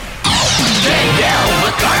Danielle,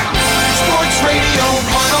 McCartan. Sports Radio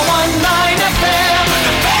 101.9 FM.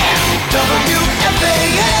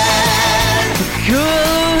 WFAN.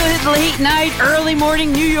 Good late night, early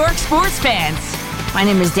morning New York sports fans. My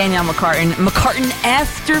name is Danielle McCartan. McCartan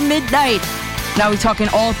After Midnight. Now we're talking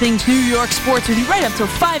all things New York sports with you right up till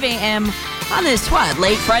 5 a.m. on this,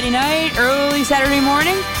 late Friday night, early Saturday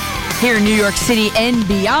morning here in New York City and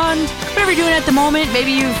beyond. Whatever you're doing at the moment,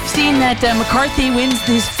 maybe you've seen that McCarthy wins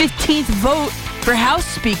his 15th vote for House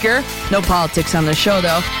Speaker. No politics on the show,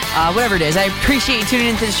 though. Whatever it is, I appreciate you tuning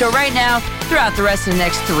into the show right now throughout the rest of the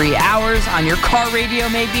next 3 hours on your car radio,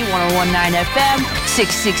 maybe 101.9 FM,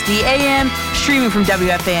 660 AM, streaming from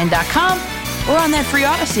WFAN.com, or on that free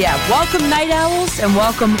Odyssey app. Welcome, night owls, and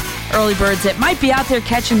welcome early birds that might be out there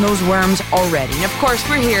catching those worms already. And, of course,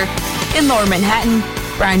 we're here in Lower Manhattan.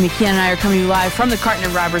 Brian McCann and I are coming to you live from the Carton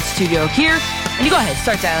and Roberts studio here. And you go ahead,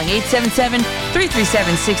 start dialing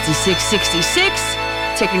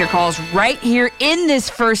 877-337-6666. Taking your calls right here in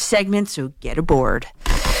this first segment, so get aboard.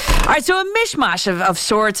 All right, so a mishmash of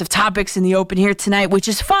sorts of topics in the open here tonight, which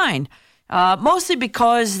is fine. Mostly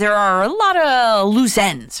because there are a lot of loose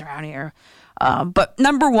ends around here. But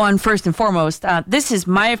number one, first and foremost, this is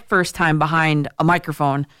my first time behind a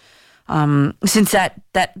microphone since that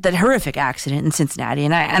horrific accident in Cincinnati.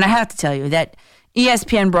 And I have to tell you that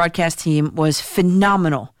ESPN broadcast team was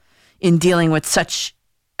phenomenal in dealing with such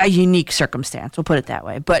a unique circumstance. We'll put it that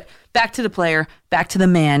way. But back to the player, back to the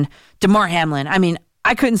man, Damar Hamlin. I mean,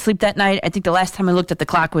 I couldn't sleep that night. I think the last time I looked at the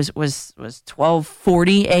clock was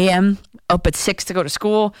 12:40 a.m., up at 6 to go to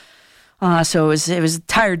school. So it was a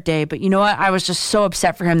tired day. But you know what? I was just so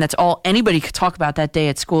upset for him. That's all anybody could talk about that day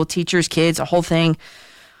at school. Teachers, kids, a whole thing.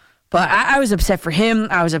 But I was upset for him.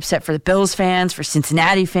 I was upset for the Bills fans, for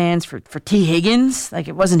Cincinnati fans, for T. Higgins. Like,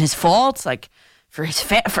 it wasn't his fault. Like, for his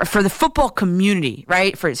for the football community,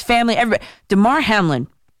 right? For his family, everybody. Damar Hamlin,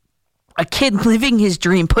 a kid living his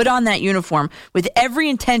dream, put on that uniform with every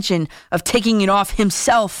intention of taking it off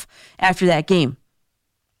himself after that game.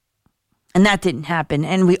 And that didn't happen.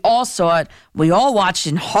 And we all saw it. We all watched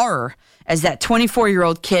in horror as that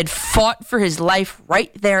 24-year-old kid fought for his life right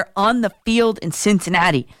there on the field in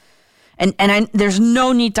Cincinnati. And there's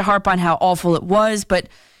no need to harp on how awful it was, but,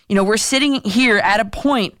 you know, we're sitting here at a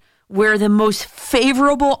point where the most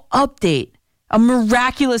favorable update, a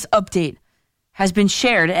miraculous update, has been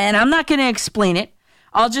shared. And I'm not going to explain it.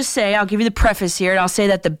 I'll just say, I'll give you the preface here, and I'll say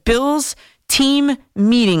that the Bills team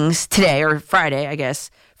meetings today, or Friday, I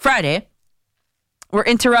guess, were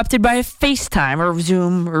interrupted by a FaceTime or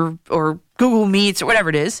Zoom or Google Meets or whatever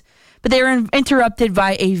it is. But they were interrupted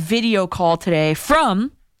by a video call today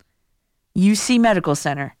from UC Medical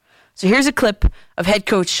Center. So here's a clip of head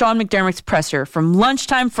coach Sean McDermott's presser from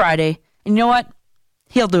lunchtime Friday. And you know what?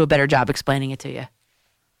 He'll do a better job explaining it to you.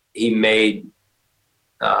 He made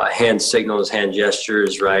hand signals, hand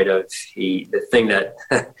gestures, right? The thing that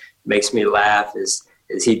makes me laugh is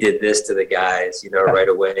he did this to the guys, right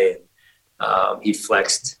away. And, he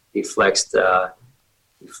flexed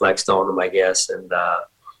on them, I guess. And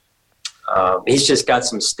he's just got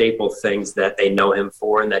some staple things that they know him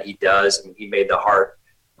for and that he does. And he made the heart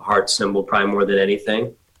symbol probably more than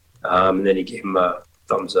anything. And then he gave him a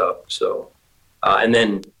thumbs up. So, and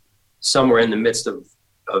then somewhere in the midst of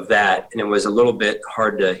that, and it was a little bit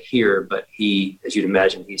hard to hear, but he, as you'd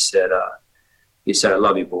imagine, he said, "I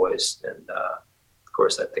love you, boys." And of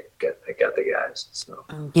course, I think I got the guys. So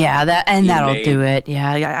yeah, that'll do it.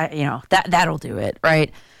 Yeah, that'll do it,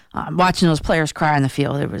 right? Watching those players cry on the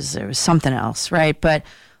field, it was something else, right? But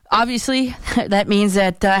obviously, that means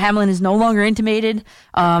that Hamlin is no longer intimated.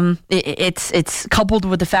 It's coupled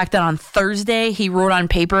with the fact that on Thursday he wrote on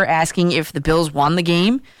paper asking if the Bills won the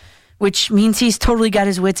game, which means he's totally got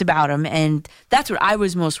his wits about him, and that's what I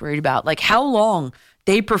was most worried about. Like, how long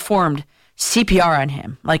they performed CPR on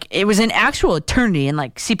him. Like, it was an actual eternity in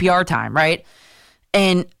like CPR time, right?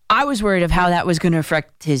 And I was worried of how that was going to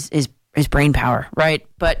affect his brain power, right?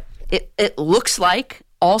 But it looks like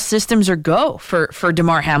all systems are go for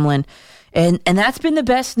Damar Hamlin, and that's been the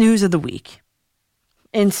best news of the week.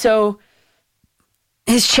 And so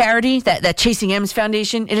his charity, that Chasing M's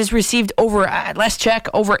Foundation, it has received over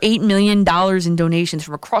 $8 million in donations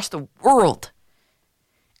from across the world.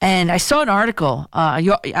 And I saw an article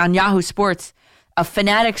on Yahoo Sports. A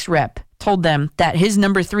Fanatics rep told them that his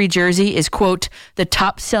number 3 jersey is, quote, the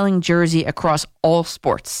top-selling jersey across all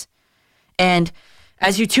sports. And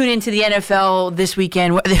as you tune into the NFL this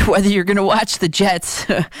weekend, whether you're going to watch the Jets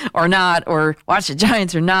or not, or watch the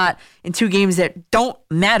Giants or not, in two games that don't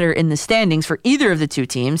matter in the standings for either of the two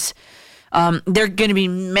teams, There are going to be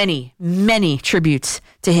many, many tributes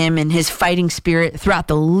to him and his fighting spirit throughout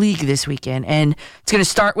the league this weekend. And it's going to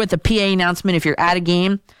start with a PA announcement if you're at a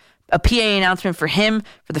game, a PA announcement for him,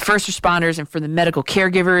 for the first responders, and for the medical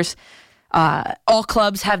caregivers. All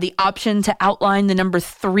clubs have the option to outline the number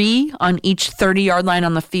 3 on each 30-yard line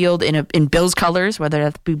on the field in Bills colors, whether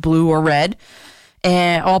that be blue or red.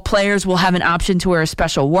 And all players will have an option to wear a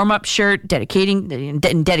special warm-up shirt in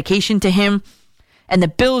dedication to him. And the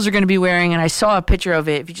Bills are going to be wearing, and I saw a picture of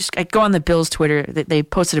it. If you just go on the Bills Twitter, they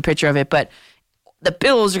posted a picture of it. But the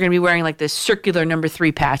Bills are going to be wearing like this circular number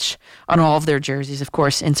 3 patch on all of their jerseys, of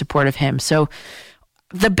course, in support of him. So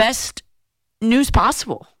the best news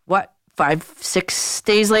possible. 5-6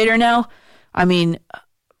 days later now? I mean,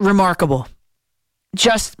 remarkable.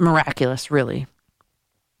 Just miraculous, really.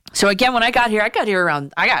 So again, when I got here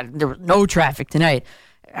there was no traffic tonight.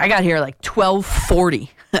 I got here like 12:40.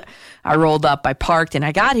 I rolled up, I parked, and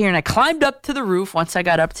I got here and I climbed up to the roof once I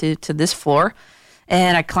got up to this floor.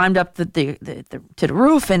 And I climbed up to the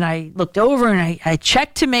roof and I looked over and I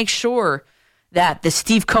checked to make sure that the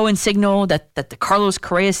Steve Cohen signal, that the Carlos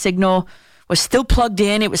Correa signal was still plugged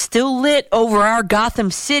in. It was still lit over our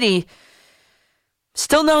Gotham City.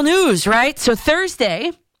 Still no news, right? So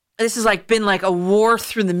Thursday, this has been like a war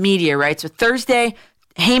through the media, right? So Thursday,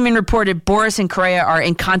 Heyman reported Boris and Correa are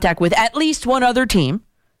in contact with at least one other team.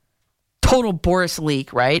 Total Boris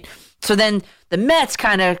leak, right? So then the Mets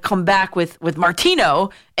kind of come back with Martino,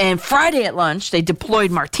 and Friday at lunch, they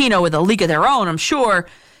deployed Martino with a leak of their own, I'm sure.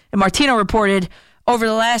 And Martino reported over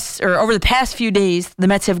the past few days, the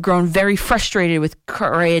Mets have grown very frustrated with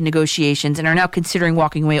Correa negotiations and are now considering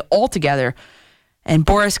walking away altogether. And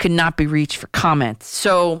Boris could not be reached for comment.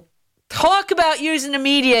 So talk about using the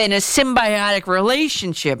media in a symbiotic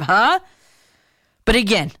relationship, huh? But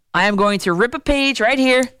again, I am going to rip a page right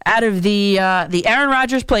here out of the Aaron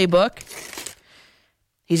Rodgers playbook.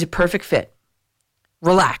 He's a perfect fit.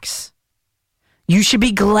 Relax. You should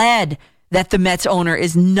be glad that the Mets owner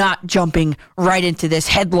is not jumping right into this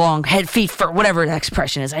headlong, head feet for whatever that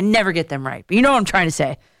expression is. I never get them right, but you know what I'm trying to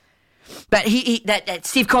say. But that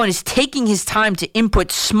Steve Cohen is taking his time to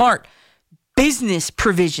input smart business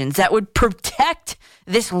provisions that would protect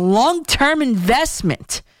this long-term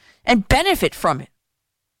investment and benefit from it.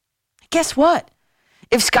 Guess what?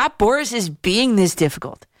 If Scott Boras is being this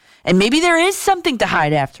difficult, and maybe there is something to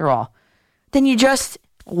hide after all, then you just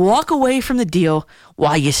walk away from the deal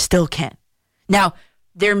while you still can. Now,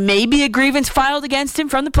 there may be a grievance filed against him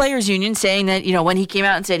from the players' union saying that, when he came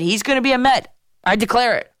out and said he's going to be a Met, I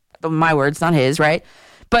declare it. My words, not his, right?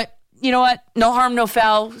 But you know what? No harm, no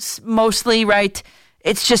foul, mostly, right?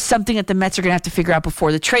 It's just something that the Mets are going to have to figure out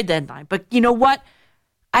before the trade deadline. But you know what?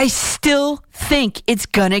 I still think it's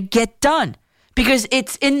going to get done because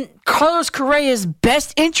it's in Carlos Correa's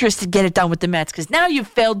best interest to get it done with the Mets because now you've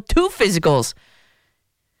failed 2 physicals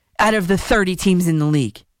out of the 30 teams in the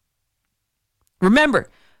league. Remember,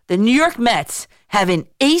 the New York Mets have an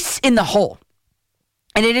ace in the hole,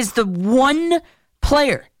 and it is the one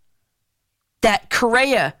player that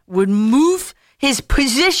Correa would move his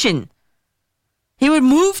position. He would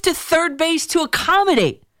move to third base to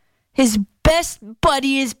accommodate his best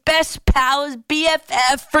buddy, his best pal, his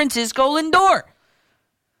BFF, Francisco Lindor.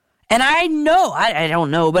 And I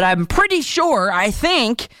don't know, but I'm pretty sure, I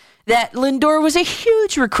think, that Lindor was a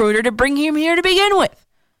huge recruiter to bring him here to begin with.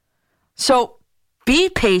 So be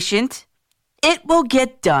patient. It will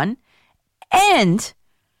get done. And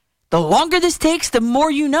the longer this takes, the more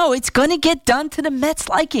you know it's going to get done to the Mets'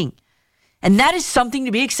 liking. And that is something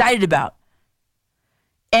to be excited about.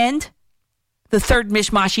 And the third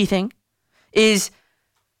mishmashy thing is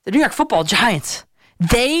the New York Football Giants.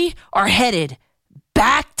 They are headed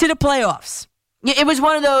back to the playoffs. It was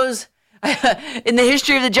one of those, in the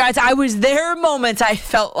history of the Giants, I was there moments I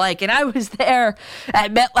felt like, and I was there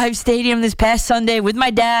at MetLife Stadium this past Sunday with my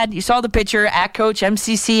dad. You saw the picture, at Coach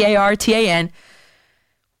McCartan.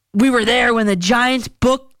 We were there when the Giants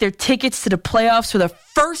booked their tickets to the playoffs for the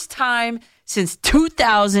first time since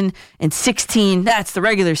 2016. That's the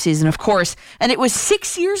regular season, of course. And it was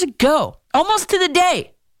 6 years ago, almost to the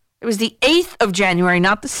day. It was the 8th of January,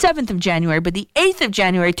 not the 7th of January, but the 8th of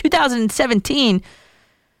January, 2017,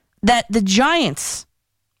 that the Giants,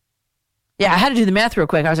 I had to do the math real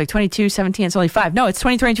quick. I was like 22, 17, it's only 5. No, it's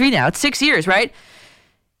 2023 now. It's 6 years, right?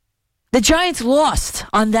 The Giants lost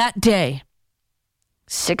on that day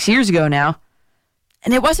 6 years ago now.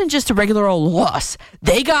 And it wasn't just a regular old loss.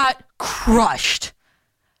 They got crushed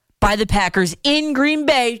by the Packers in Green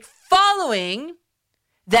Bay following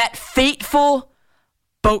that fateful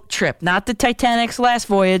boat trip. Not the Titanic's last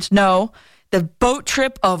voyage. No, the boat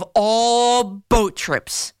trip of all boat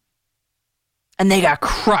trips. and they got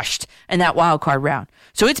crushed in that wild card round.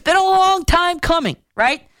 So it's been a long time coming,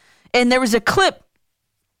 right? And there was a clip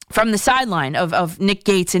from the sideline of Nick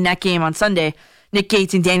Gates in that game on Sunday. Nick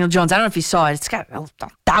Gates and Daniel Jones. I don't know if you saw it. It's got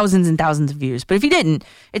thousands and thousands of views. But if you didn't,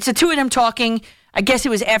 it's the two of them talking. I guess it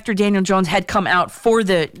was after Daniel Jones had come out for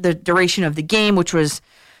the duration of the game, which was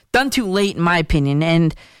done too late, in my opinion.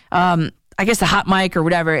 And I guess the hot mic or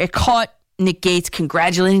whatever, it caught Nick Gates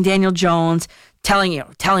congratulating Daniel Jones, telling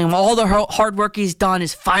him all the hard work he's done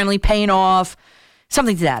is finally paying off,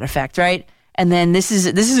 something to that effect, right? And then this is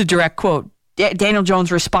a direct quote. Daniel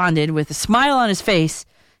Jones responded with a smile on his face.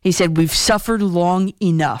 He said, "We've suffered long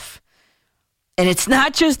enough." And it's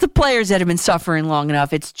not just the players that have been suffering long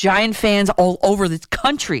enough. It's Giant fans all over the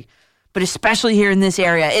country, but especially here in this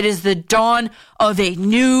area. It is the dawn of a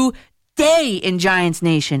new day in Giants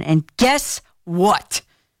Nation. And guess what?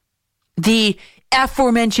 The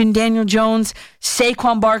aforementioned Daniel Jones,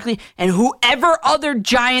 Saquon Barkley, and whoever other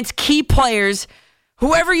Giants key players,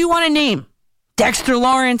 whoever you want to name, Dexter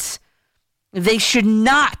Lawrence, they should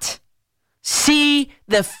not see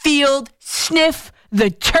the field, sniff the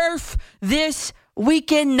turf this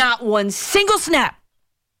weekend. Not one single snap.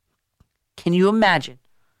 Can you imagine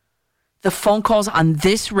the phone calls on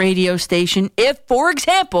this radio station if, for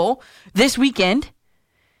example, this weekend,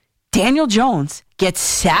 Daniel Jones gets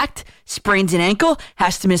sacked, sprains an ankle,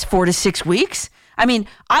 has to miss 4 to 6 weeks? I mean,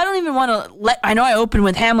 I don't even want to I know I opened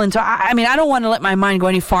with Hamlin, so I don't want to let my mind go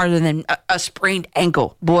any farther than a sprained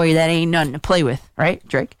ankle. Boy, that ain't nothing to play with, right,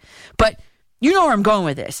 Drake? But you know where I'm going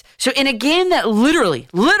with this. So in a game that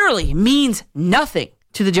literally means nothing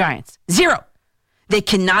to the Giants, zero, they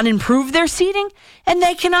cannot improve their seeding and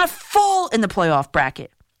they cannot fall in the playoff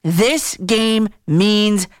bracket. This game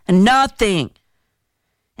means nothing.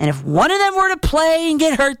 And if one of them were to play and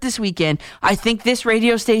get hurt this weekend, I think this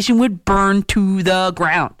radio station would burn to the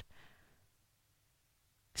ground.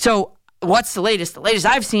 So what's the latest? The latest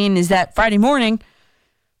I've seen is that Friday morning,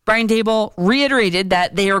 Brian Daboll reiterated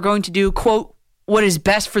that they are going to do, quote, what is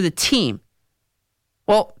best for the team.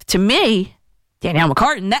 Well, to me, Danielle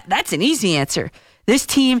McCartan, that's an easy answer. This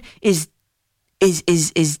team is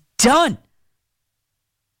done.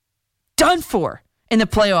 Done for in the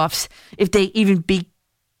playoffs if they even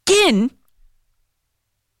begin.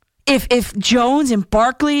 If Jones and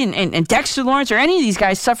Barkley and Dexter Lawrence or any of these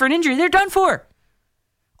guys suffer an injury, they're done for.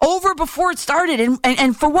 Over before it started.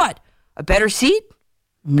 And for what? A better seed?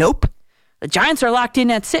 Nope. The Giants are locked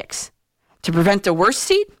in at 6. To prevent the worst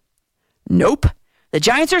seed? Nope. The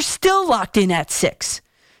Giants are still locked in at 6.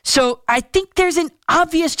 So I think there's an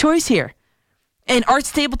obvious choice here. And Art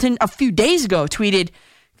Stapleton a few days ago tweeted,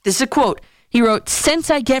 this is a quote, he wrote, "Sense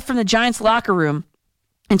I get from the Giants locker room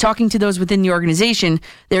and talking to those within the organization,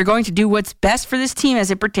 they're going to do what's best for this team as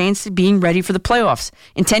it pertains to being ready for the playoffs.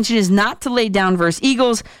 Intention is not to lay down versus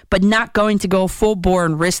Eagles, but not going to go full bore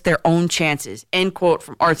and risk their own chances." End quote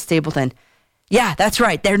from Art Stapleton. Yeah, that's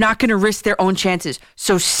right. They're not going to risk their own chances.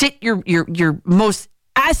 So sit your most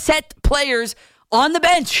asset players on the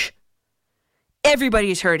bench.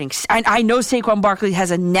 Everybody is hurting. I know Saquon Barkley has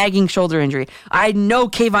a nagging shoulder injury. I know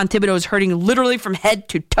Kayvon Thibodeau is hurting literally from head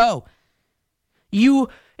to toe.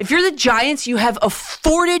 If you're the Giants, you have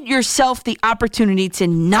afforded yourself the opportunity to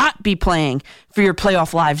not be playing for your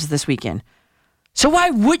playoff lives this weekend. So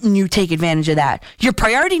why wouldn't you take advantage of that? Your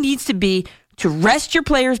priority needs to be to rest your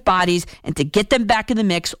players' bodies and to get them back in the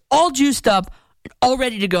mix, all juiced up and all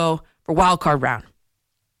ready to go for wild card round.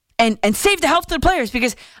 And save the health of the players,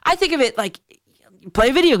 because I think of it like you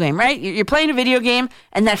play a video game, right? You're playing a video game,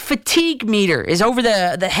 and that fatigue meter is over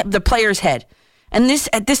the player's head. And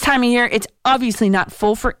at this time of year, it's obviously not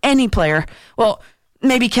full for any player. Well,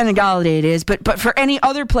 maybe Kenny Golladay it is, but for any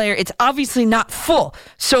other player, it's obviously not full.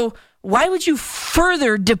 So why would you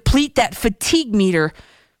further deplete that fatigue meter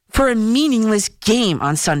for a meaningless game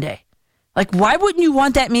on Sunday? Like, why wouldn't you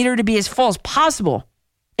want that meter to be as full as possible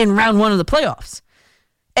in round 1 of the playoffs?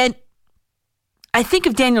 And I think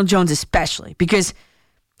of Daniel Jones especially because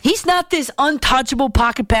he's not this untouchable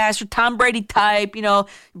pocket passer, Tom Brady type,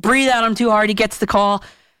 breathe on him too hard, he gets the call.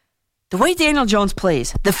 The way Daniel Jones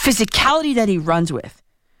plays, the physicality that he runs with,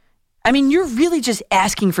 I mean, you're really just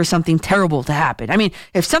asking for something terrible to happen. I mean,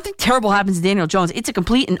 if something terrible happens to Daniel Jones, it's a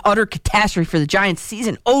complete and utter catastrophe for the Giants,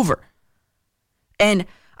 season over. And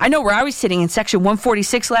I know where I was sitting in section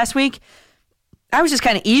 146 last week, I was just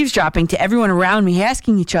kind of eavesdropping to everyone around me,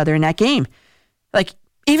 asking each other in that game. Like,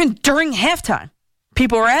 even during halftime,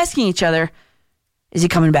 people were asking each other, is he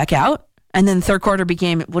coming back out? And then the third quarter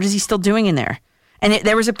became, what is he still doing in there? And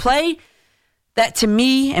there was a play that to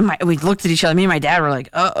me, and we looked at each other, me and my dad were like,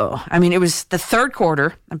 uh-oh. I mean, it was the third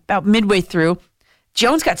quarter, about midway through.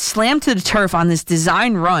 Jones got slammed to the turf on this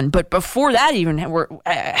design run, but before that even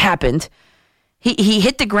happened, he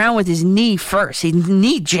hit the ground with his knee first. His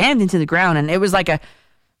knee jammed into the ground, and it was like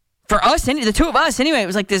for us, the two of us anyway, it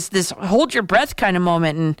was like this hold your breath kind of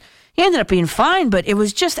moment, and he ended up being fine, but it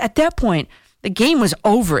was just at that point, the game was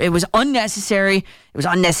over. It was unnecessary. It was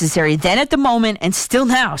unnecessary then at the moment and still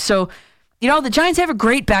now. So, the Giants have a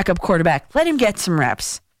great backup quarterback. Let him get some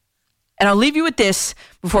reps. And I'll leave you with this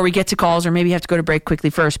before we get to calls, or maybe you have to go to break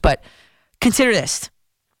quickly first, but consider this.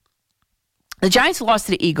 The Giants lost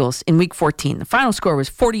to the Eagles in Week 14. The final score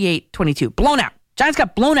was 48-22. Blown out. Giants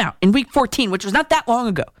got blown out in Week 14, which was not that long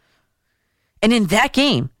ago. And in that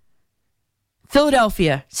game,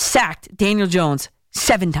 Philadelphia sacked Daniel Jones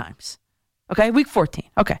 7 times. Okay, Week 14.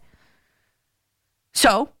 Okay.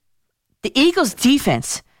 So, the Eagles'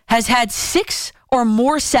 defense has had 6 or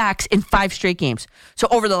more sacks in 5 straight games. So,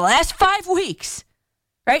 over the last 5 weeks,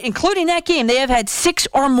 right, including that game, they have had 6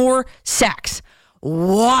 or more sacks.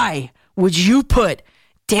 Why would you put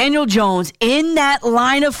Daniel Jones in that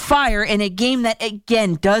line of fire in a game that,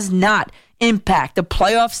 again, does not impact the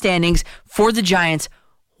playoff standings for the Giants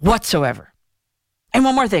whatsoever? And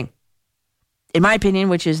one more thing. In my opinion,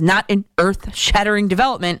 which is not an earth-shattering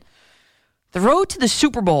development, the road to the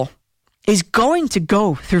Super Bowl is going to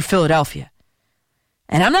go through Philadelphia.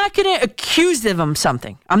 And I'm not going to accuse them of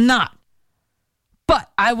something. I'm not. But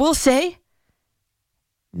I will say,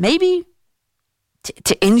 maybe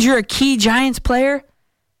to injure a key Giants player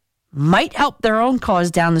might help their own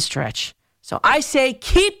cause down the stretch. So I say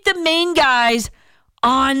keep the main guys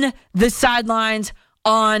on the sidelines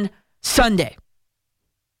on Sunday.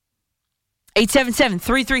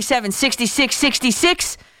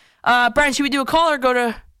 877-337-6666. Brian, should we do a call or go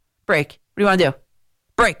to break? What do you want to do?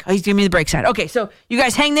 Break. Oh, he's giving me the break sign. Okay, so you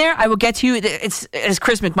guys hang there. I will get to you. It's, as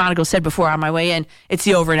Chris McMonagle said before on my way in, it's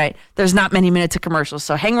the overnight. There's not many minutes of commercials,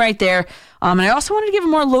 so hang right there. And I also wanted to give a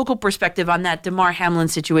more local perspective on that DeMar Hamlin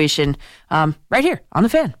situation right here on The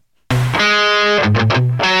Fan.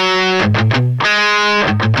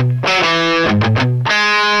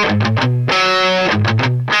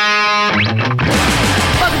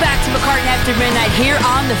 McCartan after midnight here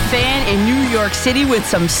on The Fan in New York City with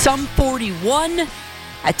some 41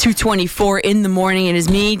 at 2:24 in the morning. It is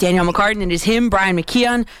me, Danielle McCartan. It is him, Brian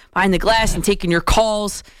McKeon, behind the glass and taking your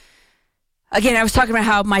calls. Again, I was talking about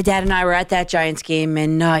how my dad and I were at that Giants game,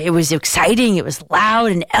 and it was exciting. It was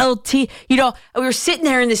loud, and LT. We were sitting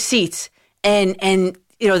there in the seats, and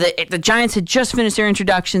the Giants had just finished their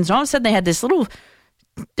introductions. And all of a sudden, they had this little.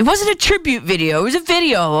 It wasn't a tribute video. It was a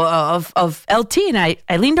video of LT, and I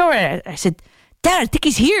leaned over and I said, Dad, I think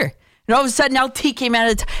he's here. And all of a sudden, LT came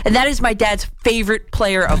out of the and that is my dad's favorite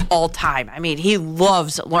player of all time. I mean, he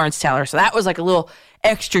loves Lawrence Taylor, so that was like a little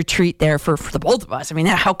extra treat there for the both of us. I mean,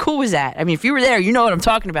 how cool was that? I mean, if you were there, you know what I'm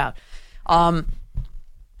talking about.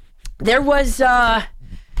 There was an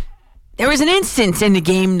instance in the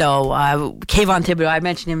game, though. Kayvon Thibodeau, I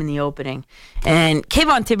mentioned him in the opening, and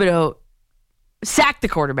Kayvon Thibodeau sacked the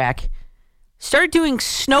quarterback, started doing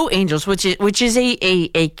snow angels, which is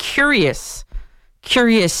a curious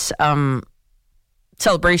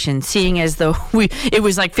celebration, seeing as though it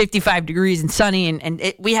was like 55 degrees and sunny, and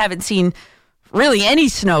we haven't seen really any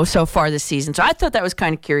snow so far this season. So I thought that was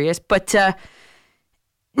kind of curious. But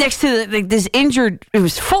next to this injured, it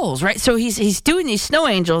was Foles, right? So he's doing these snow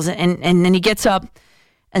angels, and then he gets up.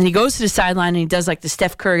 And he goes to the sideline and he does like the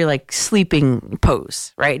Steph Curry like sleeping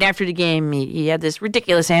pose, right? And after the game, he had this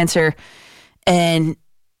ridiculous answer. And,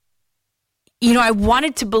 I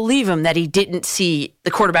wanted to believe him that he didn't see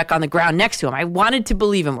the quarterback on the ground next to him. I wanted to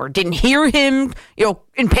believe him, or didn't hear him,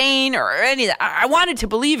 in pain or any of that. I wanted to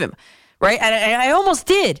believe him, right? And I almost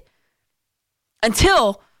did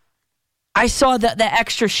until I saw the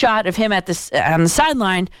extra shot of him on the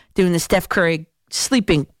sideline doing the Steph Curry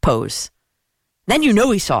sleeping pose. Then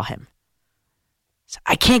he saw him. So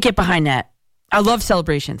I can't get behind that. I love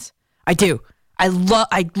celebrations. I do. I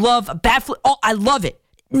love a bat flip. Oh, I love it.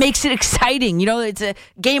 It makes it exciting. It's a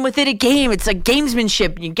game within a game. It's like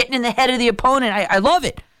gamesmanship. You're getting in the head of the opponent. I love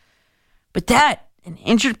it. But an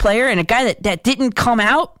injured player and a guy that didn't come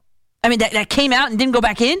out, that came out and didn't go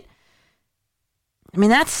back in,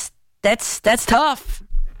 that's tough.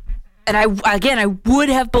 And I would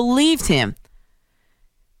have believed him.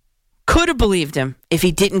 Could have believed him if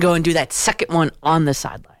he didn't go and do that second one on the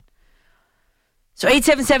sideline. So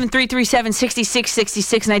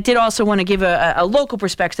 877-337-6666, and I did also want to give a local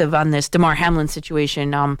perspective on this Damar Hamlin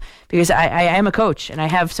situation, because I am a coach, and I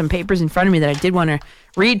have some papers in front of me that I did want to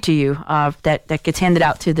read to you that gets handed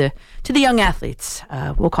out to the young athletes.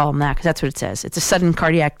 We'll call them that because that's what it says. It's a sudden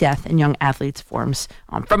cardiac death in young athletes forms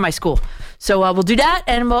from my school. So we'll do that,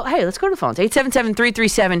 and let's go to the phones.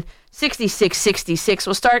 877-337-6666.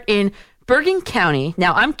 We'll start in Bergen County.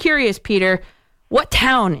 Now, I'm curious, Peter, what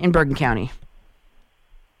town in Bergen County?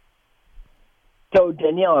 So,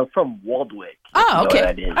 Danielle, I'm from Waldwick. Oh,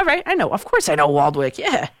 okay. All right. I know. Of course I know Waldwick.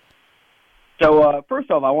 Yeah. So,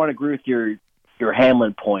 first off, I want to agree with your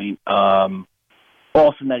Hamlin point. Awesome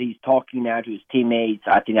that he's talking now to his teammates.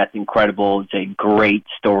 I think that's incredible. It's a great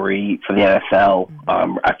story for the NFL.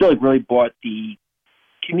 I feel like really brought the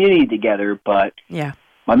community together. But yeah,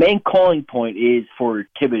 my main calling point is for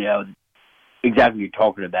Thibodeau, exactly what you're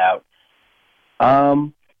talking about.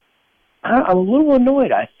 I'm a little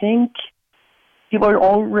annoyed. I think people are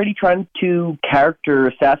already trying to character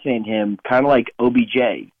assassinate him, kind of like OBJ.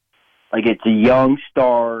 Like, it's a young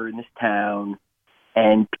star in this town,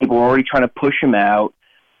 and people are already trying to push him out.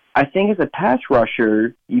 I think as a pass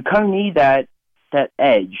rusher, you kind of need that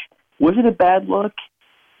edge. Was it a bad look?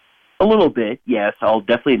 A little bit, yes. I'll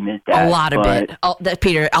definitely admit that. A lot of it.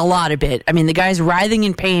 Peter, a lot of it. I mean, the guy's writhing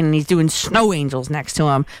in pain, and he's doing snow angels next to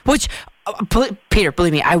him, which... Peter,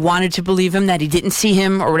 believe me, I wanted to believe him that he didn't see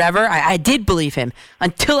him or whatever. I did believe him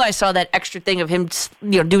until I saw that extra thing of him,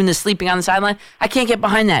 doing the sleeping on the sideline. I can't get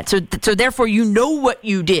behind that. So therefore, you know what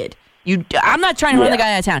you did. I'm not trying to run the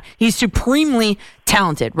guy out of town. He's supremely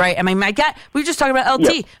talented, right? I mean, my dad. We were just talking about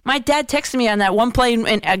LT. Yep. My dad texted me on that one play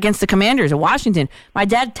against the Commanders of Washington. My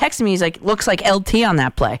dad texted me. He's like, looks like LT on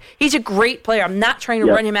that play. He's a great player. I'm not trying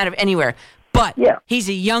to run him out of anywhere, but he's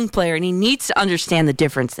a young player and he needs to understand the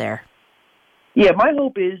difference there. Yeah, my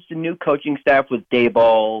hope is the new coaching staff with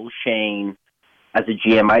Dayball, Shane, as a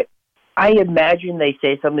GM. I imagine they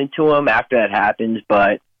say something to him after that happens,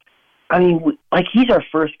 but, I mean, like, he's our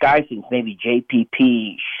first guy since maybe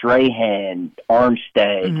JPP, Strahan,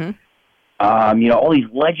 Armstead, all these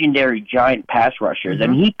legendary giant pass rushers. I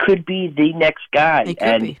mean, he could be the next guy.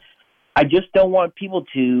 I just don't want people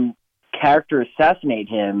to character assassinate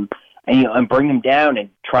him and bring him down and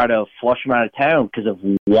try to flush him out of town because of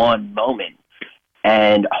one moment.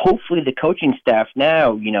 And hopefully the coaching staff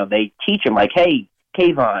now, they teach him like, hey,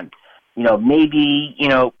 Kayvon, maybe,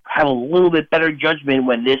 have a little bit better judgment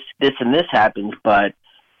when this and this happens. But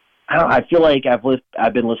I feel like I've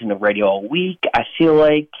been listening to radio all week. I feel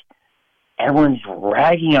like everyone's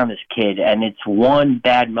ragging on this kid, and it's one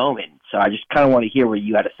bad moment. So I just kind of want to hear what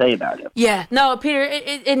you had to say about it. Yeah, no, Peter,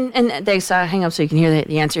 and thanks. Hang up so you can hear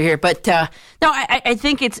the answer here. But no, I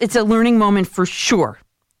think it's a learning moment for sure.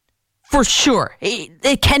 For sure.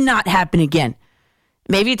 It cannot happen again.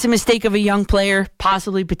 Maybe it's a mistake of a young player,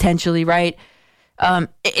 possibly, potentially, right?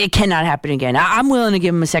 It cannot happen again. I'm willing to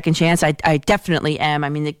give him a second chance. I definitely am. I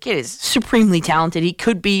mean, the kid is supremely talented. He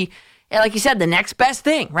could be, like you said, the next best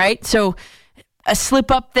thing, right? So a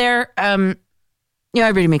slip up there,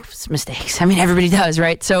 everybody makes mistakes. I mean, everybody does,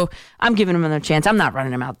 right? So I'm giving him another chance. I'm not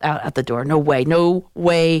running him out the door. No way. No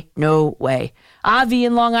way. No way. Avi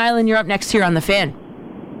in Long Island, you're up next here on The Fan.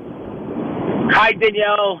 Hi,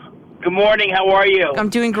 Danielle. Good morning. How are you? I'm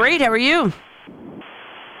doing great. How are you?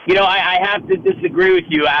 I have to disagree with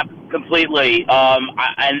you completely.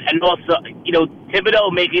 And also,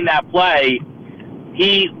 Thibodeau making that play,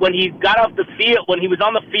 when he got off the field, when he was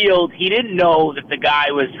on the field, he didn't know that the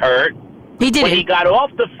guy was hurt. He didn't. When he got off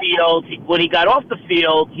the field, he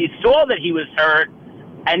saw that he was hurt,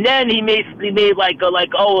 and then he basically made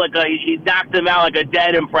he knocked him out like a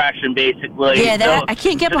dead impression, basically. Yeah, I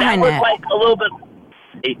can't get behind that. That was like a little bit.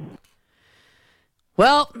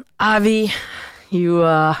 Well, Avi, you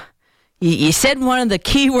said one of the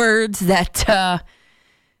key words that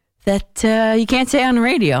you can't say on the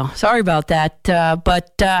radio. Sorry about that.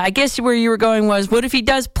 But I guess where you were going was, what if he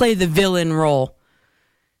does play the villain role?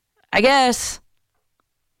 I guess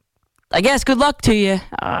good luck to you.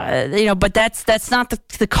 But that's not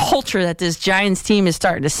the culture that this Giants team is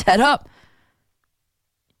starting to set up.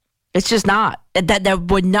 It's just not. That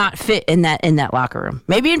would not fit in that locker room.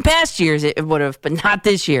 Maybe in past years it would have, but not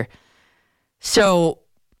this year. So,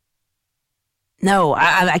 no,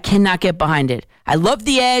 I cannot get behind it. I love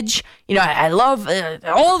the edge. I love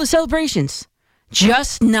all the celebrations.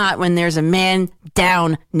 Just not when there's a man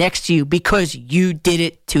down next to you because you did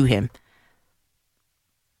it to him.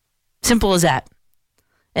 Simple as that.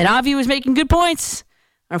 And Avi was making good points.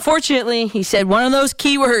 Unfortunately, he said one of those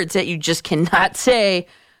key words that you just cannot say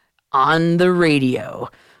on the radio.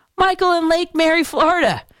 Michael in Lake Mary,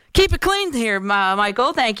 Florida. Keep it clean here,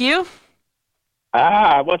 Michael. Thank you.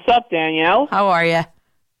 What's up, Danielle? How are you?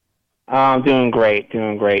 I'm doing great.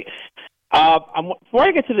 Before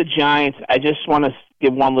I get to the Giants, I just want to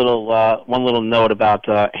give one little note about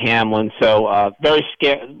Hamlin. So very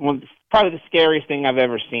scary. Probably the scariest thing I've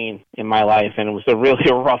ever seen in my life, and it was a really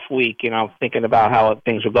rough week. Thinking about how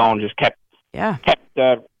things were going, just kept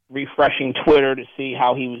refreshing Twitter to see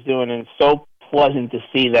how he was doing, and it's so pleasant to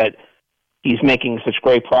see that he's making such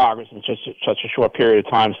great progress in such a short period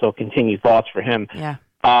of time. So continued thoughts for him. Yeah.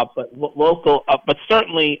 But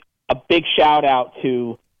certainly a big shout out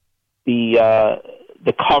to the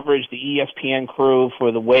coverage, the ESPN crew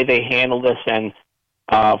for the way they handled this and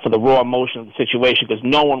for the raw emotion of the situation, because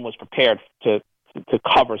no one was prepared to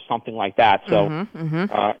cover something like that. So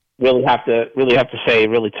really have to say it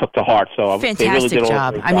really took to heart. So fantastic they really did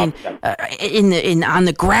job. I mean, on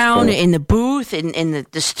the ground, in the booth, in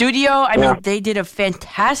the studio. I mean, they did a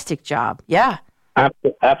fantastic job. Yeah.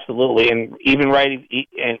 Absolutely, and even right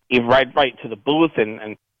to the booth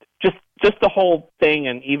and just the whole thing,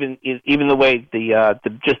 and even the way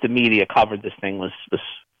the media covered this thing was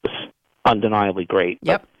undeniably great.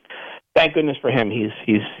 Yep. But thank goodness for him.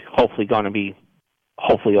 He's hopefully going to be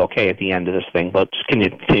okay at the end of this thing. But just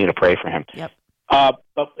continue to pray for him. Yep.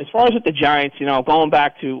 But as far as with the Giants, going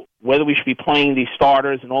back to whether we should be playing these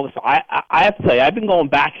starters and all this, I have to tell you, I've been going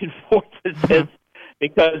back and forth with this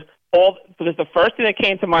because the first thing that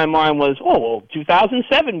came to my mind was,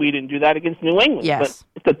 2007 we didn't do that against New England. Yes.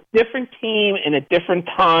 But it's a different team in a different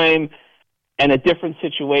time and a different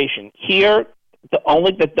situation. Here,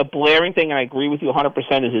 the blaring thing, and I agree with you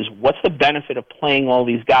 100%, is what's the benefit of playing all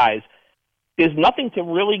these guys? There's nothing to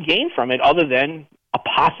really gain from it other than a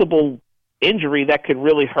possible injury that could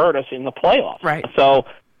really hurt us in the playoffs. Right. So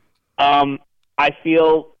I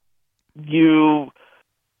feel you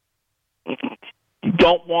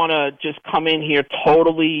don't want to just come in here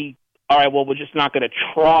totally, all right, well, we're just not going to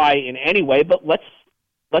try in any way, but let's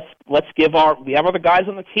give we have other guys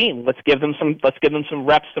on the team. Let's give them some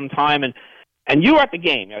reps, some time, and you were at the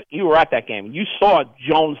game. You were at that game. You saw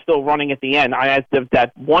Jones still running at the end. I had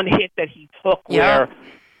that one hit that he took where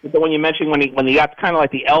the one you mentioned when he got kind of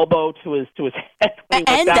like the elbow to his head. And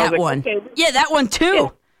that one. Okay, that one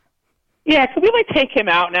too. Yeah, could we take him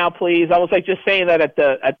out now, please? I was just saying that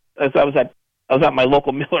as I was at my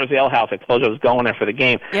local Miller's Ale House. I told you I was going there for the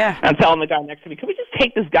game. Yeah. And I'm telling the guy next to me, can we just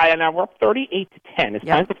take this guy out now? We're up 38-10. It's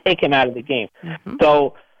time to take him out of the game. Mm-hmm.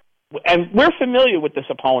 So, and we're familiar with this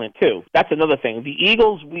opponent, too. That's another thing. The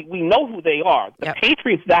Eagles, we know who they are. The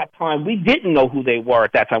Patriots that time, we didn't know who they were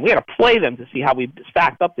at that time. We had to play them to see how we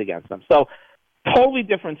stacked up against them. So, totally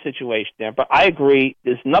different situation there. But I agree,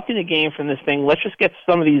 there's nothing to gain from this thing. Let's just get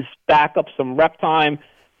some of these backups, some rep time.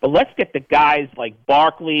 But let's get the guys like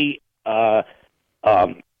Barkley, trying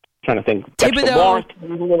to think. Thibodeau,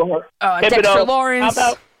 Dexter Lawrence.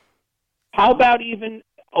 How about even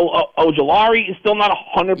Ojolari is still not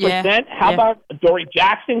 100%. How about Dory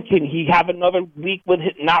Jackson? Can he have another week with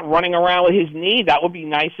not running around with his knee? That would be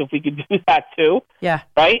nice if we could do that too. Yeah.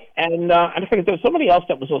 Right? And I think there was somebody else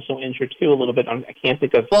that was also injured too a little bit. I can't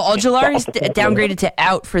think of. Well, Ojolari's downgraded to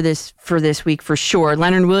out for this week for sure.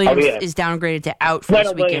 Leonard Williams is downgraded to out for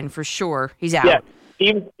this weekend for sure. He's out. Yeah.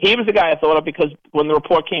 He was the guy I thought of because when the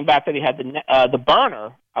report came back that he had the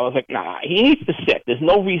burner, I was like, nah, he needs to sit. There's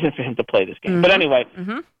no reason for him to play this game. Mm-hmm. But anyway,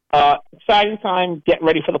 exciting time, get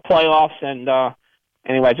ready for the playoffs. And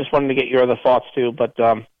anyway, I just wanted to get your other thoughts too. But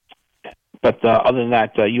other than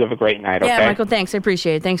that, you have a great night. Yeah, okay? Michael, thanks. I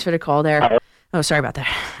appreciate it. Thanks for the call there. Right. Oh, sorry about that.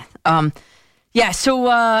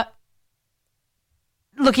 So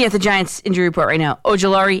looking at the Giants injury report right now,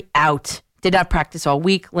 Ojolari out. Did not practice all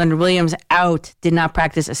week. Leonard Williams out. Did not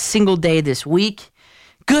practice a single day this week.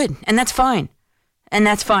 Good, and that's fine. And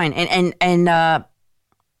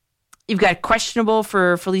you've got questionable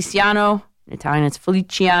for Feliciano. In Italian, it's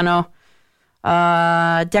Feliciano.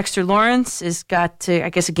 Dexter Lawrence has got, I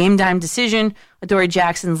guess, a game time decision. Adoree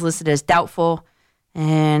Jackson's listed as doubtful.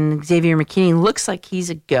 And Xavier McKinney looks like he's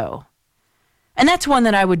a go. And that's one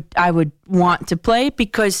that I would want to play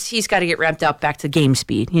because he's got to get ramped up back to game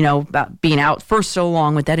speed. About being out for so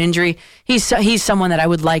long with that injury. He's someone that I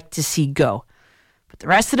would like to see go. But the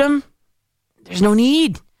rest of them, there's no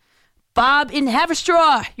need. Bob in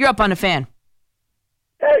Haverstraw, you're up on the fan.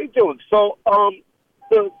 How you doing? So,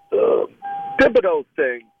 the Thibodeau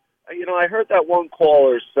thing. I heard that one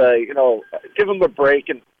caller say, give him a break,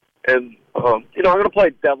 and I'm going to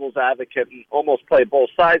play devil's advocate and almost play both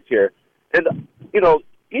sides here. And,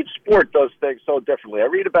 each sport does things so differently. I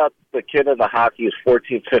read about the kid in the hockey who's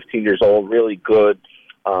 14, 15 years old, really good.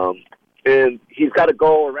 and he's got to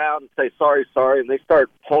go around and say sorry, and they start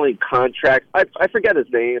pulling contracts. I forget his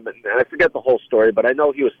name, and I forget the whole story, but I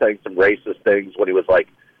know he was saying some racist things when he was like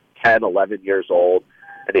 10, 11 years old,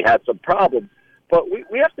 and he had some problems. But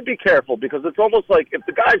we have to be careful because it's almost like if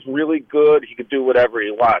the guy's really good, he can do whatever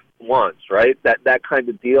he wants, right? That kind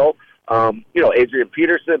of deal. Adrian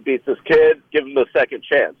Peterson beats his kid, give him a second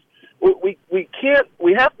chance. We can't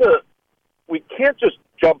just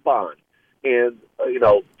jump on and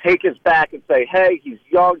take his back and say, hey, he's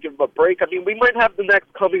young, give him a break. I mean, we might have the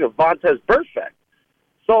next coming of Vontaze Burfict.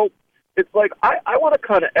 So it's like I want to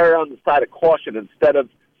kind of err on the side of caution instead of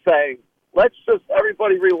saying, let's just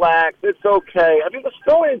everybody relax, it's okay. I mean, the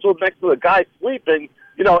snow angel next to the guy sleeping,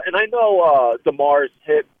 and I know DeMar's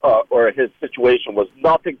hit or his situation was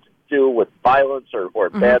nothing to do with violence or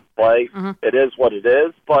bad play. Mm-hmm. It is what it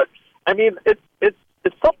is. But, I mean, it's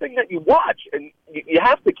something that you watch, and you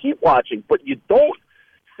have to keep watching, but you don't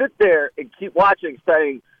sit there and keep watching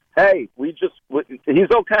saying, hey,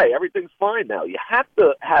 he's okay, everything's fine now. You have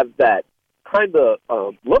to have that kind of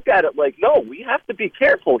look at it like, no, we have to be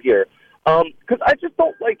careful here. Because I just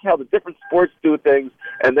don't like how the different sports do things,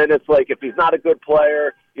 and then it's like if he's not a good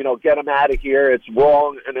player, get him out of here. It's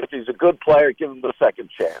wrong, and if he's a good player, give him the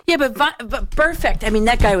second chance. Yeah, but Burfict, I mean,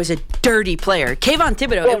 that guy was a dirty player. Kayvon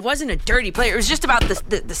Thibodeau, it wasn't a dirty player. It was just about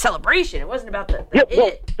the celebration. It wasn't about the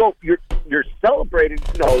hit. So you're celebrating,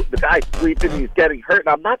 the guy sleeping, he's getting hurt, and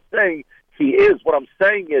I'm not saying he is. What I'm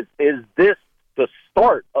saying is this the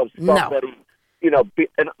start of somebody? No.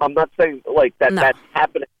 And I'm not saying like that that's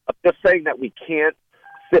happening. I'm just saying that we can't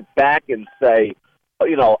sit back and say,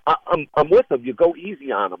 I'm with him. You go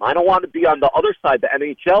easy on him. I don't want to be on the other side, the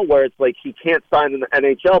NHL, where it's like he can't sign in the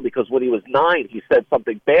NHL because when he was 9, he said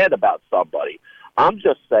something bad about somebody. I'm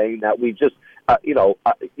just saying that we just, you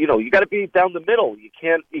got to be down the middle. You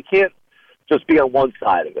can't just be on one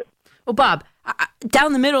side of it. Well, Bob,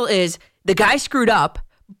 down the middle is the guy screwed up,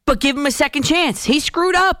 but give him a second chance. He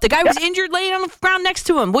screwed up. The guy was injured laying on the ground next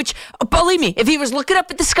to him, which, believe me, if he was looking up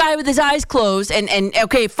at the sky with his eyes closed and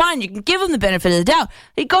okay, fine, you can give him the benefit of the doubt.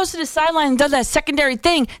 He goes to the sideline and does that secondary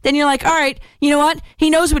thing, then you're like, all right, you know what? He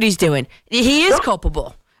knows what he's doing. He is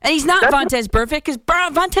culpable. And he's not Vontaze Burfict because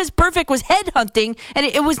Vontaze Burfict was headhunting, and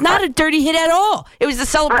it was not a dirty hit at all. It was a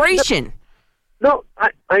celebration. No,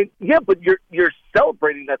 but you're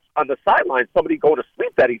celebrating that's on the sideline, somebody going to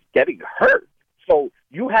sleep that he's getting hurt. So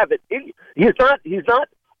you have it in. He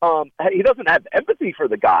doesn't have empathy for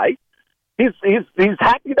the guy. He's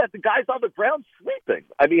happy that the guy's on the ground sleeping.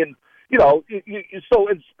 I mean, so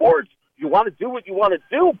in sports, you want to do what you want to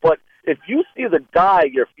do, but if you see the guy,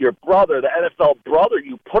 your brother, the NFL brother,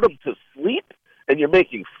 you put him to sleep and you're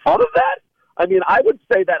making fun of that, I mean, I would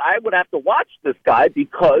say that I would have to watch this guy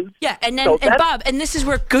because... Yeah, and Bob, and this is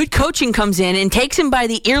where good coaching comes in and takes him by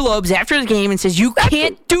the earlobes after the game and says, you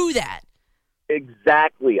can't do that.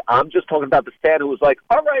 Exactly. I'm just talking about the fan who was like,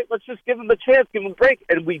 all right, let's just give him the chance, give him a break.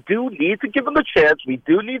 And we do need to give him a chance. We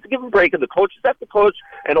do need to give him a break. And the coaches have to coach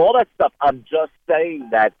and all that stuff. I'm just saying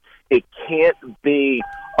that it can't be,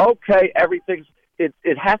 okay, everything's...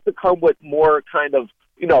 It has to come with more kind of,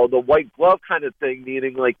 the white glove kind of thing,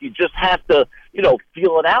 meaning like you just have to,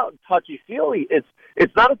 feel it out and touchy-feely.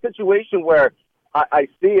 It's not a situation where I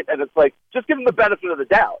see it and it's like, just give him the benefit of the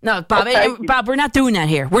doubt. No, Bob, okay? Bob, we're not doing that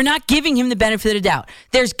here. We're not giving him the benefit of the doubt.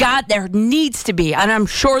 There needs to be, and I'm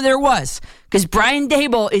sure there was, because Brian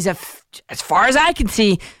Daboll is, as far as I can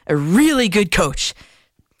see, a really good coach,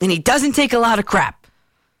 and he doesn't take a lot of crap.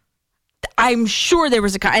 I'm sure there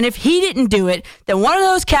was and if he didn't do it, then one of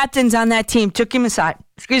those captains on that team took him aside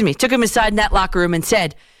in that locker room and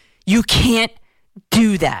said, you can't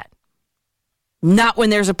do that. Not when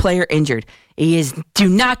there's a player injured. Do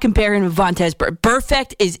not compare him to Vontaze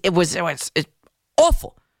Burfict. Is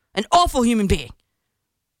awful. An awful human being.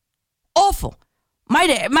 Awful. Might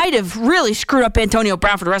have really screwed up Antonio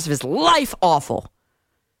Brown for the rest of his life. Awful.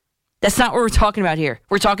 That's not what we're talking about here.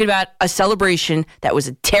 We're talking about a celebration that was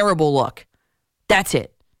a terrible look. That's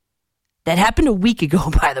it. That happened a week ago,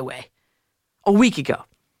 by the way. A week ago.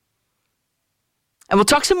 And we'll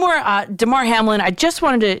talk some more Damar Hamlin. I just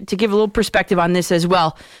wanted to give a little perspective on this as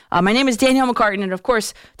well. My name is Danielle McCartan, and of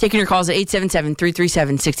course, taking your calls at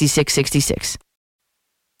 877-337-6666.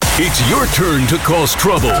 It's your turn to cause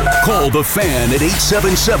trouble. Call the Fan at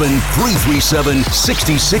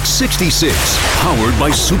 877-337-6666. Powered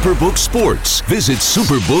by Superbook Sports. Visit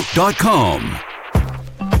superbook.com.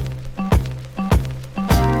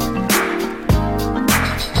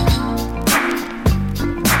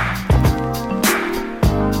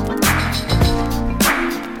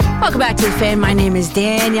 Welcome back WFAN. My name is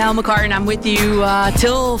Danielle McCartan. I'm with you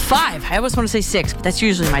till 5. I always want to say 6, but that's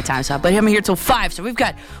usually my time slot. But I'm here till 5. So we've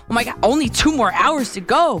got, oh my God, only 2 more hours to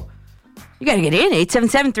go. You got to get in.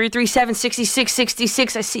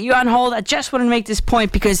 877-337-6666. I see you on hold. I just want to make this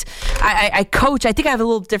point because I coach. I think I have a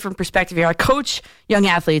little different perspective here. I coach young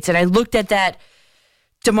athletes, and I looked at that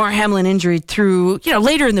DeMar Hamlin injury through,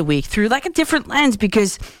 later in the week, through like a different lens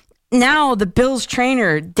because now the Bills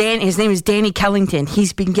trainer, his name is Danny Kellington.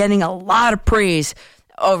 He's been getting a lot of praise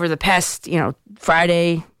over the past,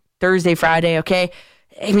 Thursday, Friday, okay?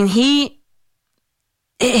 I mean,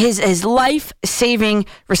 his life-saving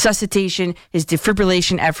resuscitation, his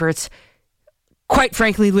defibrillation efforts, quite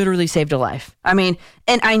frankly, literally saved a life. I mean,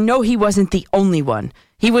 and I know he wasn't the only one.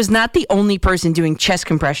 He was not the only person doing chest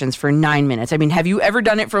compressions for 9 minutes. I mean, have you ever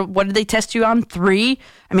done it for, what did they test you on? 3?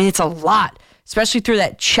 I mean, it's a lot, especially through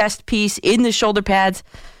that chest piece in the shoulder pads,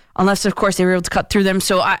 unless, of course, they were able to cut through them.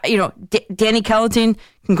 So, Danny Kellington,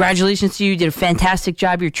 congratulations to you. You did a fantastic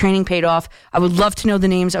job. Your training paid off. I would love to know the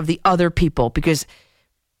names of the other people because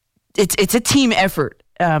it's a team effort.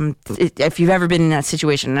 If you've ever been in that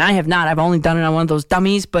situation, and I have not, I've only done it on one of those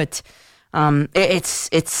dummies, but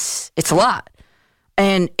it's a lot,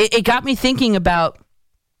 and it got me thinking about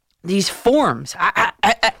these forms.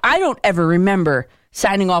 I don't ever remember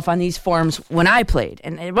signing off on these forms when I played,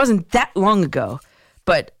 and it wasn't that long ago.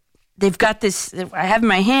 But they've got this. I have in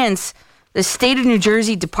my hands the State of New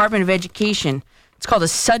Jersey Department of Education. It's called a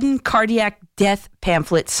Sudden Cardiac Death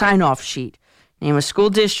Pamphlet Sign-Off Sheet. Name a school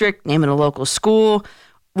district, name of a local school.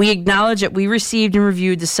 We acknowledge that we received and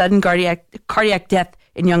reviewed the sudden cardiac death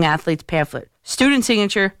in young athletes pamphlet. Student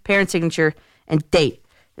signature, parent signature, and date.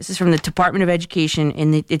 This is from the Department of Education,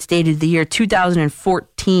 and it's dated the year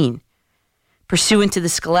 2014. Pursuant to the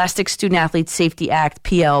Scholastic Student Athlete Safety Act,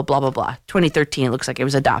 PL, blah, blah, blah. 2013, it looks like it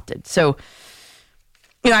was adopted. So,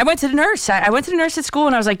 I went to the nurse. I went to the nurse at school,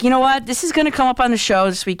 and I was like, you know what? This is going to come up on the show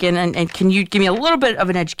this weekend, and can you give me a little bit of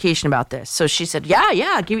an education about this? So she said,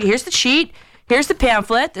 yeah. Here's the sheet. Here's the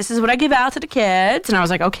pamphlet. This is what I give out to the kids. And I was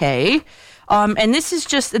like, okay. And this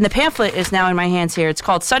is and the pamphlet is now in my hands here. It's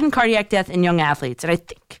called Sudden Cardiac Death in Young Athletes. And I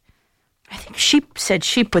think she said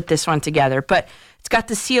she put this one together, but it's got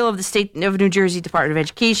the seal of the State of New Jersey Department of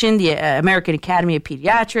Education, the American Academy of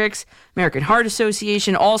Pediatrics, American Heart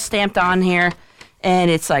Association, all stamped on here. And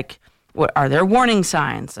it's like, what are there warning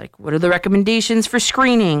signs? Like, what are the recommendations for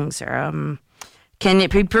screenings? Can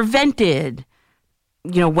it be prevented?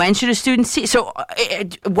 When should a student see? So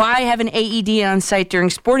why have an AED on site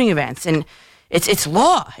during sporting events? And it's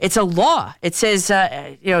law. It's a law. It says,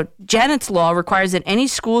 Janet's law requires that any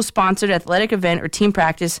school-sponsored athletic event or team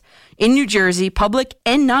practice in New Jersey, public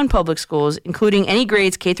and non-public schools, including any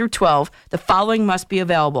grades K through 12, the following must be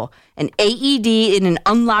available: an AED in an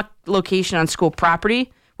unlocked location on school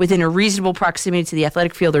property within a reasonable proximity to the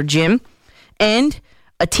athletic field or gym, and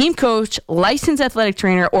a team coach, licensed athletic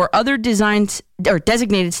trainer, or other designed or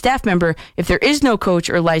designated staff member, if there is no coach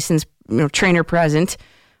or licensed trainer present,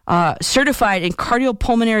 certified in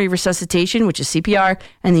cardiopulmonary resuscitation, which is CPR,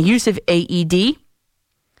 and the use of AED.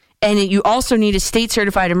 And you also need a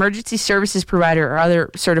state-certified emergency services provider or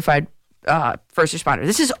other certified first responder.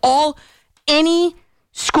 This is all any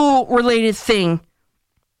school-related thing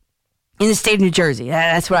in the state of New Jersey.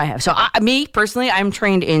 That's what I have. So me, personally, I'm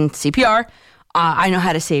trained in CPR. I know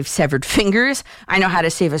how to save severed fingers. I know how to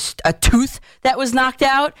save a tooth that was knocked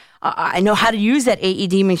out. I know how to use that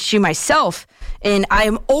AED machine myself. And I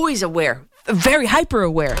am always aware, very hyper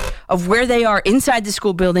aware of where they are inside the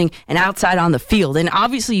school building and outside on the field. And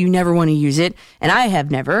obviously you never want to use it. And I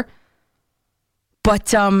have never.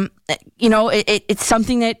 But, it's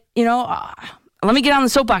something that, let me get on the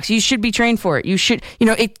soapbox. You should be trained for it. You should,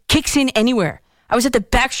 it kicks in anywhere. I was at the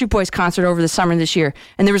Backstreet Boys concert over the summer this year,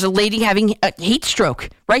 and there was a lady having a heat stroke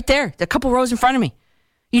right there, a couple rows in front of me.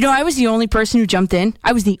 I was the only person who jumped in.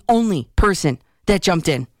 I was the only person that jumped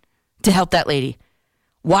in to help that lady.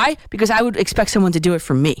 Why? Because I would expect someone to do it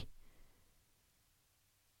for me.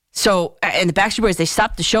 So, and the Backstreet Boys, they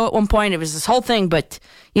stopped the show at one point. It was this whole thing, but,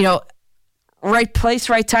 right place,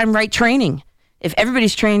 right time, right training. If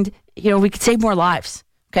everybody's trained, we could save more lives.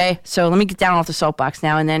 Okay? So let me get down off the soapbox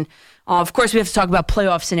now, and then of course, we have to talk about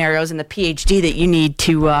playoff scenarios and the PhD that you need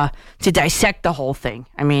to dissect the whole thing.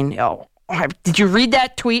 I mean, did you read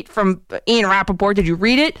that tweet from Ian Rappaport? Did you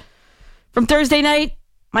read it from Thursday night?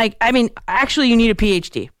 Mike, actually, you need a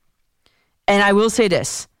PhD. And I will say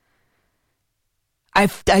this. I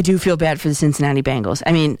do feel bad for the Cincinnati Bengals.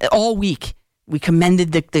 All week, we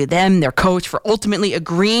commended them, their coach, for ultimately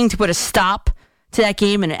agreeing to put a stop to that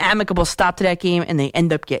game, an amicable stop to that game, and they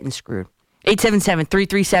end up getting screwed.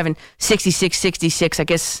 877-337-6666. I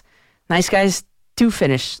guess Nice guys do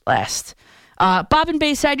finish last. Bob in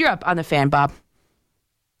Bayside, you're up on the Fan, Bob.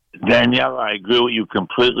 Danielle, I agree with you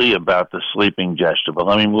completely about the sleeping gesture, but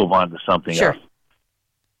let me move on to something else.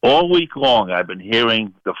 All week long, I've been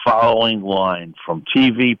hearing the following line from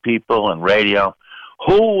TV people and radio.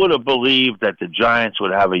 Who would have believed that the Giants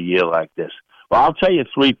would have a year like this? Well, I'll tell you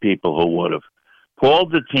 3 people who would have. Paul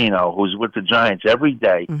Dottino, who's with the Giants every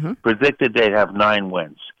day, predicted they'd have 9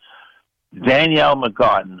 wins. Danielle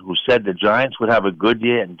McCartan, who said the Giants would have a good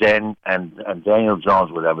year, and Daniel Jones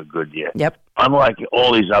would have a good year. Yep. Unlike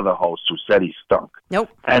all these other hosts who said he stunk. Nope.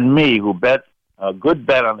 And me, who bet a good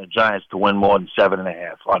bet on the Giants to win more than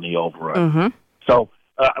 7.5 on the overrun. So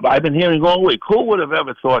I've been hearing all week, who would have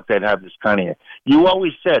ever thought they'd have this kind of year? You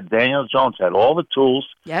always said Daniel Jones had all the tools,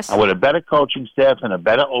 and with a better coaching staff and a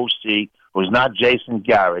better OC, who's not Jason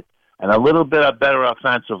Garrett, and a little bit of better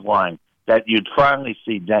offensive line, that you'd finally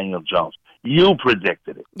see Daniel Jones. You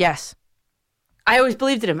predicted it. Yes. I always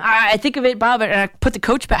believed in him. I think of it, Bob, and I put the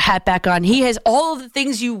coach hat back on. He has all of the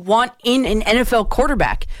things you want in an NFL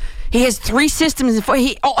quarterback. He has 3 systems.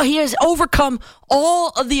 He has overcome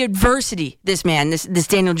all of the adversity, this man, this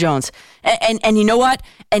Daniel Jones. And you know what?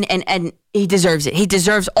 And he deserves it. He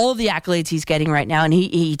deserves all of the accolades he's getting right now, and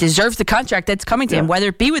he deserves the contract that's coming to him, whether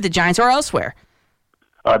it be with the Giants or elsewhere.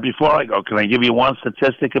 Before I go, can I give you one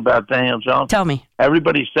statistic about Daniel Jones? Tell me.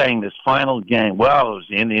 Everybody's saying this final game, well, it was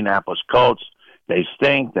the Indianapolis Colts. They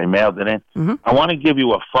stink. They mailed it in. I want to give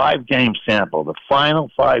you a 5-game sample, the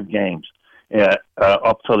final 5 games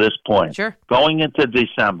up to this point. Sure. Going into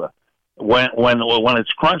December, when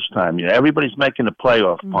it's crunch time, everybody's making the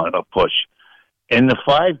playoff push. In the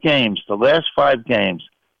 5 games, the last 5 games,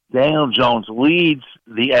 Daniel Jones leads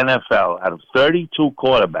the NFL out of 32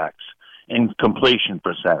 quarterbacks in completion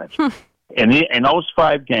percentage. In those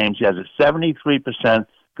 5 games, he has a 73%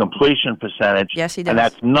 completion percentage. Yes, he does. And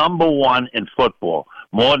that's number 1 in football.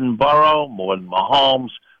 More than Burrow, more than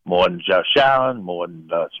Mahomes, more than Josh Allen, more than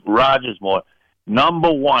Rodgers, more. Number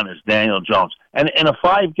 1 is Daniel Jones. And in a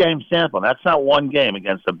 5-game sample, that's not one game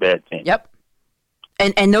against a bad team. Yep.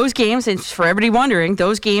 And those games, and for everybody wondering,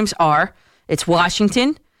 those games are, it's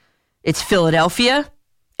Washington, it's Philadelphia,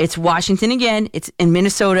 it's Washington again, it's in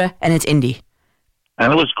Minnesota, and it's Indy.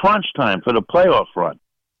 And it was crunch time for the playoff run.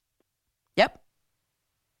 Yep.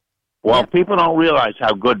 Well, people don't realize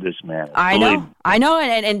how good this man is. I know,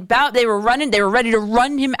 and they were ready to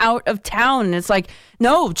run him out of town, and it's like,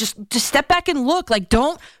 no, just step back and look. Like,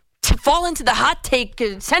 don't fall into the hot take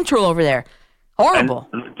central over there. Horrible.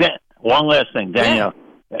 And one last thing, Danielle.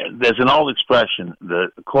 There's an old expression: the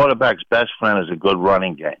quarterback's best friend is a good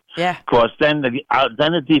running game. Yeah. Of course, then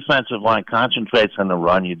the defensive line concentrates on the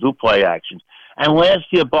run. You do play actions. And last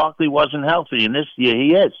year, Barkley wasn't healthy, and this year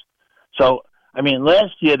he is. So, I mean,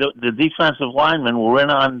 last year the defensive linemen were in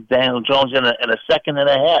on Daniel Jones in a second and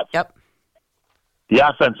a half. Yep. The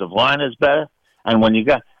offensive line is better, and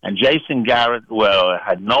Jason Garrett,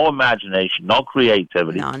 had no imagination, no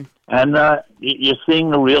creativity. None. And you're seeing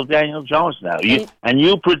the real Daniel Jones now.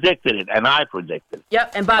 You predicted it, and I predicted it.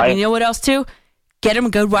 Yep, and Bob, you know what else, too? Get him a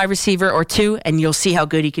good wide receiver or 2, and you'll see how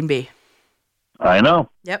good he can be. I know.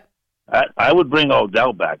 Yep. I would bring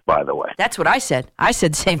Odell back, by the way. That's what I said. I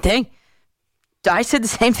said the same thing. I said the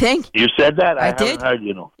same thing. You said that? I did. haven't heard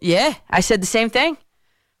you know. Yeah, I said the same thing.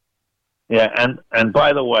 Yeah, and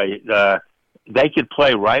by the way, they could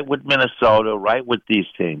play right with Minnesota, right with these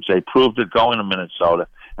teams. They proved it going to Minnesota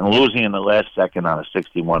and losing in the last second on a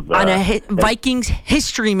 61. On a Vikings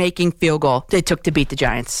history-making field goal they took to beat the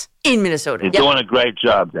Giants in Minnesota. You're doing a great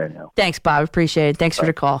job, Danielle. Thanks, Bob. Appreciate it. Thanks for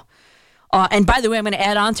the call. And by the way, I'm going to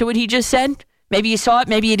add on to what he just said. Maybe you saw it,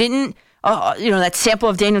 maybe you didn't. That sample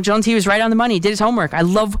of Daniel Jones, he was right on the money. He did his homework. I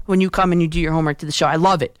love when you come and you do your homework to the show. I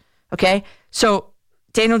love it. Okay? So,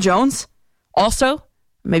 Daniel Jones, also,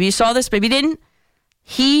 maybe you saw this, maybe you didn't.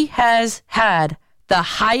 He has had the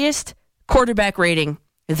highest quarterback rating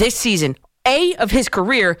this season, A, of his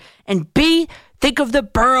career, and B, think of the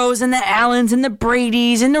Burrows and the Allens and the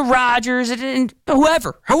Bradys and the Rodgers and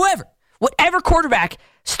whoever, whatever quarterback,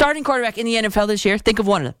 starting quarterback in the NFL this year, think of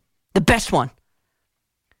one of them, the best one.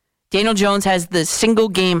 Daniel Jones has the single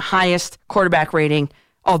game highest quarterback rating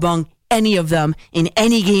among any of them in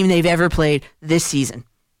any game they've ever played this season.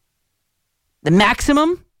 The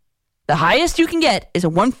maximum, the highest you can get is a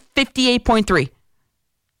 158.3.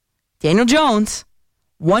 Daniel Jones,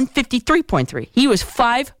 153.3. He was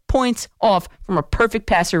 5 points off from a perfect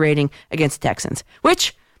passer rating against the Texans,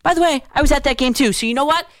 which, by the way, I was at that game too. So you know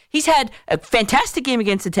what? He's had a fantastic game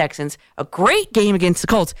against the Texans, a great game against the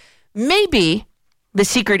Colts. Maybe the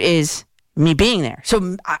secret is me being there.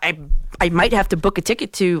 So I might have to book a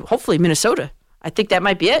ticket to, hopefully, Minnesota. I think that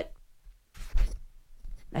might be it.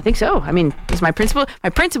 I think so. I mean, he's my principal. My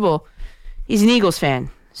principal, he's an Eagles fan.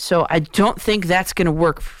 So I don't think that's going to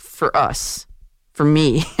work for us. For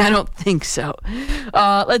me, I don't think so.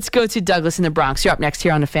 Let's go to Douglas in the Bronx. You're up next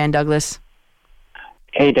here on the Fan, Douglas.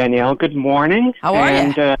 Hey, Danielle. Good morning. How are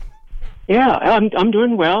you? Yeah, I'm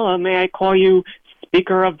doing well. May I call you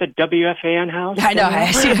Speaker of the WFAN House? I know.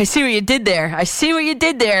 I see what you did there.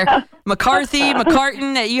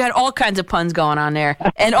 McCartan. You had all kinds of puns going on there.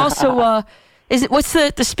 And also, what's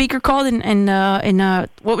the speaker called? In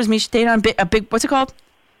what was Misha Date on? What's it called?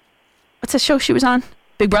 What's the show she was on?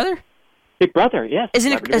 Big Brother? Big Brother, yes.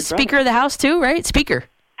 Isn't it a Speaker of the House too, right? Speaker.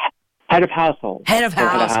 Head of Household. Head of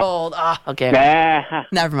Household. Okay.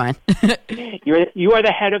 Never mind. You are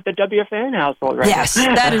the head of the WFAN household, right? Yes,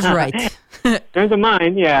 that is right. There's a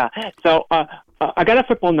mine, yeah. So I got a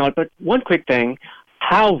football note, but one quick thing.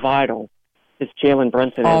 How vital is Jalen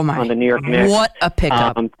Brunson on the New York Knicks? What a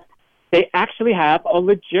pickup. They actually have a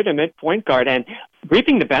legitimate point guard, and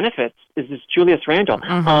reaping the benefits is this Julius Randle.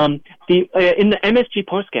 Mm-hmm. In the MSG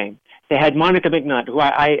postgame, they had Monica McNutt, who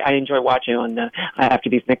I enjoy watching on after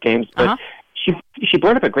these Knicks games, but she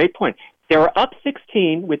brought up a great point. They were up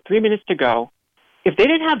 16 with 3 minutes to go. If they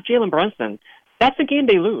didn't have Jalen Brunson, that's a game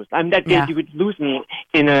they lose. I mean, you would lose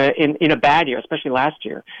in a bad year, especially last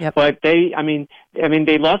year. Yep. But they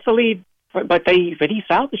lost the lead, but he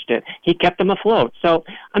salvaged it. He kept them afloat. So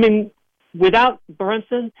I mean, without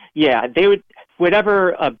Brunson, they would.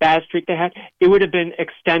 Whatever bad streak they had, it would have been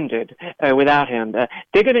extended without him.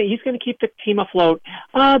 He's gonna keep the team afloat.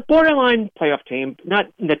 Borderline playoff team, not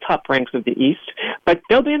in the top ranks of the East, but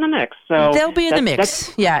they'll be in the mix. So they'll be in the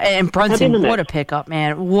mix. Yeah, and Brunson, what a pickup,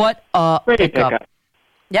 man! What a pickup.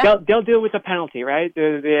 Yeah, they'll deal with the penalty, right?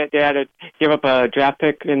 They had to give up a draft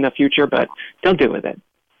pick in the future, but they'll deal with it.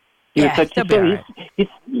 They'll be all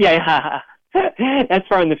right. That's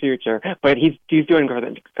far in the future, but he's doing for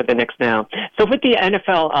the Knicks now. So with the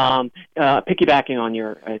NFL, piggybacking on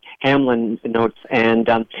your Hamlin notes, and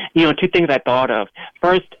two things I thought of.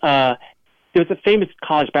 First, there was a famous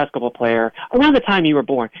college basketball player around the time you were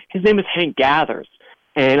born. His name was Hank Gathers,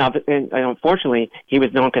 and unfortunately, he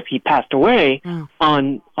was known because he passed away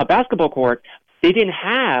on a basketball court. They didn't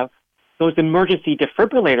have those emergency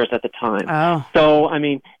defibrillators at the time. Oh.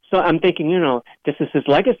 So I'm thinking, this is his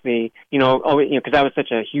legacy, because that was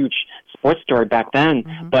such a huge sports story back then.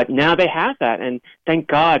 Mm-hmm. But now they have that, and thank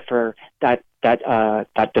God for that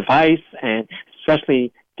device, and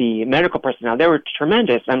especially the medical personnel. They were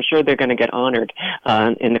tremendous. I'm sure they're going to get honored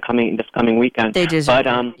this coming weekend. They deserve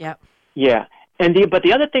it. Yep. Yeah. But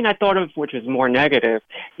the other thing I thought of, which was more negative,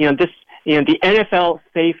 the NFL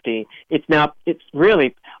safety.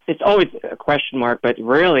 It's always a question mark, but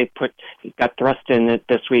really got thrust in it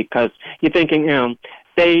this week, because you're thinking,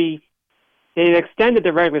 they extended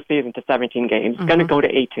the regular season to 17 games. It's going to go to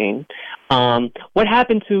 18. What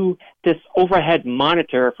happened to this overhead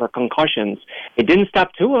monitor for concussions? It didn't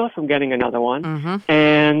stop Tua from getting another one. Mm-hmm.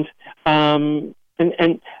 And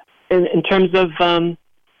in terms of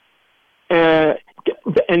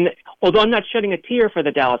and although I'm not shedding a tear for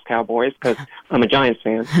the Dallas Cowboys because I'm a Giants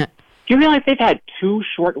fan, do you realize they've had 2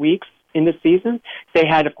 short weeks in this season? They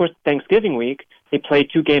had, of course, Thanksgiving week. They played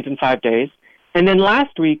 2 games in 5 days. And then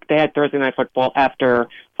last week, they had Thursday Night Football after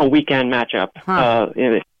a weekend matchup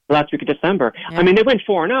last week of December. Yeah. I mean, they went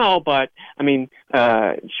 4-0, but,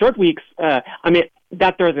 short weeks, that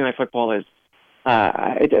Thursday Night Football is,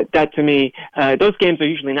 that to me, those games are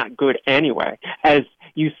usually not good anyway, as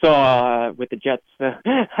you saw with the Jets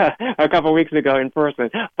a couple of weeks ago in person.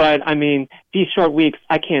 But, these short weeks,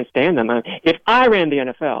 I can't stand them. If I ran the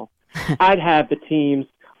NFL, I'd have the teams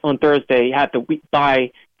on Thursday have the week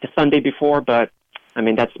by the Sunday before, but,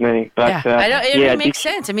 that's me. But, it makes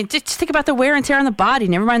sense. Just think about the wear and tear on the body.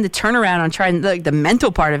 Never mind the turnaround on trying the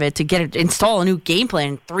mental part of it to install a new game plan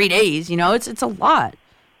in 3 days. It's a lot.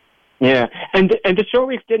 Yeah, and the short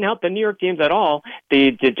weeks didn't help the New York teams at all.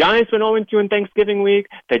 The Giants went 0-2 in Thanksgiving week.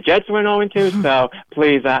 The Jets went 0-2. So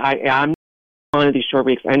please, I'm one of these short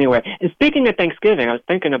weeks anyway. And speaking of Thanksgiving, I was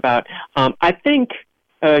thinking about. I think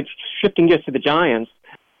shifting gears to the Giants.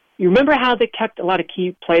 You remember how they kept a lot of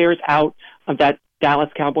key players out of that Dallas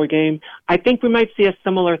Cowboy game? I think we might see a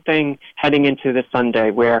similar thing heading into this Sunday,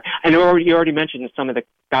 where you already mentioned some of the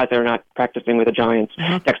guys that are not practicing with the Giants,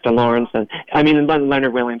 Dexter Lawrence, and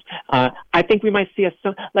Leonard Williams. I think we might see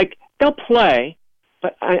they'll play,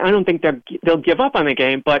 but I don't think they'll give up on the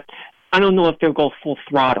game. But I don't know if they'll go full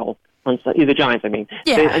throttle on the Giants. I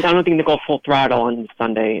don't think they'll go full throttle on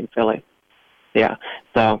Sunday in Philly. Yeah,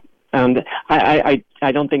 so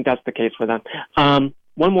I don't think that's the case for them.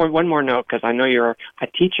 One more note, because I know you're a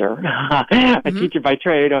teacher, a teacher by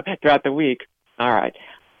trade throughout the week. All right.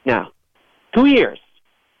 Now, 2 years,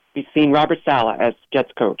 we've seen Robert Saleh as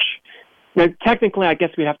Jets coach. Now, technically, I guess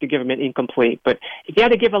we have to give him an incomplete, but if you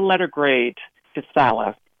had to give a letter grade to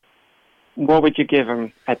Saleh, what would you give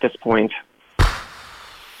him at this point?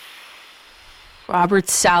 Robert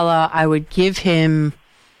Saleh, I would give him...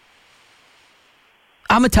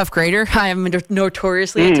 I'm a tough grader. I am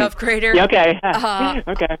notoriously a tough grader. Okay.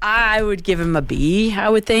 Okay. I would give him a B, I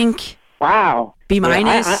would think. Wow. B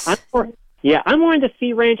minus. I'm more in the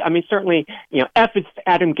C range. I mean, certainly, F is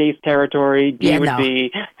Adam Gase territory. D would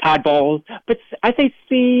be Todd Bowles. But I say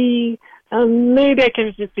C. Maybe I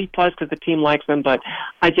can just C plus because the team likes them. But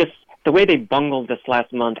the way they bungled this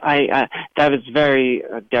last month, that was very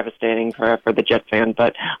devastating for the Jet fan.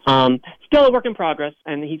 But still a work in progress,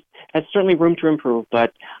 and he has certainly room to improve.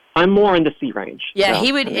 But I'm more in the C range. Yeah, so,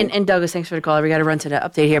 he would. And Douglas, thanks for the call. We got to run to the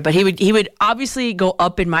update here, but he would obviously go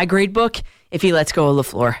up in my grade book if he lets go of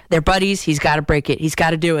LaFleur. They're buddies. He's got to break it. He's got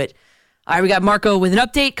to do it. All right, we got Marco with an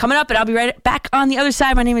update coming up, and I'll be right back on the other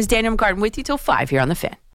side. My name is Danielle McCartan with you till 5 here on the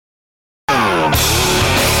Fan. Welcome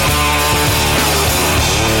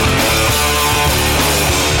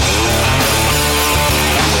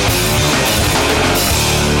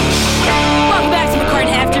back to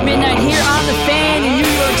McCartan After Midnight here on the Fan in New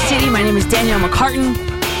York City. My name is Danielle McCartan.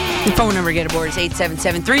 The phone number to get aboard is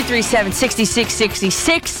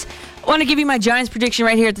 877-337-6666. I want to give you my Giants prediction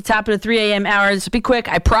right here at the top of the 3 a.m. hour. This will be quick.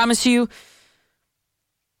 I promise you.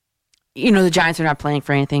 The Giants are not playing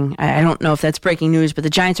for anything. I don't know if that's breaking news, but the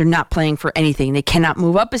Giants are not playing for anything. They cannot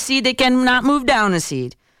move up a seed. They cannot move down a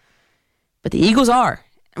seed. But the Eagles are.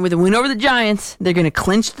 And with a win over the Giants, they're going to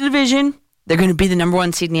clinch the division. They're going to be the number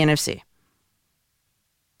 1 seed in the NFC.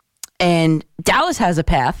 And Dallas has a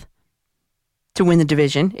path to win the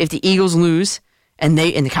division. If the Eagles lose and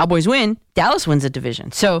the Cowboys win, Dallas wins the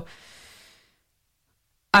division. So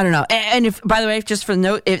I don't know. And if, by the way, just for the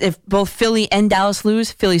note, if both Philly and Dallas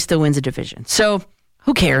lose, Philly still wins the division. So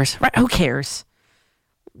who cares, right? Who cares?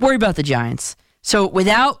 Worry about the Giants. So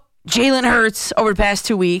without Jalen Hurts over the past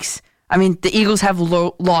 2 weeks, the Eagles have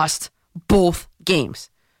lost both games.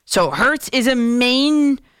 So Hurts is a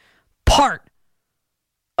main part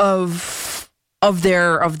of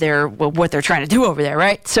their what they're trying to do over there,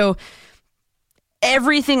 right? So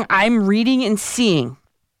everything I'm reading and seeing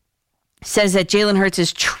says that Jalen Hurts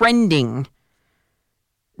is trending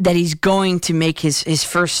that he's going to make his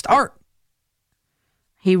first start.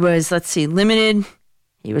 He was, limited.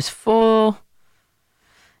 He was full.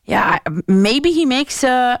 Yeah, maybe he makes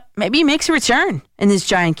a return in this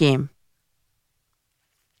Giant game.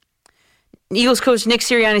 Eagles coach Nick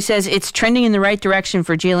Sirianni says it's trending in the right direction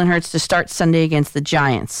for Jalen Hurts to start Sunday against the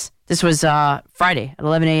Giants. This was Friday at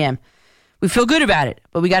 11 a.m. We feel good about it,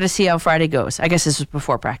 but we got to see how Friday goes. I guess this was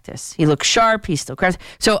before practice. He looks sharp. He's still crazy.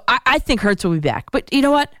 So I think Hurts will be back. But you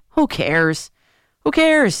know what? Who cares? Who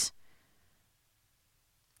cares?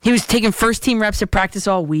 He was taking first-team reps at practice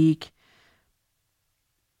all week.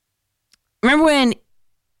 Remember when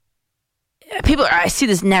I see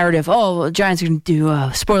this narrative, the Giants are going to do,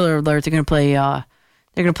 spoiler alert, they're going to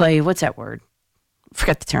play, what's that word?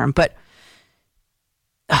 Forget the term, but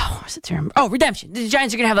what's the term? Oh, redemption. The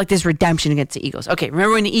Giants are going to have this redemption against the Eagles. Okay,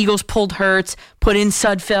 remember when the Eagles pulled Hurts, put in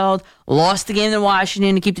Sudfeld, lost the game in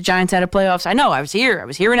Washington to keep the Giants out of playoffs? I know, I was here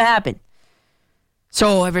when it happened.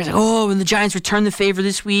 So everybody's like, when the Giants return the favor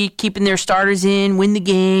this week, keeping their starters in, win the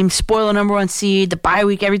game, spoil a number 1 seed, the bye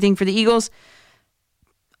week, everything for the Eagles.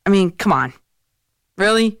 Come on.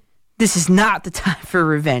 Really? This is not the time for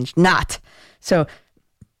revenge. Not. So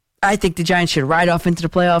I think the Giants should ride off into the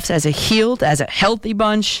playoffs as a healthy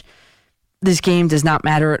bunch. This game does not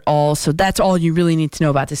matter at all. So that's all you really need to know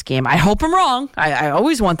about this game. I hope I'm wrong. I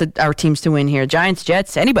always want our teams to win here. Giants,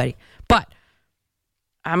 Jets, anybody. But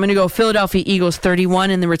I'm going to go Philadelphia Eagles 31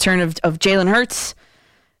 in the return of Jalen Hurts.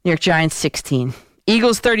 New York Giants 16.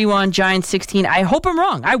 Eagles 31, Giants 16. I hope I'm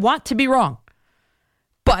wrong. I want to be wrong.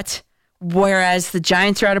 But whereas the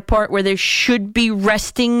Giants are at a part where they should be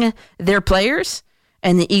resting their players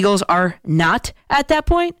and the Eagles are not at that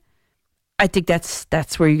point, I think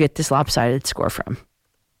that's where you get this lopsided score from.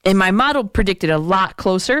 And my model predicted a lot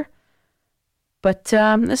closer, but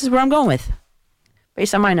this is where I'm going with,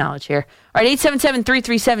 based on my knowledge here. All right,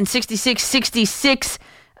 877-337-6666.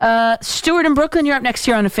 Stuart in Brooklyn, you're up next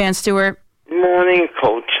here on the Fan, Stuart. Morning,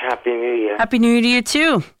 Coach. Happy New Year. Happy New Year to you,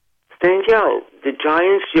 too. Danielle, the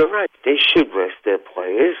Giants, you're right. They should rest their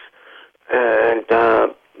players, and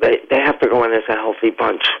they have to go in as a healthy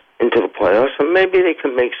bunch into the playoffs, and maybe they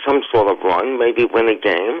can make some sort of run, maybe win a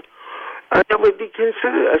game. That would be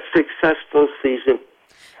considered a successful season.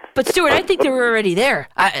 But, Stuart, I think they were already there.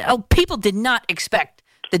 People did not expect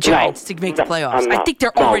The Giants to make the playoffs. I think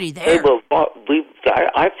they're already there.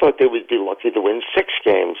 I thought they would be lucky to win 6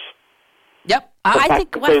 games. Yep. I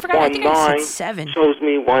think I said 7. Shows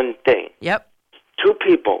me one thing. Yep. 2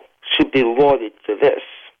 people should be lauded for this.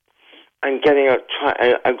 I'm going to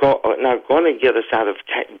get us out of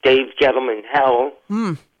Dave Gettleman hell.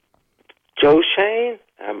 Joe Shane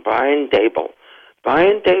and Brian Dable.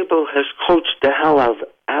 Brian Dable has coached the hell out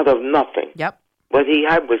of nothing. Yep. What he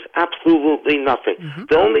had was absolutely nothing. Mm-hmm.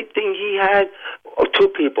 The only thing he had were 2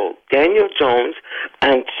 people, Daniel Jones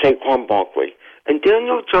and Saquon Barkley. And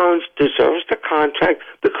Daniel Jones deserves the contract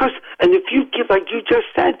because, and if you give, like you just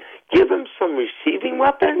said, give him some receiving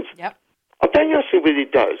weapons, then you'll see what he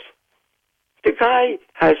does. The guy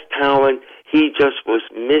has talent. He just was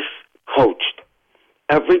miscoached.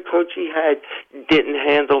 Every coach he had didn't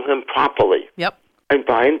handle him properly. Yep. And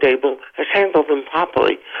Brian Dable has handled him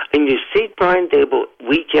properly. And you see Brian Dable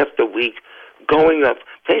week after week going up,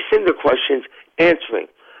 facing the questions, answering,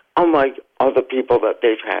 unlike other people that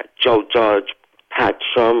they've had, Joe Judge, Pat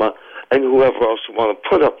Shermer, and whoever else you want to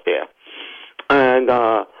put up there. And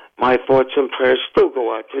my thoughts and prayers still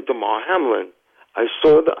go out to DeMar Hamlin. I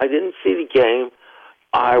didn't see the game.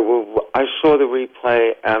 I saw the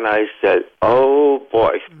replay, and I said, "Oh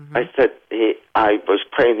boy!" Mm-hmm. I said, "I was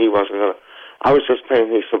praying he wasn't gonna." I was just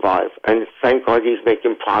praying he survived, and thank God he's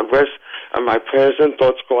making progress. And my prayers and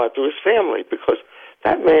thoughts go out to his family because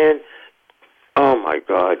that man, oh my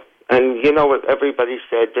God! And you know what? Everybody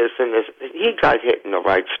said this and this. He got hit in the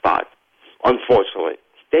right spot. Unfortunately,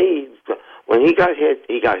 when he got hit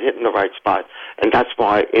in the right spot, and that's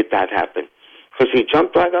why that happened. Because he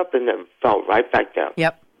jumped right up and then fell right back down.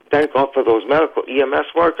 Yep. Thank God for those medical EMS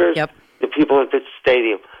workers. Yep. The people at the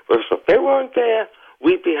stadium. Because if they weren't there,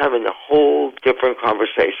 we'd be having a whole different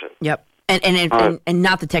conversation. Yep. And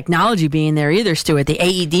not the technology being there either, Stuart. The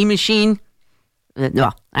AED machine.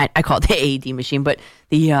 Well, I call it the AED machine, but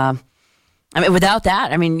without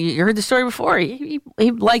that, you heard the story before. He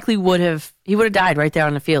likely would have died right there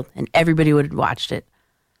on the field, and everybody would have watched it.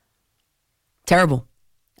 Terrible.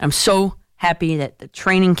 I'm so happy that the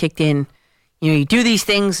training kicked in. You do these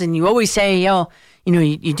things, and you always say, you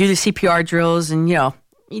do the CPR drills, and you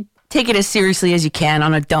take it as seriously as you can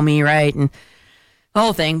on a dummy, right, and the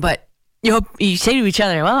whole thing. But you say to each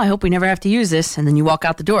other, "Well, I hope we never have to use this," and then you walk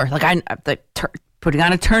out the door. Putting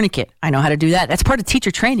on a tourniquet, I know how to do that. That's part of teacher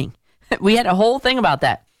training. We had a whole thing about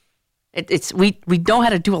that. We know how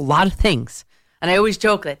to do a lot of things. And I always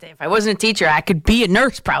joke that if I wasn't a teacher, I could be a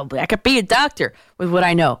nurse probably. I could be a doctor with what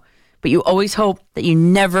I know. But you always hope that you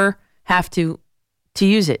never have to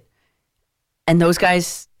use it. And those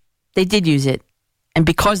guys, they did use it. And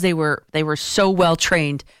because they were so well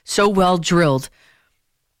trained, so well drilled,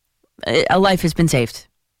 a life has been saved.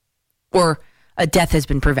 Or a death has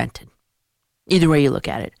been prevented. Either way you look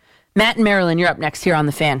at it. Matt and Marilyn, you're up next here on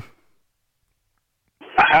The Fan.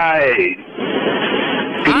 Hi.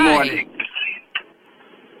 Good morning.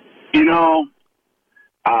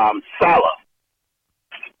 Salah,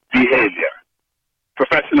 behavior,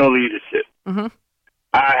 professional leadership. Mm-hmm.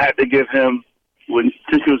 I had to give him,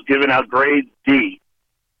 since he was giving out grade D.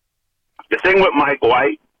 The thing with Mike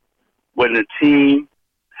White, when the team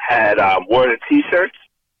had wore the T-shirts,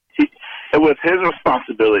 it was his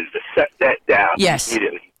responsibility to set that down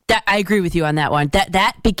immediately. I agree with you on that one.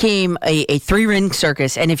 That became a 3-ring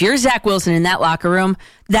circus, and if you're Zach Wilson in that locker room,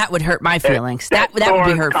 that would hurt my feelings. That would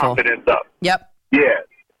be hurtful. Confidence up. Yep. Yeah,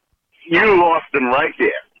 you lost him right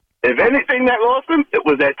there. If anything that lost him, it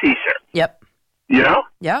was that T-shirt. Yep. You know?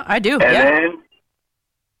 Yeah, I do.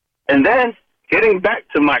 And then getting back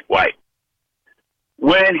to Mike White,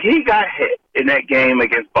 when he got hit in that game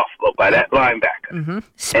against Buffalo by that linebacker, and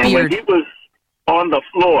when he was on the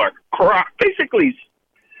floor, basically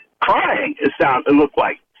crying, it looked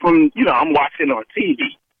like, from, I'm watching on TV.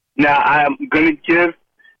 Now, I'm going to give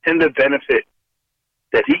him the benefit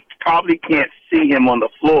that he probably can't see him on the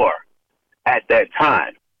floor at that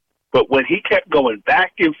time. But when he kept going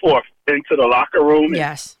back and forth into the locker room,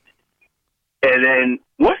 yes, and then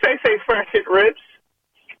once they say fresh hit ribs,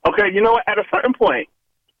 okay, you know what? At a certain point,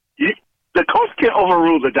 the coach can't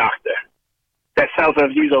overrule the doctor that tells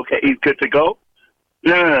him he's okay, he's good to go.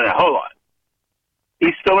 No, hold on.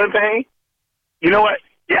 He's still in pain? You know what?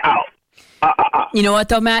 You're out. You know what,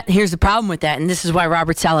 though, Matt? Here's the problem with that, and this is why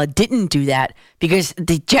Robert Saleh didn't do that, because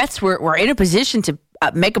the Jets were in a position to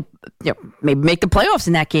maybe make the playoffs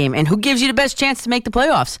in that game. And who gives you the best chance to make the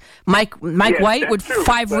playoffs? Mike White with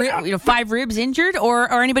five ribs injured,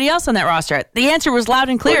 or anybody else on that roster? The answer was loud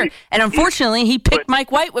and clear. And unfortunately, he picked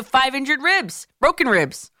Mike White with 5 injured ribs, broken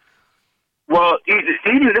ribs. Well,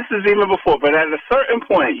 even this is even before, but at a certain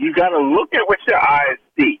point, you got to look at what your eyes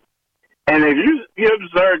see. And if you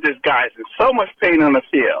observe this guy's in so much pain on the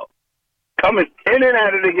field, coming in and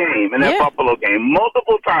out of the game, in that Buffalo game,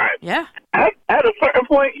 multiple times. Yeah. At a certain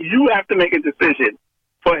point, you have to make a decision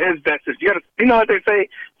for his best. You know what they say?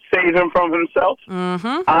 Save him from himself.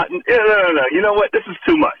 Mm-hmm. No. You know what? This is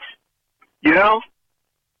too much. You know?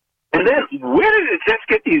 And then where did it just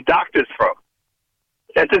get these doctors from?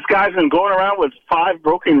 That this guy's been going around with 5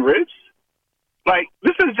 broken ribs? Like,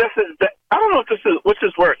 this is just I don't know if which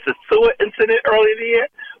is worse, the sewer incident earlier in the year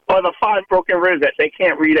or the 5 broken ribs that they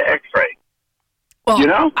can't read an x-ray. Well, you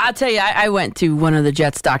know? I'll tell you, I went to one of the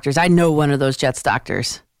Jets doctors. I know one of those Jets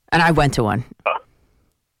doctors, and I went to one.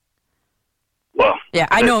 Well, yeah,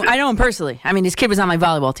 I know him personally. I mean, his kid was on my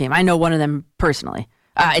volleyball team. I know one of them personally.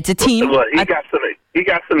 It's a team. Look, he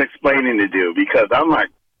got some explaining to do because I'm like,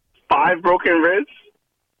 5 broken ribs?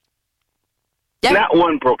 Yeah. Not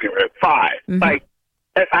 1 broken rib, 5. Mm-hmm. Like,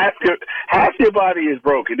 half your body is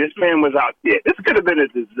broken. This man was out there. This could have been a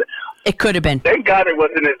disaster. It could have been. Thank God it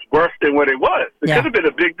wasn't as worse than what it was. It could have been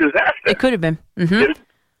a big disaster. It could have been. Mm-hmm.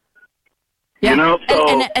 You know,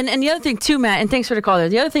 so and the other thing too, Matt, and thanks for the call there.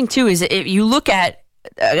 The other thing too is if you look at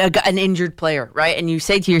an injured player, right, and you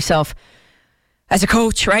say to yourself, as a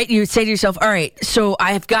coach, right, you would say to yourself, all right, so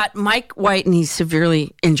I've got Mike White and he's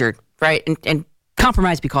severely injured, right, and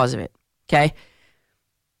compromised because of it. Okay,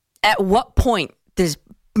 at what point does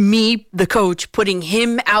me, the coach, putting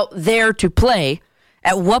him out there to play?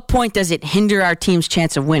 At what point does it hinder our team's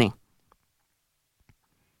chance of winning?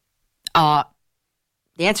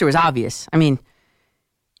 The answer was obvious. I mean,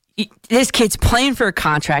 this kid's playing for a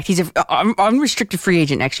contract. He's an unrestricted free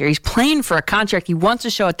agent next year. He's playing for a contract. He wants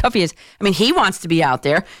to show how tough he is. I mean, he wants to be out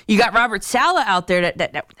there. You got Robert Saleh out there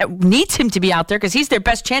that needs him to be out there because he's their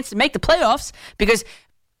best chance to make the playoffs because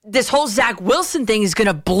this whole Zach Wilson thing is going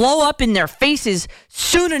to blow up in their faces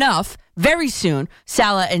soon enough. Very soon,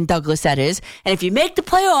 Saleh and Douglas, that is. And if you make the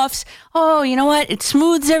playoffs, oh, you know what? It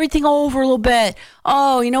smooths everything over a little bit.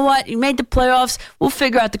 Oh, you know what? You made the playoffs. We'll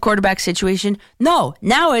figure out the quarterback situation. No,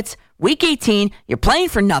 now it's week 18. You're playing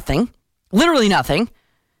for nothing, literally nothing.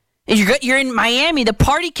 You're in Miami, the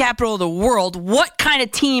party capital of the world. What kind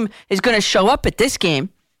of team is going to show up at this game?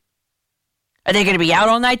 Are they going to be out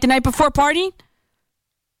all night the night before partying?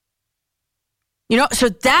 You know, so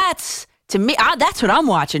that's... To me, that's what I'm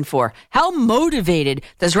watching for. How motivated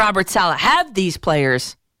does Robert Saleh have these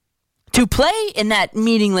players to play in that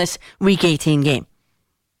meaningless Week 18 game?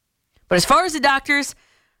 But as far as the doctors,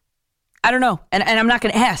 I don't know. And I'm not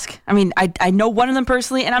going to ask. I mean, I know one of them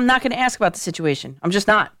personally, and I'm not going to ask about the situation. I'm just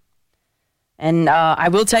not. And I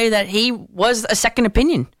will tell you that he was a second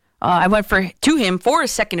opinion. I went to him for a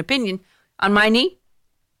second opinion on my knee.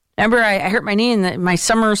 Remember, I hurt my knee in my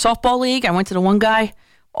summer softball league. I went to the one guy,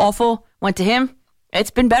 awful. Went to him.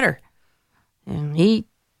 It's been better. And he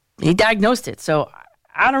diagnosed it. So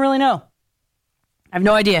I don't really know. I have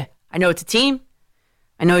no idea. I know it's a team.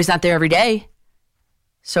 I know he's not there every day.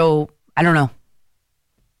 So I don't know.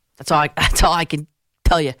 That's all I can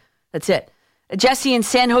tell you. That's it. Jesse in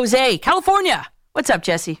San Jose, California. What's up,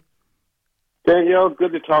 Jesse? Danielle,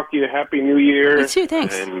 good to talk to you. Happy New Year. You too,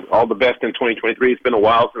 thanks. And all the best in 2023. It's been a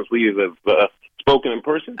while since we have spoken in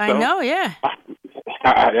person. So I know, yeah.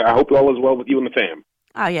 I hope all is well with you and the fam.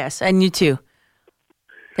 Oh, yes, and you too.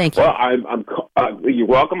 Thank you. Well, you're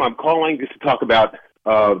welcome. I'm calling just to talk about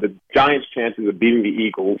the Giants' chances of beating the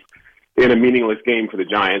Eagles in a meaningless game for the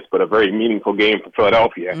Giants, but a very meaningful game for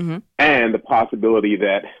Philadelphia, and the possibility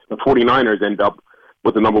that the 49ers end up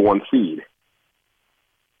with the number 1 seed.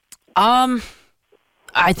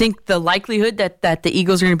 I think the likelihood that the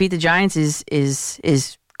Eagles are going to beat the Giants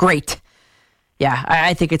is great. Yeah,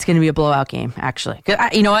 I think it's going to be a blowout game, actually.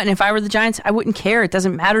 You know what? And if I were the Giants, I wouldn't care. It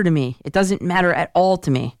doesn't matter to me. It doesn't matter at all to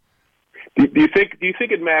me. Do you think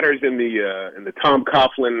it matters in the Tom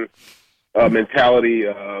Coughlin mentality?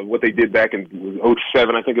 What they did back in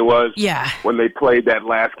 2007, I think it was. Yeah. When they played that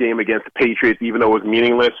last game against the Patriots, even though it was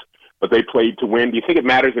meaningless, but they played to win. Do you think it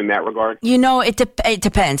matters in that regard? You know, it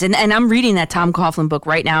depends. And I'm reading that Tom Coughlin book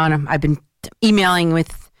right now, and I've been emailing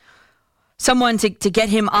with someone to get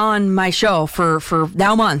him on my show for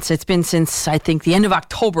now months. It's been since, I think, the end of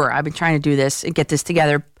October. I've been trying to do this and get this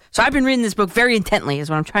together. So I've been reading this book very intently, is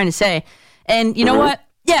what I'm trying to say. And you know what?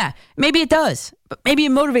 Yeah, maybe it does. But maybe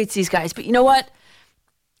it motivates these guys. But you know what?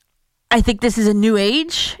 I think this is a new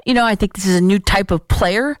age. You know, I think this is a new type of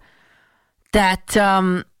player that,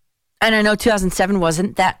 and I know 2007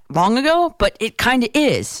 wasn't that long ago, but it kind of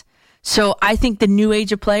is. So I think the new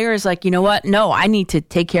age of player is like, you know what? No, I need to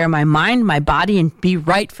take care of my mind, my body, and be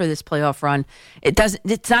right for this playoff run.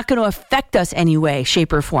 It's not going to affect us any way,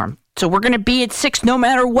 shape, or form. So we're going to be at 6 no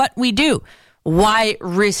matter what we do. Why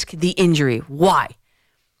risk the injury? Why?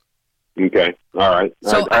 Okay. All right.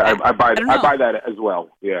 So I buy that as well.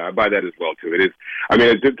 Yeah, I buy that as well too. It is. I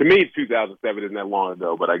mean, to me, it's 2007 isn't that long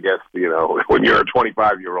ago, but I guess when you're a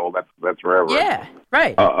 25-year-old, that's forever. Yeah.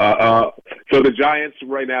 Right. So the Giants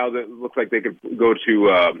right now, that looks like they could go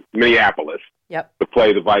to Minneapolis. Yep. To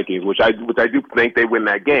play the Vikings, which I do think they win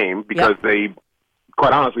that game because they,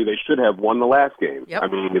 quite honestly, they should have won the last game. Yep. I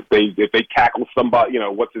mean, if they tackle somebody,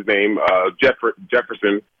 what's his name,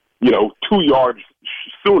 Jefferson, 2 yards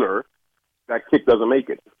sooner, that kick doesn't make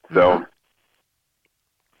it. So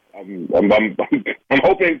I'm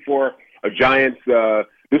hoping for a Giants.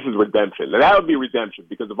 This is redemption, and that would be redemption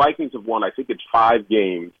because the Vikings have won. I think it's 5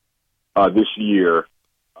 games this year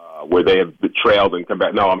where they have trailed and come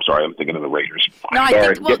back. No, I'm sorry, I'm thinking of the Raiders. No,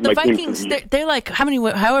 I think the Vikings. They're like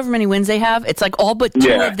however many wins they have. It's like all but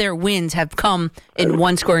 2 of their wins have come in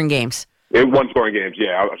one-scoring games. In one-scoring games,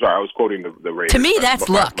 yeah. I'm sorry, I was quoting the Raiders. To me, that's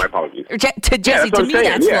luck. My apologies. To Jesse, to me,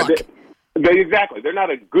 that's luck. Exactly. They're not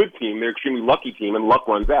a good team. They're an extremely lucky team, and luck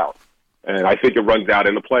runs out. And I think it runs out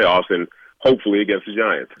in the playoffs, and hopefully against the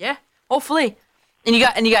Giants. Yeah, hopefully. And you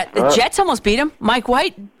got the Jets almost beat him. Mike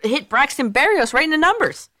White hit Braxton Berrios right in the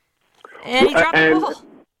numbers, and he dropped the ball.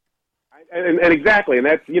 And exactly, and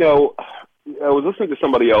that's I was listening to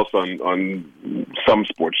somebody else on some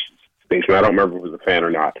sports station. I don't remember if it was a fan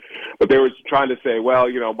or not, but they were trying to say, well,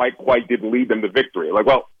 Mike White didn't lead them to victory. Like,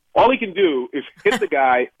 well. All he can do is hit the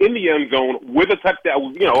guy in the end zone with a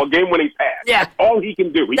touchdown, a game-winning pass. Yeah. That's all he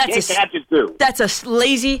can do. He can't catch it, too. That's a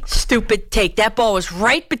lazy, stupid take. That ball was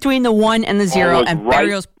right between the 1 and the 0, and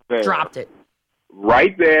Berrios dropped it.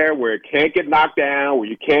 Right there where it can't get knocked down, where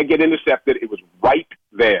you can't get intercepted. It was right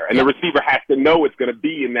there. And the receiver has to know it's going to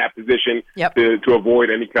be in that position to avoid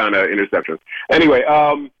any kind of interception. Anyway,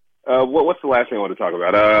 what's the last thing I want to talk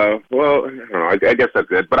about? Well, I don't know. I guess that's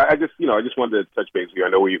it. But I just wanted to touch base with you. I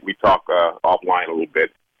know we talk offline a little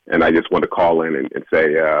bit, and I just wanted to call in and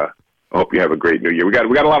say, I hope you have a great New Year. We got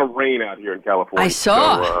a lot of rain out here in California. I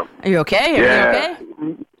saw. So, are you okay? Are you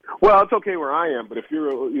okay? Well, it's okay where I am, but if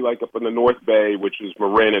you're like up in the North Bay, which is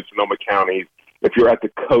Marin and Sonoma counties, if you're at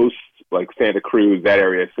the coast, like Santa Cruz, that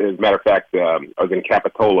area. As a matter of fact, I was in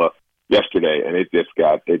Capitola yesterday, and it just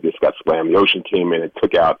got slammed. The ocean came in and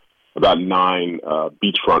took out about 9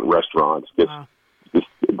 beachfront restaurants. Just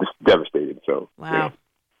devastated. So, wow.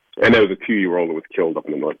 And there was a 2-year-old that was killed up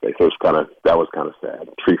in the North Bay. So that was kind of sad.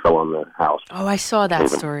 A tree fell on the house. Oh, I saw that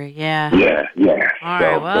story. Yeah. Yeah. All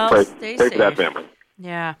right. Well, stay safe. For that family.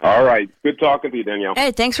 Yeah. All right. Good talking to you, Danielle.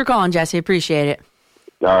 Hey, thanks for calling, Jesse. Appreciate it.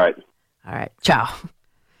 All right. Ciao.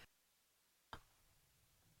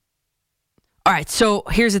 All right. So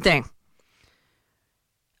here's the thing.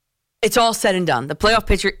 It's all said and done. The playoff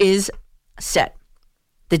picture is set.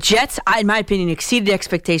 The Jets, in my opinion, exceeded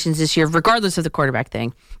expectations this year, regardless of the quarterback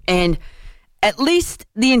thing. And at least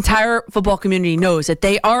the entire football community knows that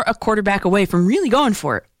they are a quarterback away from really going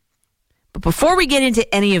for it. But before we get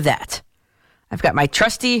into any of that, I've got my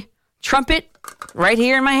trusty trumpet right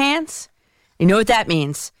here in my hands. You know what that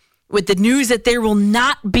means. With the news that there will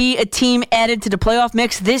not be a team added to the playoff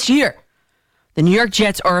mix this year, the New York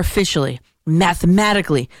Jets are officially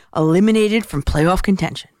mathematically eliminated from playoff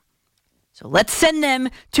contention. So let's send them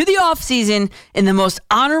to the offseason in the most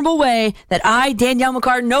honorable way that I, Danielle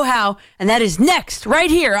McCartan, know how, and that is next, right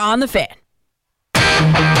here on The Fan.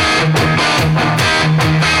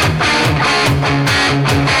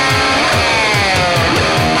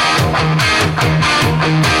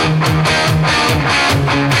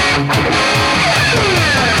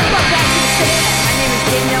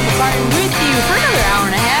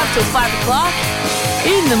 Till 5 o'clock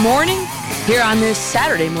in the morning here on this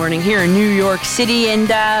Saturday morning here in New York City. And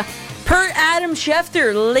per Adam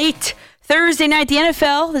Schefter, late Thursday night, the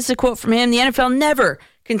NFL, this is a quote from him, the NFL never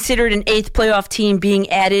considered an 8th playoff team being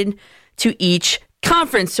added to each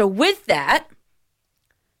conference. So with that,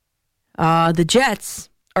 the Jets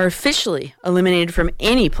are officially eliminated from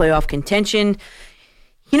any playoff contention.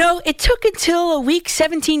 You know, it took until a Week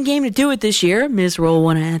 17 game to do it this year. Miserable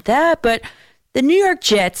one at that, but the New York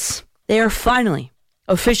Jets, they are finally,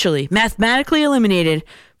 officially, mathematically eliminated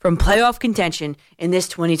from playoff contention in this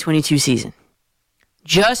 2022 season.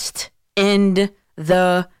 Just end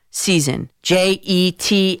the season.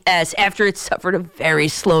 JETS, after it suffered a very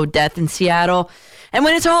slow death in Seattle. And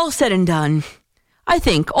when it's all said and done, I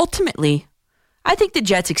think the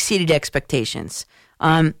Jets exceeded expectations.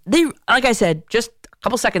 They, like I said, just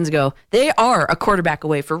couple seconds ago, they are a quarterback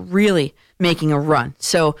away for really making a run.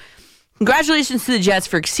 So congratulations to the Jets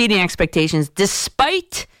for exceeding expectations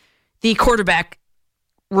despite the quarterback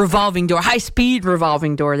revolving door, high-speed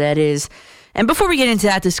revolving door, that is. And before we get into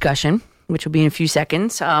that discussion, which will be in a few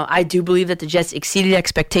seconds, I do believe that the Jets exceeded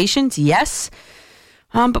expectations, yes.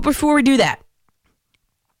 But before we do that,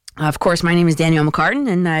 of course, my name is Danielle McCartan,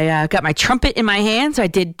 and I got my trumpet in my hands. I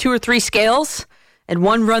did 2 or 3 scales and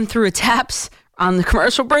 1 run through a taps on the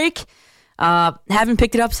commercial break. Haven't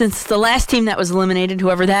picked it up since the last team that was eliminated,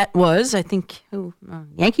 whoever that was. I think,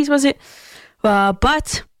 Yankees was it?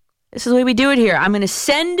 But this is the way we do it here. I'm going to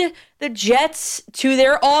send the Jets to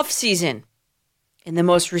their offseason in the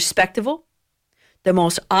most respectable, the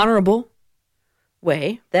most honorable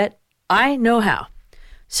way that I know how.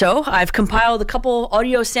 So I've compiled a couple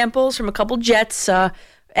audio samples from a couple Jets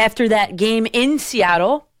after that game in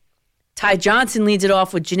Seattle. Ty Johnson leads it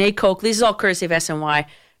off with Janae Coakley. This is all courtesy of SNY.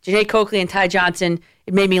 Janae Coakley and Ty Johnson.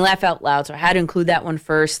 It made me laugh out loud, so I had to include that one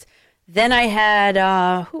first. Then I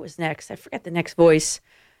had, who was next? I forgot the next voice.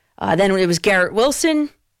 Then it was Garrett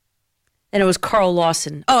Wilson. Then it was Carl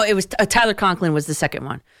Lawson. Oh, it was Tyler Conklin was the second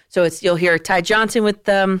one. So you'll hear Ty Johnson with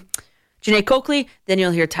Janae Coakley. Then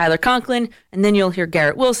you'll hear Tyler Conklin. And then you'll hear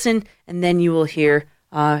Garrett Wilson. And then you will hear,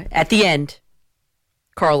 at the end,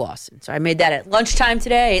 Carl Lawson. So I made that at lunchtime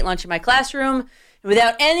today. I ate lunch in my classroom. And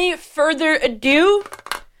without any further ado,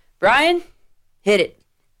 Brian, hit it.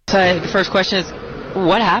 So the first question is,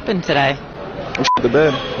 what happened today? The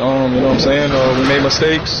bed. You know what I'm saying? We made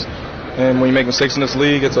mistakes. And when you make mistakes in this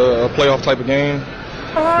league, it's a playoff type of game. We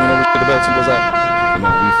get the bed, simple as that. We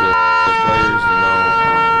feel as players,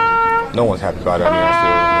 no one's happy about it. I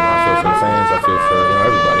feel for the fans. I feel for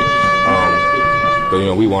everybody.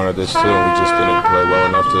 But we wanted this too, and we just didn't play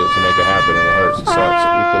well enough to make it happen, and it hurts. It sucks.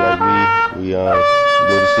 We feel like we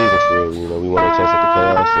blew the season for real. We want a chance at the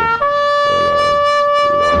playoffs, and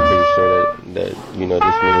I'm pretty sure that this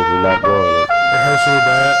means we're not going. It hurts really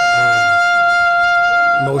bad.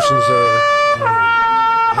 Emotions are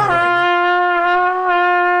high right now.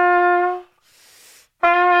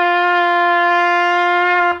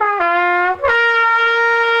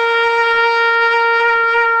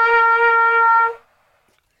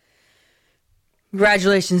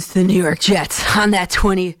 Congratulations to the New York Jets on that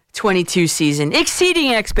 2022 season,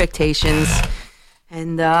 exceeding expectations.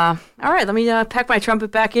 And all right, let me pack my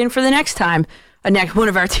trumpet back in for the next time one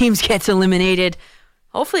of our teams gets eliminated.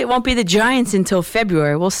 Hopefully it won't be the Giants until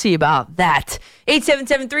February. We'll see about that.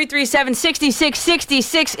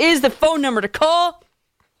 877-337-6666 is the phone number to call.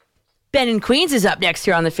 Ben in Queens is up next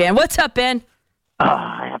here on The Fan. What's up, Ben?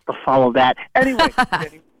 I have to follow that. Anyway,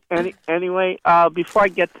 before I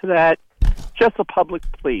get to that, just a public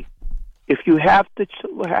plea. If you have the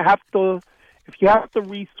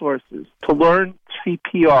resources to learn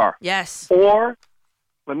CPR, yes, or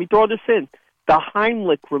let me throw this in, the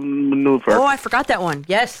Heimlich maneuver. Oh, I forgot that one.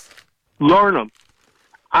 Yes. Learn them.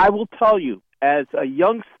 I will tell you, as a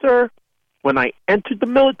youngster, when I entered the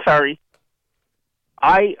military,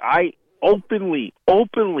 I openly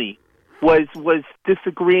was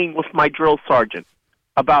disagreeing with my drill sergeant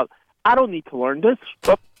about, I don't need to learn this.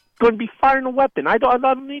 I'm going to be firing a weapon. I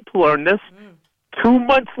don't need to learn this. 2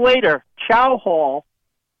 months later, Chow Hall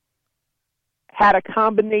had a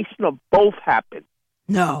combination of both happen.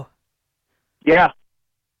 No. Yeah.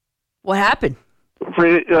 What happened?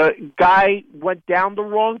 Guy went down the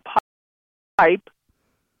wrong pipe,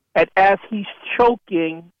 and as he's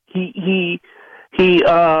choking, he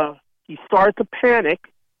started to panic,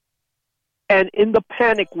 and in the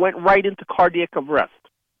panic went right into cardiac arrest.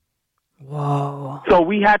 Whoa. So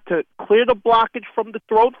we had to clear the blockage from the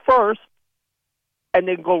throat first, and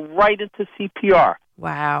then go right into CPR.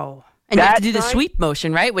 Wow. And you have to do the sweep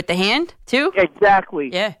motion, right, with the hand, too?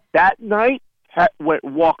 Exactly. Yeah. That night,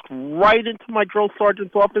 walked right into my drill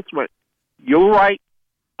sergeant's office, went, you're right,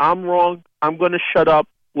 I'm wrong, I'm going to shut up,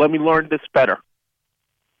 let me learn this better.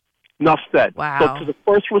 Enough said. Wow. So to the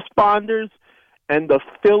first responders and the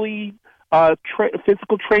Philly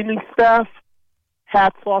physical training staff,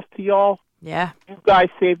 hats off to y'all. Yeah. You guys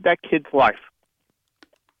saved that kid's life.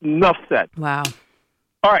 Enough said. Wow.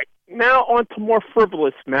 All right, now on to more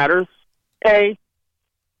frivolous matters. NFL,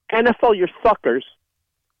 you're suckers.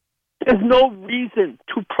 There's no reason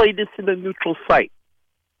to play this in a neutral site.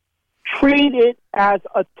 Treat it as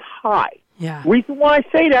a tie. Yeah. Reason why I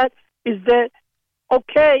say that is that,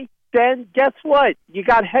 okay, then guess what? You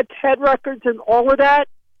got head-to-head records and all of that.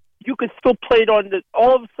 You can still play it on the.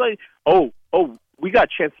 All of a sudden, we got a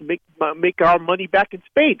chance to make our money back in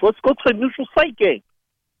spades. Let's go to a neutral site game.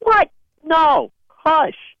 What? No.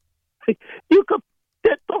 Hush. You could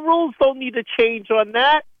The rules don't need to change on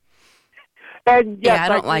that. And yes, I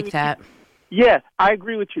don't like that. Yeah, I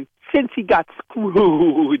agree with you. Since he got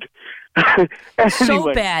screwed.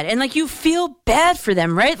 So bad. And, like, you feel bad for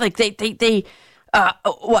them, right? Like, they the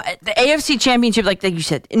AFC Championship, like you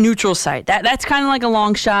said, neutral site. That's kind of like a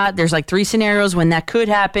long shot. There's, like, 3 scenarios when that could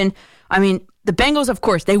happen. I mean, the Bengals, of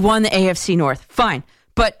course, they won the AFC North. Fine.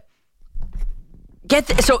 But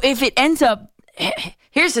so if it ends up,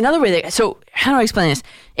 here's another way. So how do I explain this?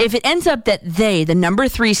 If it ends up that the number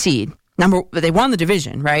 3 seed, they won the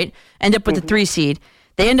division, right? End up with the 3 seed.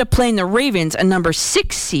 They end up playing the Ravens, a number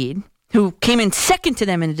 6 seed, who came in second to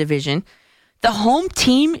them in the division. The home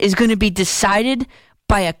team is going to be decided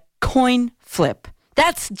by a coin flip.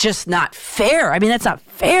 That's just not fair. I mean, that's not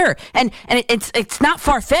fair. And it's not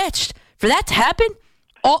far-fetched. For that to happen,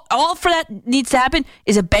 all for that needs to happen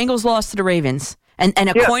is a Bengals loss to the Ravens. And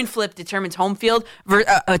a coin flip determines home field,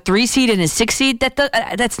 a 3 seed and a 6 seed.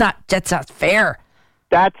 That's not fair.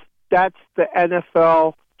 That's the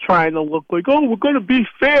NFL trying to look like, we're going to be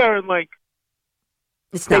fair, and like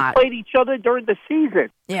they played each other during the season.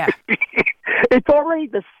 Yeah, it's already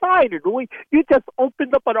decided. You just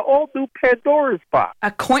opened up an all-new Pandora's box.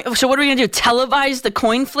 A coin. So what are we going to do? Televise the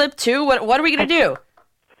coin flip too? What are we going to do?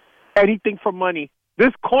 Anything for money.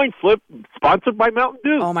 This coin flip sponsored by Mountain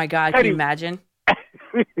Dew. Oh my God! Can you imagine?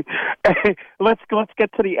 Let's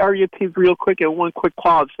get to the area teams real quick and one quick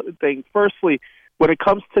pause thing. Firstly, when it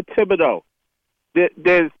comes to Thibodeau,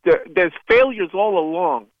 there's failures all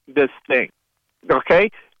along this thing. Okay,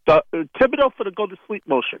 Thibodeau for the go to sleep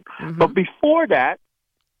motion, but before that,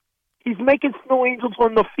 he's making snow angels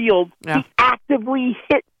on the field. Yeah. He actively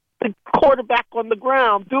hit the quarterback on the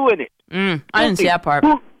ground doing it. I didn't see that part.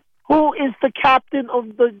 Who is the captain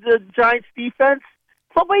of the Giants defense?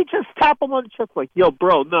 Somebody just tap him on the chest like, yo,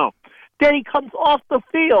 bro, no. Then he comes off the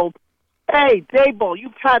field. Hey, Daboll,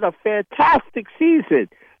 you've had a fantastic season.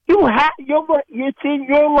 It's in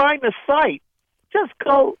your line of sight. Just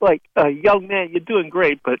go like, young man, you're doing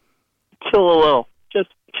great, but chill a little. Just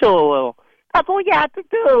chill a little. That's all you have to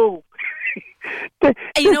do. And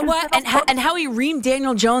you know what? And how he reamed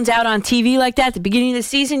Daniel Jones out on TV like that at the beginning of the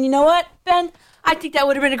season, you know what, Ben? I think that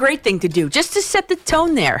would have been a great thing to do, just to set the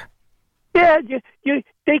tone there. Yeah,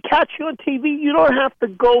 they catch you on TV. You don't have to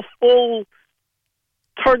go full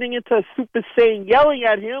turning into a Super Saiyan yelling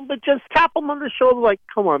at him, but just tap him on the shoulder like,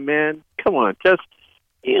 come on, man. Come on. Just,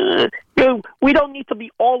 we don't need to be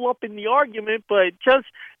all up in the argument, but just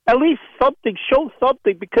at least something, show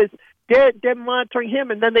something, because they're monitoring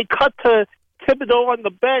him, and then they cut to Thibodeau on the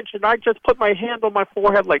bench, and I just put my hand on my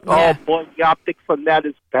forehead like, oh, boy, the optics on that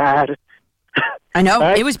is bad. I know.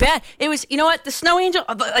 Right? It was bad. It was, you know what? The snow angel,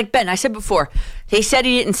 like Ben, I said before, he said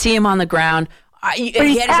he didn't see him on the ground. He had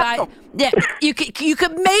his eye. Yeah, you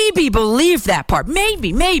could maybe believe that part.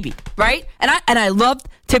 Maybe, right? And I loved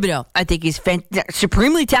Thibodeau. I think he's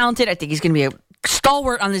supremely talented. I think he's going to be a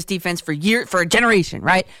stalwart on this defense for a generation,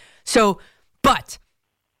 right? So, but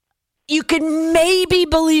you can maybe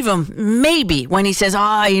believe him, maybe, when he says,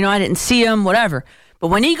 I didn't see him, whatever. But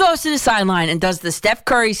when he goes to the sideline and does the Steph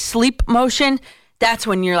Curry sleep motion, that's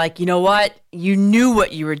when you're like, you know what? You knew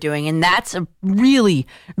what you were doing, and that's a really,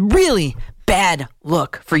 really bad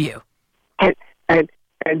look for you. And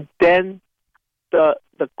then the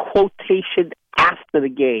quotation after the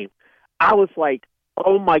game, I was like,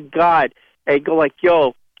 oh my God. And go like,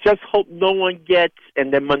 yo, just hope no one gets,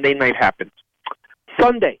 and then Monday night happens.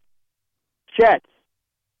 Sunday, Jets.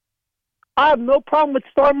 I have no problem with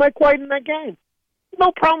starting Mike White in that game.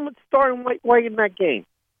 No problem with starting White in that game.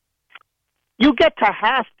 You get to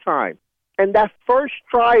halftime, and that first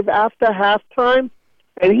drive after halftime,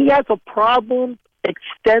 and he has a problem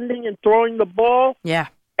extending and throwing the ball. Yeah.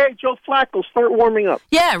 Hey, Joe Flacco, start warming up.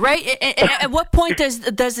 Yeah, right. At what point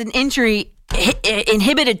does an injury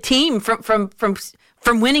inhibit a team from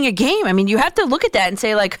winning a game? I mean, you have to look at that and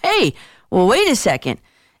say, like, hey, well, wait a second.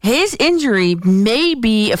 His injury may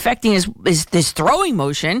be affecting his throwing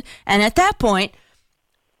motion, and at that point,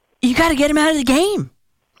 you got to get him out of the game.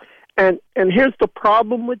 And here's the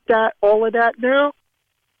problem with that, all of that now.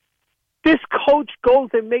 This coach goes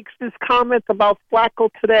and makes this comment about Flacco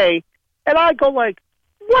today, and I go like,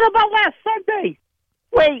 what about last Sunday?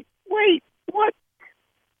 Wait, what?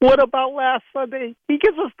 What about last Sunday? He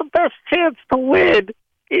gives us the best chance to win.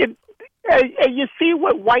 And you see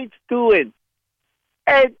what White's doing.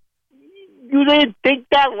 And you didn't think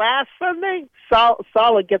that last Sunday?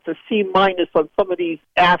 Salah gets a C- on some of these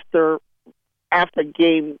after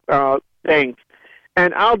game things.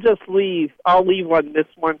 And I'll leave on this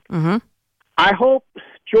one. Mm-hmm. I hope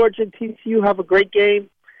Georgia and TCU have a great game.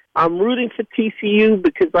 I'm rooting for TCU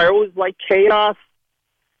because I always like chaos.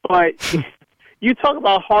 But you talk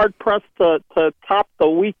about hard pressed to top the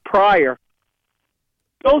week prior.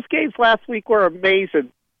 Those games last week were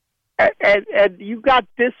amazing. And you got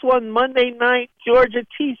this one Monday night, Georgia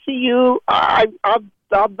TCU. I'm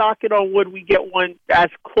knocking on wood we get one as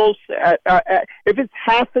close. If it's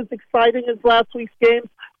half as exciting as last week's games,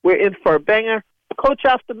 we're in for a banger. Coach,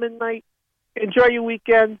 after midnight, enjoy your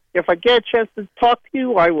weekend. If I get a chance to talk to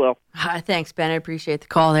you, I will. Thanks, Ben. I appreciate the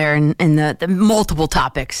call there and the multiple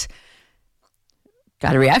topics.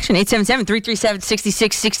 Got a reaction,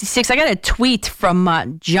 877-337-6666. I got a tweet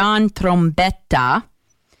from John Trombetta.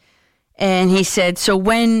 And he said, so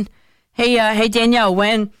hey Danielle,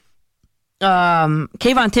 when Kayvon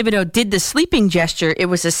Thibodeau did the sleeping gesture, it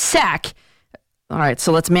was a sack. All right,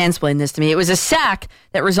 so let's mansplain this to me. It was a sack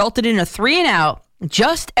that resulted in a 3-and-out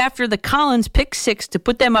just after the Collins pick six to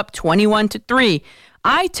put them up 21-3.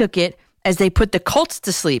 I took it as they put the Colts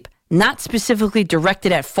to sleep, not specifically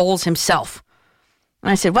directed at Foles himself.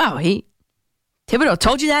 And I said, wow, Thibodeau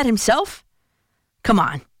told you that himself? Come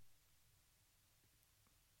on.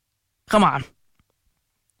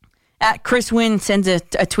 At Chris Wynn sends a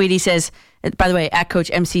tweet. He says, by the way, at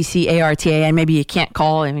Coach MCCARTAN, maybe you can't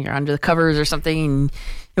call and you're under the covers or something,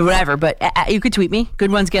 and whatever, but you could tweet me.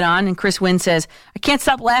 Good ones get on. And Chris Wynn says, I can't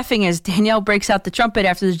stop laughing as Danielle breaks out the trumpet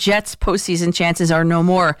after the Jets' postseason chances are no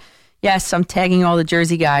more. Yes, I'm tagging all the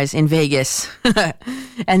Jersey guys in Vegas.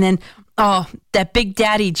 And then, that Big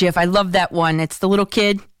Daddy gif. I love that one. It's the little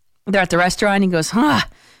kid. They're at the restaurant. He goes,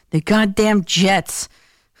 the goddamn Jets.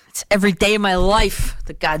 It's every day of my life,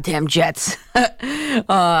 the goddamn Jets.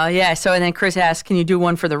 Yeah. So, and then Chris asked, "Can you do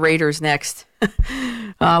one for the Raiders next?"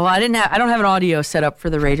 Well, I don't have an audio set up for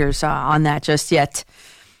the Raiders on that just yet,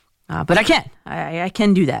 but I can. I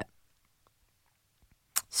can do that.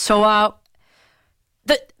 So,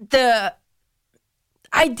 the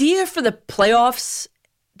idea for the playoffs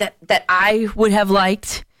that I would have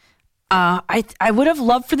liked, I would have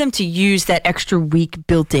loved for them to use that extra week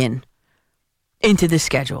built into the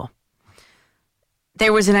schedule.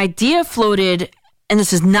 There was an idea floated, and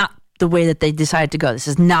this is not the way that they decided to go. This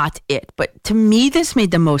is not it. But to me, this made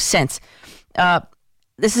the most sense.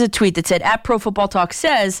 This is a tweet that said, at Pro Football Talk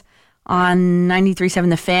says on 93.7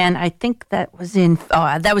 The Fan, I think that was in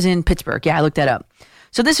Pittsburgh. Yeah, I looked that up.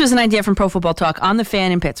 So this was an idea from Pro Football Talk on The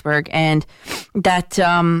Fan in Pittsburgh, and that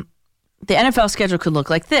the NFL schedule could look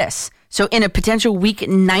like this. So in a potential Week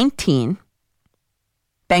 19,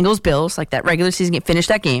 Bengals-Bills, like that regular season game, finish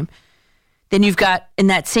that game. Then you've got, in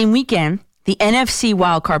that same weekend, the NFC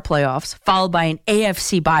wildcard playoffs, followed by an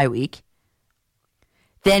AFC bye week.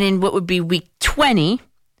 Then in what would be Week 20,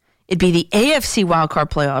 it'd be the AFC wildcard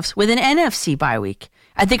playoffs with an NFC bye week.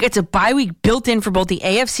 I think it's a bye week built in for both the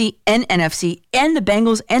AFC and NFC and the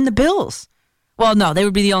Bengals and the Bills. Well, no, they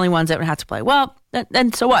would be the only ones that would have to play. Well,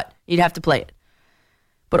 then so what? You'd have to play it.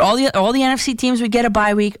 But all the NFC teams would get a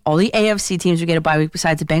bye week. All the AFC teams would get a bye week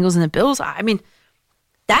besides the Bengals and the Bills. I mean,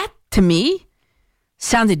 that to me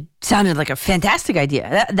sounded like a fantastic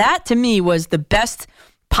idea. That to me was the best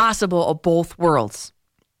possible of both worlds.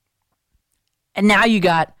 And now you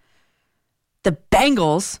got the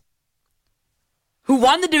Bengals, who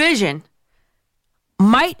won the division,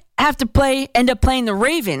 might have to end up playing the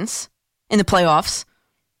Ravens in the playoffs,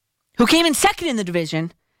 who came in second in the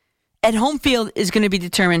division. And home field is going to be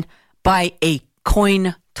determined by a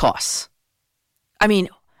coin toss. I mean,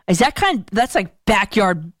 that's like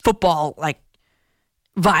backyard football, like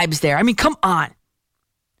vibes there. I mean, come on.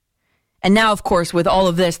 And now, of course, with all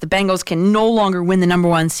of this, the Bengals can no longer win the number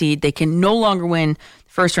one seed. They can no longer win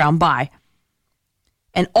the first round bye.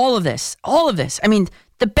 And all of this. I mean,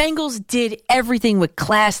 the Bengals did everything with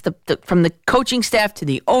class, from the coaching staff to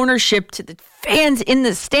the ownership to the fans in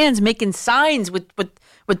the stands making signs with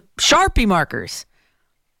Sharpie markers.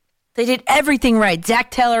 They did everything right.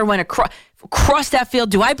 Zach Taylor went across that field.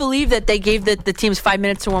 Do I believe that they gave the teams 5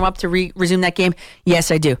 minutes to warm up to resume that game? Yes,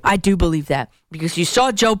 I do. I do believe that. Because you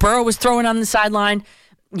saw Joe Burrow was throwing on the sideline.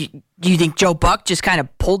 Do you think Joe Buck just kind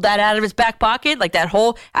of pulled that out of his back pocket? Like that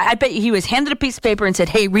whole... I bet you he was handed a piece of paper and said,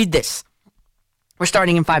 hey, read this. We're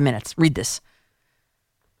starting in 5 minutes. Read this.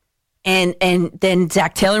 And then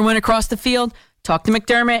Zach Taylor went across the field, talked to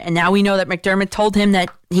McDermott, and now we know that McDermott told him that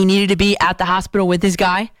he needed to be at the hospital with his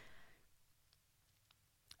guy.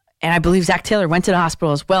 And I believe Zach Taylor went to the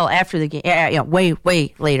hospital as well after the game,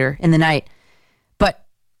 way later in the night. But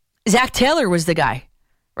Zach Taylor was the guy,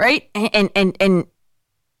 right? And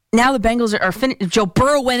now the Bengals are finished. Joe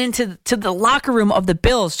Burrow went into the locker room of the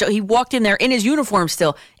Bills. He walked in there in his uniform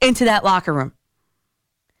still into that locker room.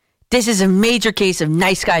 This is a major case of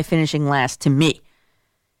nice guy finishing last to me.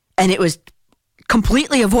 And it was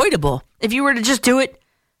completely avoidable. If you were to just do it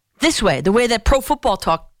this way, the way that Pro Football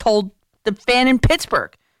Talk told the fan in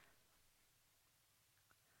Pittsburgh.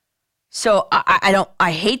 So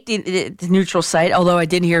I hate the neutral site, although I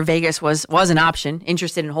did hear Vegas was an option,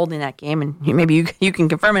 interested in holding that game, and maybe you can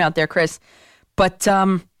confirm it out there, Chris. But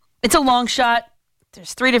it's a long shot.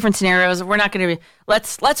 There's 3 different scenarios. We're not going to be.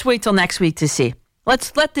 Let's wait till next week to see.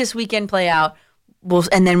 Let's let this weekend play out,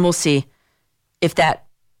 and then we'll see if that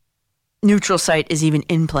neutral site is even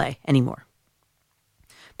in play anymore.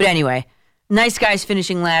 But anyway, nice guys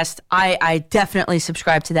finishing last. I definitely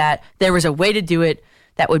subscribe to that. There was a way to do it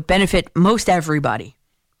that would benefit most everybody.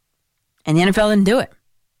 And the NFL didn't do it.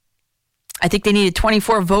 I think they needed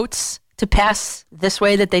 24 votes to pass this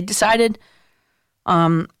way that they decided.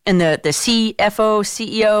 And the CFO,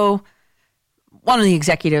 CEO, one of the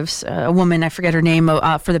executives, a woman, I forget her name,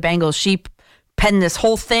 for the Bengals, she penned this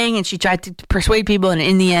whole thing and she tried to persuade people. And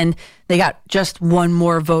in the end, they got just one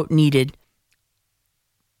more vote needed.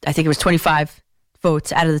 I think it was 25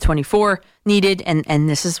 votes out of the 24 needed. And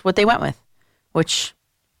this is what they went with, which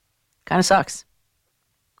kind of sucks.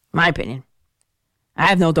 My opinion. I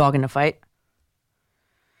have no dog in the fight.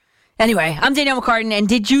 Anyway, I'm Danielle McCartan, and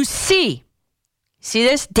did you see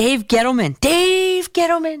this? Dave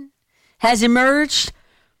Gettleman has emerged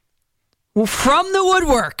from the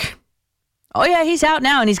woodwork. Oh, yeah, he's out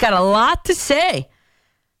now, and he's got a lot to say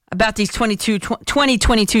about these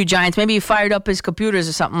 2022 Giants. Maybe he fired up his computers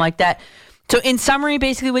or something like that. So in summary,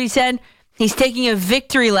 basically what he said, he's taking a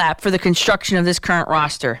victory lap for the construction of this current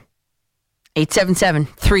roster.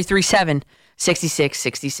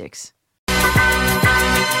 877-337-6666.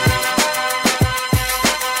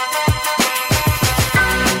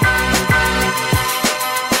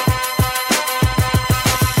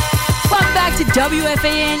 Welcome back to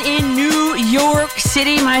WFAN in New York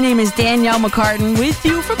City. My name is Danielle McCartan with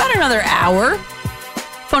you for about another hour.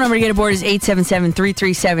 Phone number to get aboard is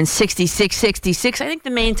 877-337-6666. I think the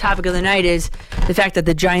main topic of the night is the fact that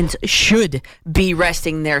the Giants should be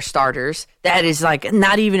resting their starters. That is like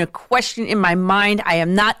not even a question in my mind. I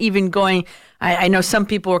am not even going. I know some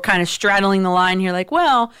people are kind of straddling the line here, like,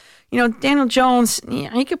 well, Daniel Jones,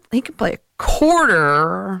 he could play a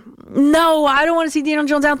quarter. No, I don't want to see Daniel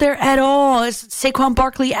Jones out there at all. It's Saquon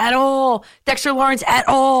Barkley at all. Dexter Lawrence at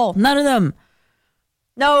all. None of them.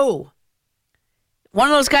 No. One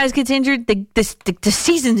of those guys gets injured, the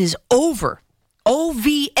season is over.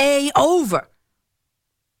 OVA over.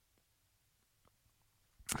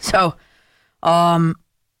 So, John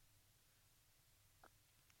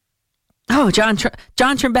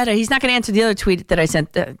Trombetta, he's not going to answer the other tweet that I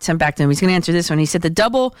sent back to him. He's going to answer this one. He said the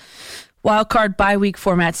double wild card bye week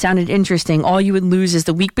format sounded interesting. All you would lose is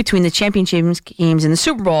the week between the championship games and the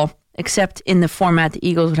Super Bowl, except in the format the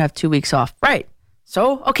Eagles would have 2 weeks off. Right.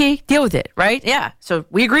 So, okay, deal with it, right? Yeah, so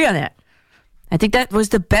we agree on that. I think that was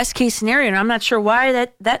the best case scenario, and I'm not sure why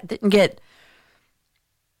that didn't get,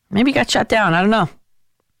 maybe got shut down. I don't know.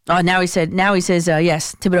 Oh, now he says,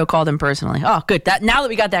 yes, Thibodeau called him personally. Oh, good. Now that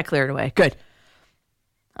we got that cleared away, good.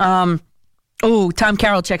 Tom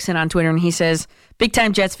Carroll checks in on Twitter, and he says,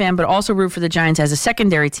 big-time Jets fan, but also root for the Giants as a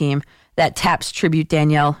secondary team that taps tribute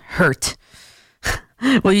Danielle hurt.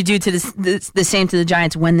 Will you do to the same to the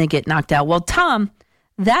Giants when they get knocked out? Well, Tom,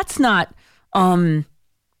 that's not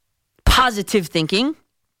positive thinking,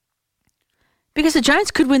 because the Giants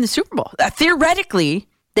could win the Super Bowl. Theoretically,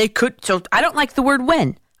 they could. So I don't like the word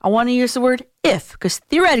when. I want to use the word if, because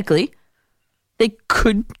theoretically, they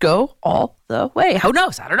could go all the way. Who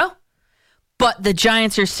knows? I don't know. But the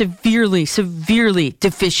Giants are severely, severely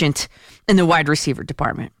deficient in the wide receiver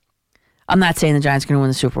department. I'm not saying the Giants are going to win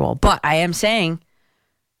the Super Bowl, but I am saying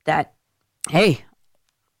that, hey,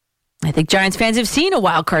 I think Giants fans have seen a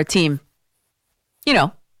wild card team,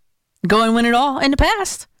 go and win it all in the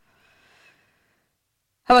past.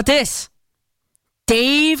 How about this?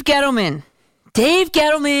 Dave Gettleman. Dave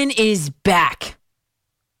Gettleman is back.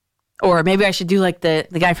 Or maybe I should do like the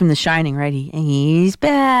guy from The Shining, right? He's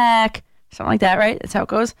back. Something like that, right? That's how it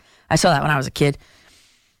goes. I saw that when I was a kid.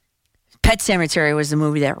 Pet Sematary was the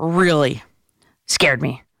movie that really scared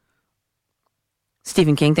me.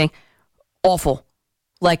 Stephen King thing. Awful.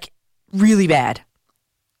 Like, really bad.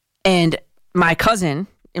 And my cousin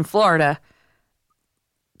in Florida,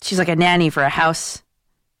 she's like a nanny for a house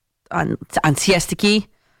on Siesta Key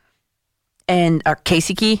or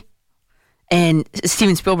Casey Key. And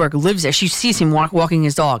Steven Spielberg lives there. She sees him walking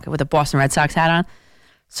his dog with a Boston Red Sox hat on.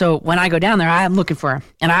 So when I go down there, I'm looking for him.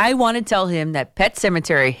 And I want to tell him that Pet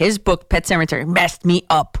Sematary, his book, Pet Sematary, messed me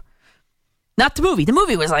up. Not the movie. The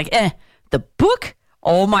movie was like, The book,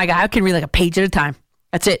 oh my God, I can read like a page at a time.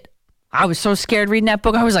 That's it. I was so scared reading that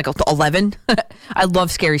book. I was like 11. I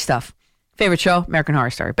love scary stuff. Favorite show? American Horror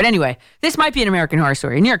Story. But anyway, this might be an American Horror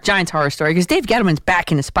Story, a New York Giants horror story, because Dave Gettleman's back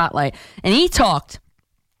in the spotlight. And he talked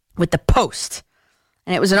with the Post.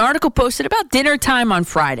 And it was an article posted about dinner time on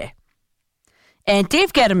Friday. And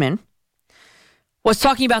Dave Gettleman was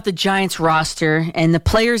talking about the Giants roster and the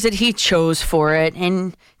players that he chose for it.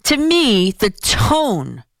 And to me, the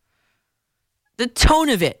tone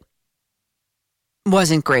of it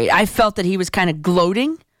wasn't great. I felt that he was kind of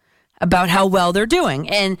gloating about how well they're doing.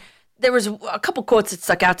 And there was a couple quotes that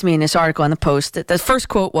stuck out to me in this article on the Post. The first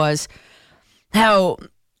quote was how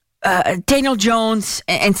Daniel Jones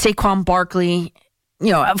and Saquon Barkley,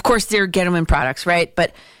 of course they're Gettleman products, right?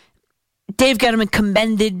 But Dave Gettleman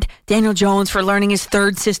commended Daniel Jones for learning his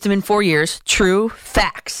third system in 4 years. True.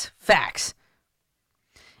 Facts.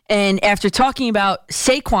 And after talking about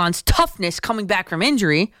Saquon's toughness coming back from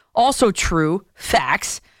injury, also true.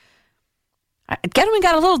 Facts. Gettleman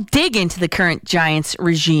got a little dig into the current Giants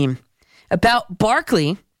regime. About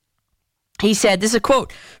Barkley, he said, this is a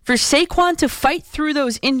quote, "For Saquon to fight through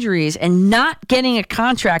those injuries and not getting a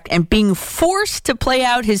contract and being forced to play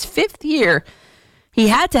out his 5th year, he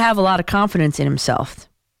had to have a lot of confidence in himself."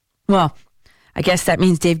 Well, I guess that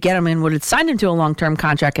means Dave Gettleman would have signed him to a long-term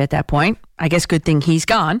contract at that point. I guess good thing he's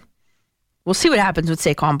gone. We'll see what happens with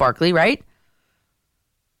Saquon Barkley, right?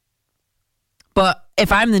 But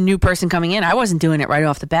if I'm the new person coming in, I wasn't doing it right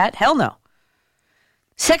off the bat. Hell no.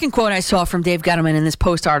 Second quote I saw from Dave Gettleman in this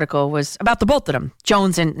Post article was about the both of them,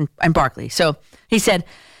 Jones and Barkley. So he said,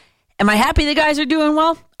 "Am I happy the guys are doing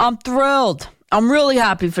well? I'm thrilled. I'm really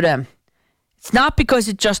happy for them. It's not because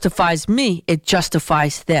it justifies me, it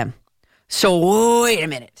justifies them." So wait a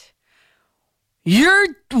minute.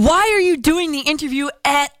 Why are you doing the interview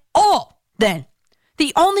at all then?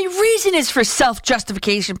 The only reason is for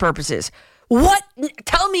self-justification purposes.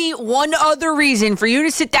 Tell me one other reason for you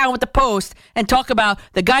to sit down with the Post and talk about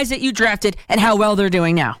the guys that you drafted and how well they're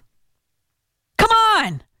doing now. Come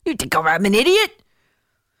on. You think I'm an idiot?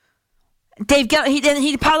 Dave Gettleman,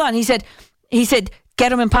 he piled on. He said,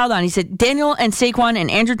 Gettleman piled on. He said, "Daniel and Saquon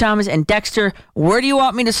and Andrew Thomas and Dexter, where do you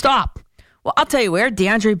want me to stop?" Well, I'll tell you where.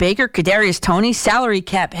 DeAndre Baker, Kadarius Toney, salary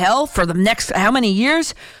cap hell for the next how many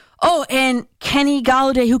years? Oh, and Kenny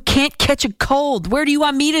Golladay, who can't catch a cold. Where do you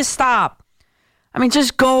want me to stop? I mean,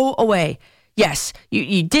 just go away. Yes,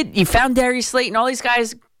 you found Darius Slayton, all these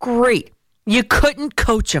guys, great. You couldn't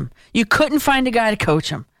coach them. You couldn't find a guy to coach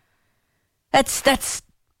them. That's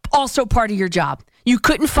also part of your job. You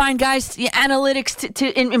couldn't find guys, analytics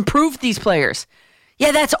to improve these players.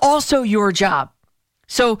 Yeah, that's also your job.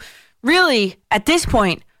 So really, at this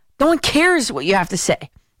point, no one cares what you have to say.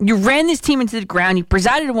 You ran this team into the ground. You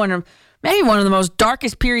presided over maybe one of the most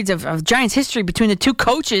darkest periods of Giants history between the two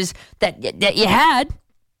coaches that you had.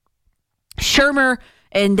 Shermer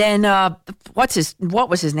and then what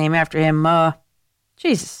was his name after him?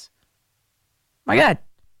 Jesus. My God.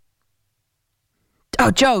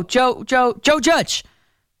 Oh, Joe Judge.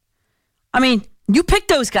 I mean, you picked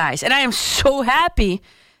those guys, and I am so happy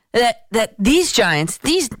that these Giants,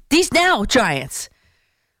 these now Giants,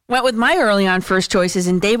 went with my early on first choices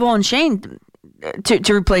in Daboll and Shane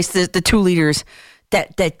to replace the two leaders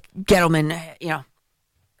that Gettleman,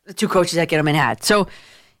 the two coaches that Gettleman had. So,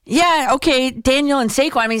 yeah, okay, Daniel and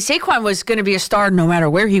Saquon. I mean, Saquon was going to be a star no matter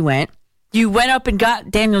where he went. You went up and got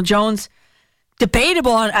Daniel Jones.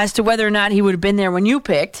 Debatable as to whether or not he would have been there when you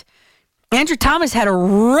picked. Andrew Thomas had a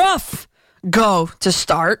rough go to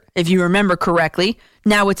start, if you remember correctly.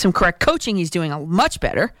 Now with some correct coaching, he's doing much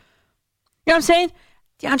better. You know what I'm saying?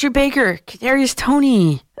 DeAndre Baker, Kadarius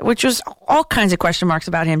Toney, which was all kinds of question marks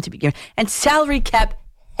about him to begin with. And salary cap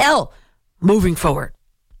hell moving forward.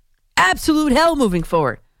 Absolute hell moving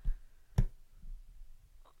forward.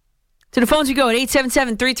 To the phones we go at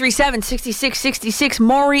 877-337-6666.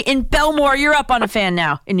 Maury in Belmore, you're up on a fan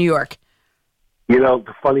now in New York.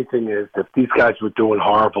 The funny thing is, if these guys were doing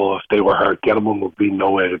horrible, if they were hurt, Gettleman would be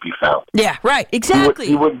nowhere to be found. Yeah, right, exactly.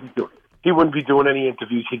 He wouldn't be doing any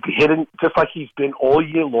interviews. He'd be hitting just like he's been all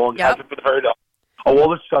year long. Yep. Hasn't been heard of.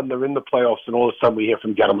 All of a sudden, they're in the playoffs, and all of a sudden we hear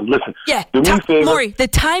from Gettleman. Listen, yeah, do me a favor. Maury, the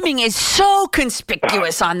timing is so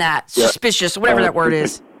conspicuous on that. Yeah. Suspicious, whatever that word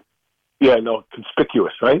is. Yeah, no,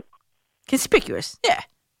 conspicuous, right? Conspicuous, yeah.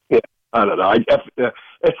 Yeah, I don't know.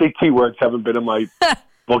 SAT words haven't been in my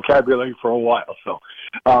vocabulary for a while, so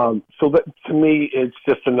that, to me, it's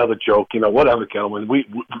just another joke. Whatever, Gettleman.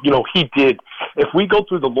 He did. If we go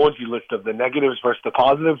through the laundry list of the negatives versus the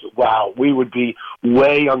positives, wow, we would be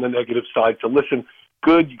way on the negative side. So listen,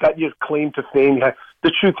 good. You got your claim to fame.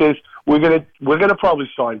 The truth is, we're gonna probably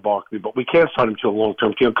sign Barkley, but we can't sign him to a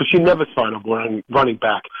long-term deal because you never sign a running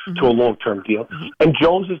back to a long-term deal. And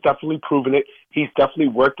Jones has definitely proven it. He's definitely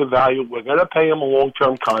worth the value. We're gonna pay him a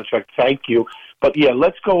long-term contract. Thank you. But yeah,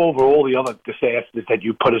 let's go over all the other disasters that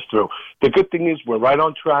you put us through. The good thing is we're right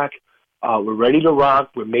on track. We're ready to rock.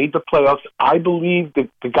 We made the playoffs. I believe that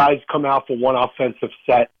the guys come out for one offensive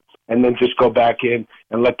set and then just go back in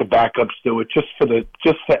and let the backups do it just for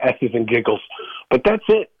S's and giggles. But that's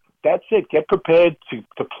it. That's it. Get prepared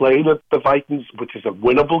to play the Vikings, which is a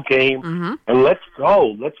winnable game, and let's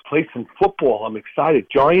go. Let's play some football. I'm excited.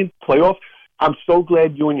 Giant playoff. I'm so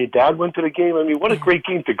glad you and your dad went to the game. I mean, what a great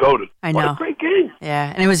game to go to. I know. What a great game.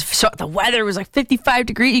 Yeah, and it was the weather was like 55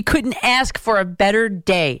 degrees. You couldn't ask for a better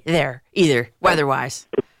day there either, weather-wise.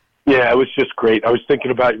 Yeah, it was just great. I was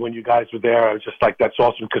thinking about when you guys were there. I was just like, that's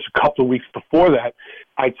awesome, because a couple of weeks before that,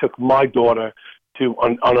 I took my daughter to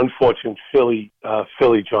an unfortunate Philly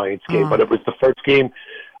Giants game, but it was the first game.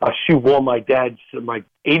 She wore my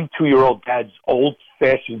 82-year-old dad's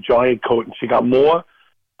old-fashioned Giant coat, and she got more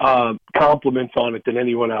compliments on it than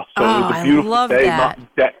anyone else. So it was a beautiful day.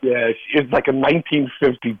 It's like a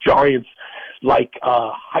 1950 Giants,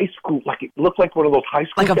 high school, it looked like one of those high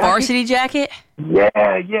school like a varsity jacket?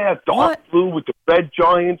 Yeah, dark blue with the red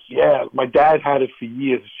Giants. Yeah, my dad had it for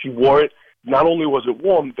years. She wore it. Not only was it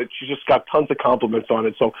warm, but she just got tons of compliments on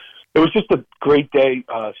it. So it was just a great day.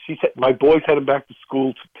 She said my boys heading back to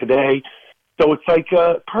school today. So it's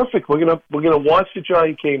perfect. We're gonna watch the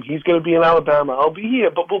Giant game. He's gonna be in Alabama. I'll be here,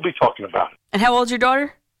 but we'll be talking about it. And how old's your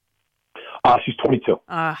daughter? She's 22.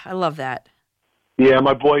 I love that. Yeah,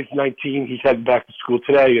 my boy's 19. He's heading back to school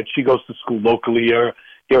today, and she goes to school locally here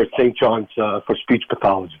at St. John's for speech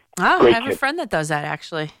pathology. Oh, great I have a friend that does that,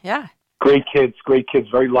 actually. Yeah. Great kids.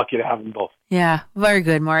 Very lucky to have them both. Yeah, very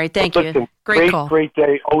good, Maury. Thank you. Great call. Great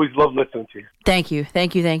day. Always love listening to you. Thank you.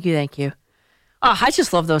 Oh, I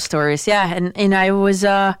just love those stories. Yeah, and I was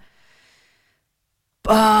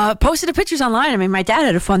posted the pictures online. I mean, my dad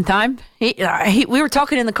had a fun time. We were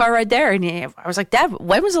talking in the car right there, and I was like, Dad,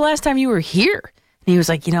 when was the last time you were here? And he was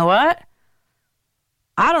like, you know what?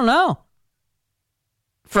 I don't know.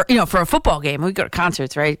 For a football game, we go to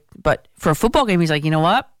concerts, right? But for a football game, he's like, you know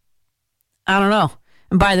what? I don't know.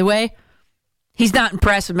 And by the way, he's not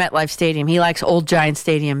impressed with MetLife Stadium. He likes Old Giant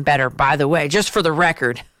Stadium better, by the way, just for the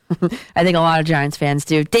record. I think a lot of Giants fans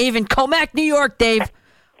do. Dave in Comac, New York. Dave,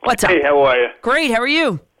 what's up? Hey, how are you? Great. How are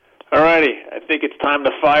you? All righty. I think it's time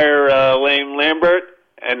to fire Lane Lambert,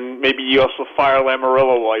 and maybe you also fire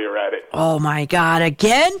Lamorello while you're at it. Oh, my God.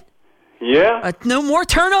 Again? Yeah? No more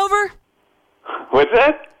turnover? What's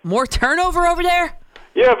that? More turnover over there?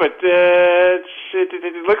 Yeah, but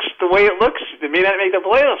it looks the way it looks. They may not make the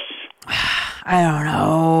playoffs. I don't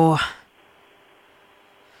know.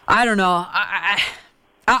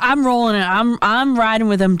 I'm rolling it. I'm riding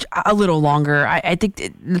with them a little longer. I think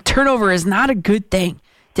the turnover is not a good thing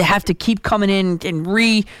to have to keep coming in and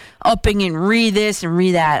re-upping and re-this and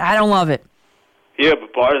re-that. I don't love it. Yeah,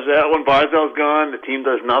 but when Barzell's gone, the team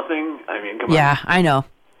does nothing. I mean, come on. Yeah, I know.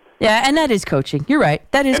 Yeah, and that is coaching. You're right.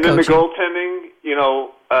 That is coaching. And then the goaltending,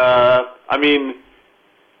 I mean,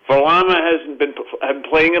 Varlama hasn't been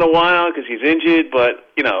playing in a while because he's injured, but,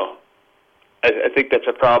 I think that's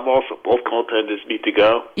a problem also. Both goaltenders need to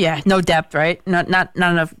go. Yeah, no depth, right? Not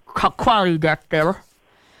enough quality depth there.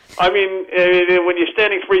 I mean, when you're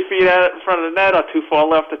standing 3 feet out in front of the net or too far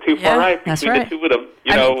left or too far right between the two of them,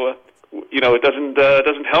 it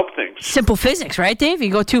doesn't help things. Simple physics, right, Dave?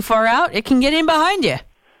 You go too far out, it can get in behind you.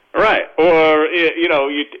 Right, or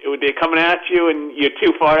they're coming at you and you're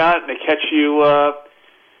too far out and they catch you.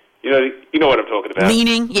 You know what I'm talking about.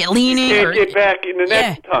 Leaning. You can't get back in the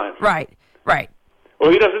net in time. Right.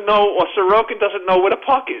 Or he doesn't know, or Sorokin doesn't know where the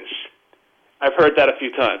puck is. I've heard that a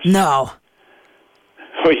few times. No.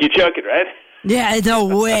 Well, you're joking, right? Yeah, no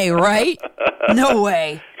way, right? No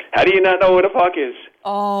way. How do you not know where the puck is?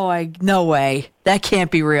 Oh, no way. That can't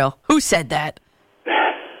be real. Who said that?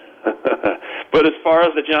 But as far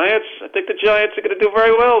as the Giants, I think the Giants are going to do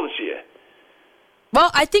very well this year. Well,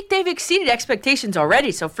 I think they've exceeded expectations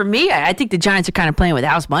already. So for me, I think the Giants are kind of playing with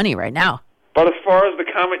house money right now. But as far as the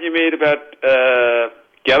comment you made about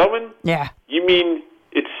Gettleman, yeah, you mean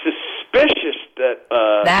it's suspicious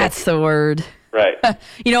that... That's the word. Right.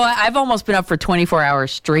 You know, I've almost been up for 24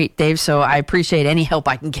 hours straight, Dave, so I appreciate any help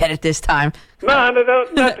I can get at this time. No,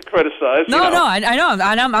 not to criticize. No, I know.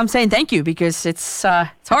 I'm saying thank you because it's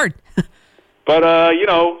hard. But,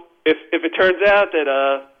 if it turns out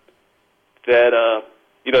that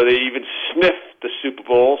they even sniff the Super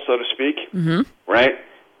Bowl, so to speak, right,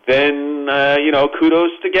 then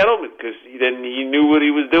kudos to Gettleman, because then he knew what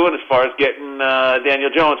he was doing as far as getting Daniel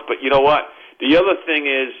Jones. But you know what? The other thing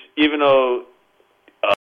is, even though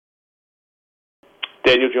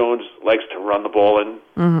Daniel Jones likes to run the ball, and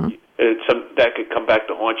that could come back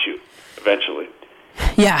to haunt you eventually.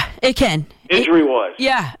 Yeah, it can. Injury-wise.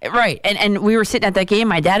 Yeah, right. And we were sitting at that game,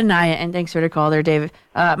 my dad and I, and thanks for the call there, David.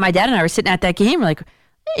 My dad and I were sitting at that game, like,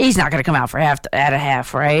 he's not going to come out for at a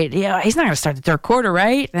half, right? Yeah, he's not going to start the third quarter,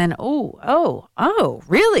 right? And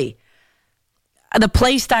really? The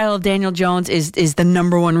play style of Daniel Jones is the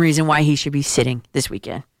number one reason why he should be sitting this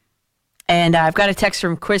weekend. And I've got a text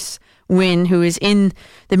from Chris Wynn, who is in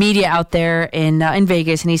the media out there in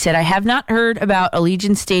Vegas, and he said, I have not heard about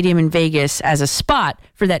Allegiant Stadium in Vegas as a spot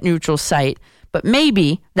for that neutral site, but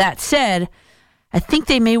maybe, that said, I think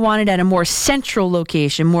they may want it at a more central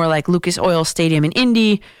location, more like Lucas Oil Stadium in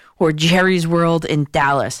Indy or Jerry's World in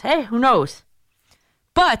Dallas. Hey, who knows?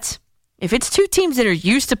 But if it's two teams that are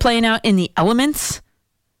used to playing out in the elements,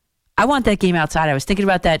 I want that game outside. I was thinking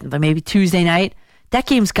about that maybe Tuesday night. That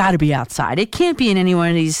game's got to be outside. It can't be in any one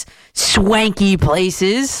of these swanky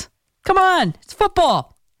places. Come on, it's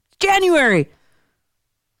football. It's January.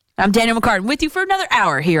 I'm Danielle McCartan with you for another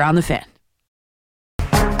hour here on The Fan.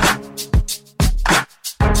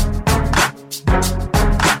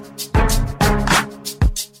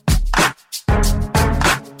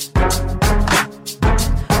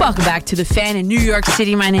 Welcome back to The Fan in New York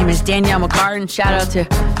City. My name is Danielle McCartan. Shout out to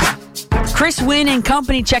Chris Wynn and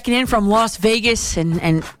company checking in from Las Vegas,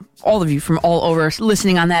 and all of you from all over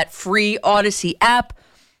listening on that free Odyssey app,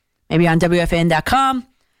 maybe on WFAN.com.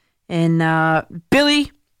 And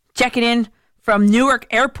Billy checking in from Newark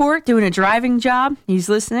Airport, doing a driving job. He's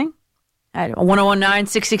listening at 1019,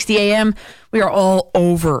 660 AM. We are all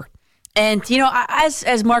over. And,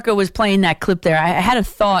 as Marco was playing that clip there, I had a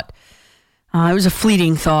thought. It was a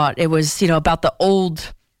fleeting thought. It was, about the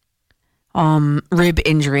old rib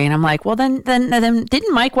injury, and I'm like, well, then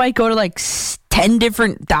didn't Mike White go to like 10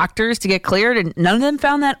 different doctors to get cleared, and none of them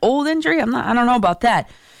found that old injury? I don't know about that.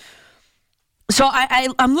 So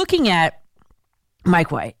I'm looking at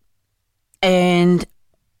Mike White, and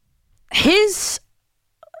his,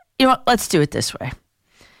 let's do it this way.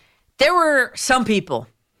 There were some people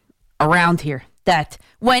around here that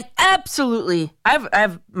went absolutely. I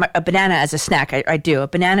have a banana as a snack. I do a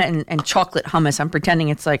banana and chocolate hummus. I'm pretending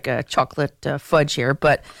it's like a chocolate fudge here,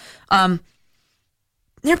 but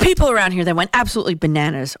there are people around here that went absolutely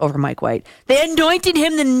bananas over Mike White. They anointed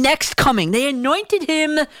him the next coming. They anointed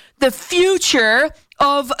him the future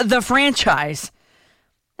of the franchise.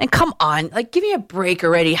 And come on, like, give me a break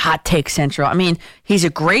already, Hot Take Central. I mean, he's a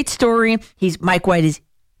great story. Mike White is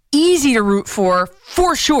easy to root for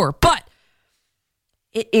sure, but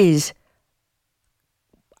it is,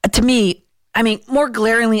 to me, more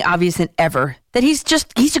glaringly obvious than ever that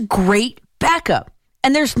he's a great backup.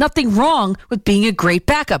 And there's nothing wrong with being a great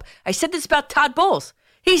backup. I said this about Todd Bowles.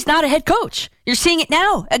 He's not a head coach. You're seeing it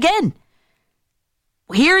now, again.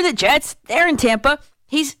 Here are the Jets, they're in Tampa.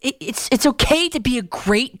 It's okay to be a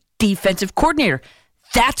great defensive coordinator.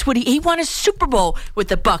 That's what he won a Super Bowl with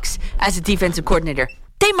the Bucs as a defensive coordinator.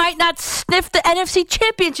 They might not sniff the NFC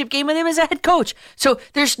Championship game with him as a head coach. So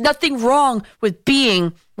there's nothing wrong with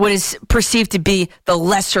being what is perceived to be the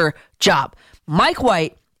lesser job. Mike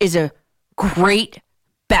White is a great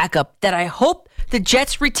backup that I hope the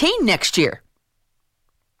Jets retain next year.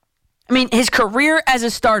 His career as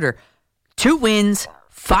a starter, 2 wins,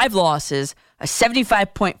 5 losses, a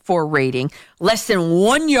 75.4 rating, less than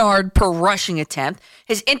 1 yard per rushing attempt.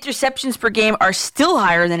 His interceptions per game are still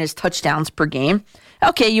higher than his touchdowns per game.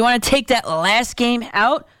 Okay, you want to take that last game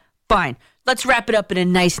out? Fine. Let's wrap it up in a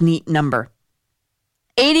nice, neat number.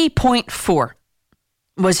 80.4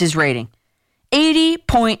 was his rating.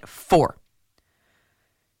 80.4.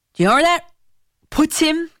 Do you know where that puts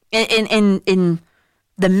him in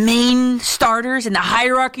the main starters, in the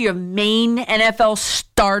hierarchy of main NFL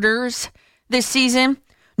starters this season?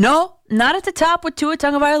 No, not at the top with Tua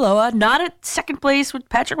Tagovailoa, not at second place with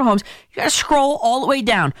Patrick Mahomes. You got to scroll all the way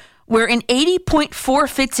down. Where an 80.4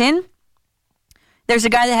 fits in, there's a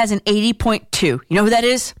guy that has an 80.2. You know who that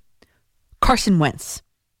is? Carson Wentz.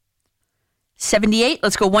 78.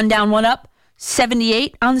 Let's go one down, one up.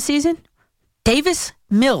 78 on the season. Davis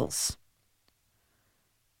Mills.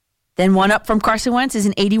 Then one up from Carson Wentz is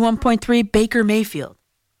an 81.3 Baker Mayfield.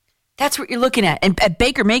 That's what you're looking at. And at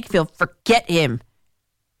Baker Mayfield, forget him.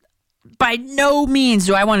 By no means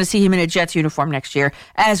do I want to see him in a Jets uniform next year,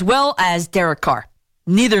 as well as Derek Carr.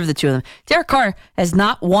 Neither of the two of them. Derek Carr has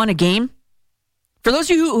not won a game. For those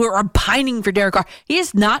of you who are pining for Derek Carr, he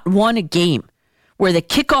has not won a game where the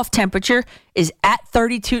kickoff temperature is at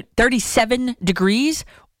 37 degrees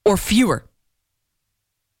or fewer.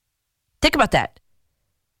 Think about that.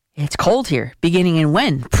 It's cold here, beginning in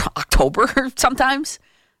when? October sometimes?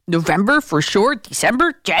 November for sure?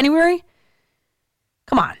 December? January?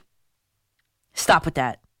 Come on. Stop with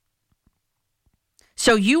that.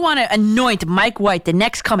 So you want to anoint Mike White the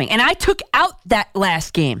next coming. And I took out that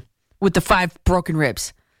last game with the 5 broken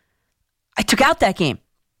ribs. I took out that game.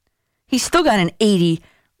 He's still got an 80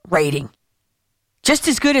 rating. Just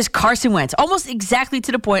as good as Carson Wentz. Almost exactly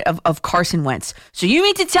to the point of Carson Wentz. So you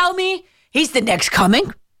mean to tell me he's the next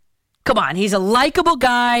coming? Come on, he's a likable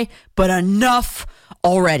guy, but enough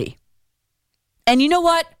already. And you know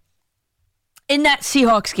what? In that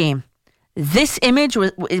Seahawks game, this image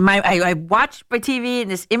was I watched my TV,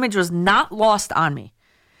 and this image was not lost on me.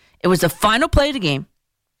 It was the final play of the game.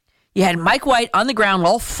 You had Mike White on the ground,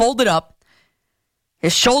 all folded up.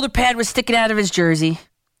 His shoulder pad was sticking out of his jersey.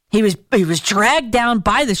 He was dragged down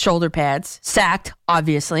by the shoulder pads, sacked,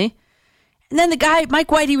 obviously. And then the guy,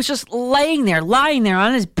 Mike White, he was just lying there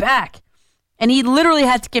on his back. And he literally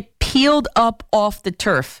had to get peeled up off the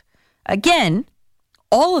turf. Again,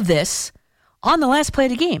 all of this on the last play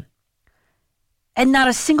of the game. And not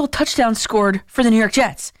a single touchdown scored for the New York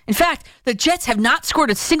Jets. In fact, the Jets have not scored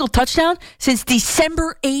a single touchdown since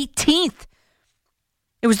December 18th.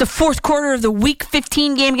 It was the fourth quarter of the Week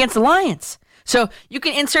 15 game against the Lions. So you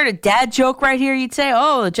can insert a dad joke right here. You'd say,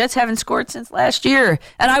 oh, the Jets haven't scored since last year.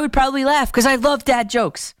 And I would probably laugh because I love dad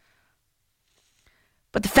jokes.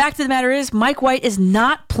 But the fact of the matter is, Mike White is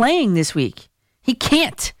not playing this week. He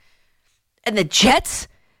can't. And the Jets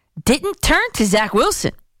didn't turn to Zach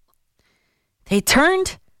Wilson. They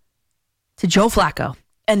turned to Joe Flacco.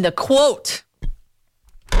 And the quote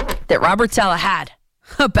that Robert Saleh had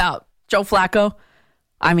about Joe Flacco,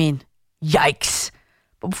 I mean, yikes.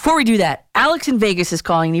 But before we do that, Alex in Vegas is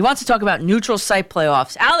calling. He wants to talk about neutral site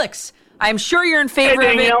playoffs. Alex, I'm sure you're in favor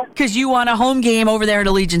of it because you want a home game over there at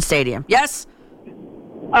Allegiant Stadium. Yes?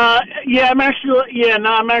 I'm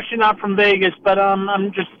actually not from Vegas, but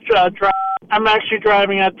I'm just I'm actually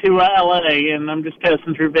driving out to LA, and I'm just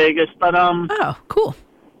passing through Vegas. But oh, cool.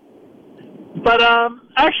 But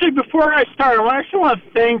actually, before I start, I actually want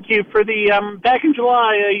to thank you for the back in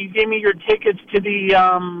July. You gave me your tickets to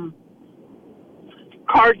the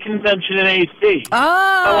card convention in AC. Oh,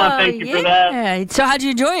 I want to thank you for that. So how'd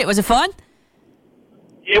you enjoy it? Was it fun?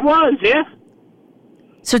 It was, yeah.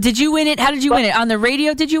 So did you win it? How did you win it? On the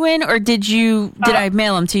radio did you win, or did I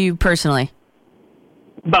mail them to you personally?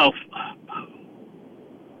 Both.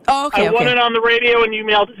 Oh, okay. I won it on the radio, and you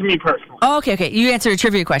mailed it to me personally. Oh, okay. You answered a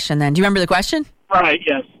trivia question then. Do you remember the question? Right,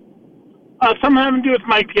 yes. Something having to do with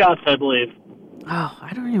Mike Piazza, I believe. Oh,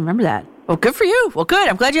 I don't even remember that. Well, good for you. Well, good.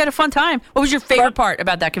 I'm glad you had a fun time. What was your favorite part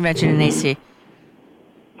about that convention in AC?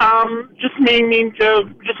 Just meeting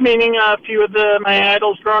a few of my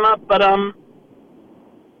idols growing up, but on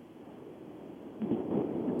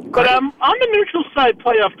the neutral side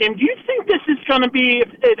playoff game, do you think this is going to be, if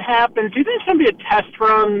it happens, do you think it's going to be a test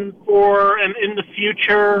run for, and in the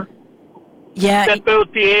future, that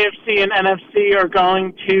both the AFC and NFC are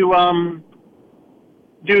going to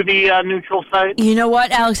do the neutral site? You know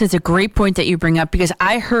what, Alex? It's a great point that you bring up, because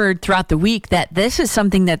I heard throughout the week that this is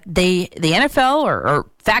something that the NFL or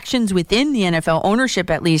factions within the NFL, ownership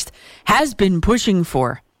at least, has been pushing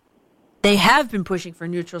for. They have been pushing for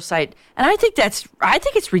neutral site, and I think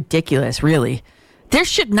it's ridiculous, really. There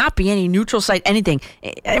should not be any neutral site anything.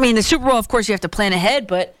 I mean, the Super Bowl, of course, you have to plan ahead,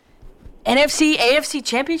 but NFC, AFC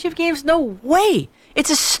championship games, no way.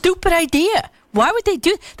 It's a stupid idea. Why would they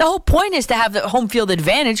do? The whole point is to have the home field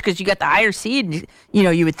advantage because you got the higher seed.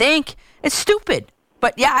 You would think it's stupid.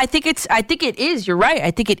 But yeah, I think it is. You're right.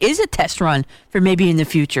 I think it is a test run for maybe in the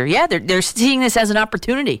future. Yeah, they're seeing this as an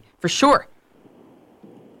opportunity for sure.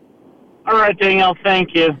 All right, Danielle,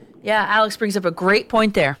 thank you. Yeah, Alex brings up a great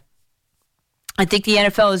point there. I think the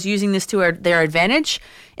NFL is using this to their advantage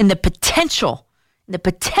in the potential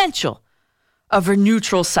of a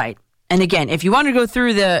neutral site. And again, if you want to go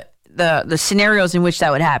through the scenarios in which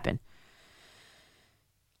that would happen.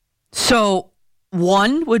 So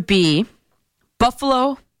one would be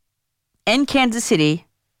Buffalo and Kansas City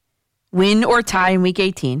win or tie in Week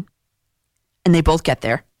 18, and they both get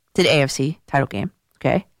there to the AFC title game.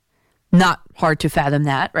 Okay. Not hard to fathom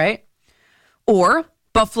that, right? Or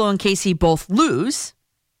Buffalo and KC both lose,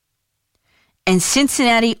 and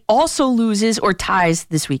Cincinnati also loses or ties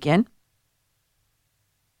this weekend.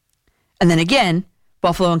 And then again,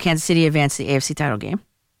 Buffalo and Kansas City advance to the AFC title game.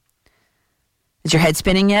 Is your head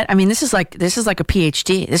spinning yet? I mean, this is like a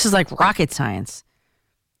PhD. This is like rocket science.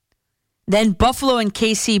 Then Buffalo and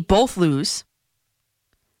KC both lose,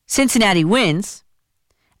 Cincinnati wins,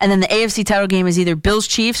 and then the AFC title game is either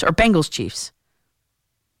Bills-Chiefs or Bengals-Chiefs.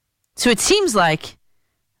 So it seems like,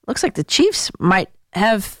 looks like the Chiefs might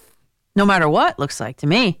have, no matter what, looks like to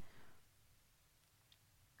me.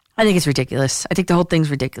 I think it's ridiculous. I think the whole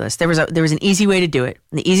thing's ridiculous. There was an easy way to do it.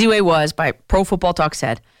 And the easy way was, by Pro Football Talk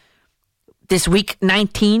said, this week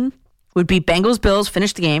 19 would be Bengals-Bills,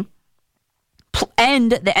 finish the game,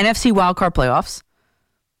 end the NFC wildcard playoffs.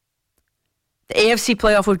 The AFC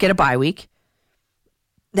playoff would get a bye week.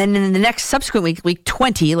 Then in the next subsequent week, week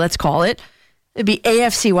 20, let's call it, it'd be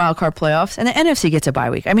AFC wildcard playoffs, and the NFC gets a bye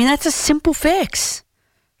week. I mean, that's a simple fix.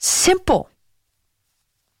 Simple.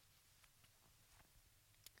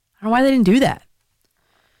 I don't know why they didn't do that.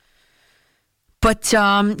 But,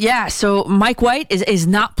 so Mike White is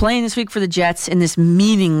not playing this week for the Jets in this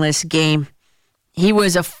meaningless game. He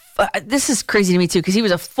was this is crazy to me, too, because he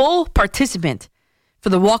was a full participant for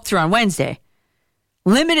the walkthrough on Wednesday,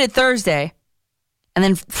 limited Thursday, and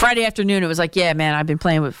then Friday afternoon, it was like, yeah, man, I've been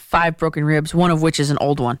playing with 5 broken ribs, one of which is an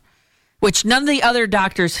old one, which none of the other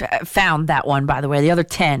doctors found that one, by the way, the other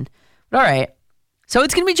 10. But all right. So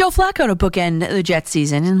it's going to be Joe Flacco to bookend the Jets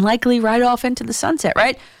season and likely ride off into the sunset,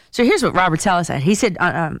 right? So here's what Robert Saleh said. He said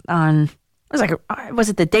was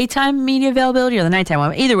it the daytime media availability or the nighttime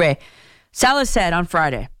one? Either way, Saleh said on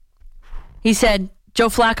Friday, he said, Joe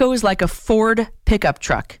Flacco is like a Ford pickup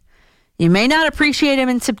truck. You may not appreciate him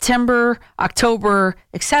in September, October,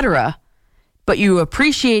 etc., but you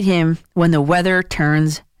appreciate him when the weather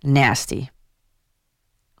turns nasty.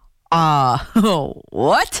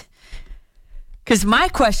 What? Because my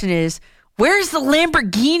question is, where's the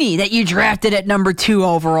Lamborghini that you drafted at number 2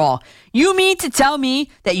 overall? You mean to tell me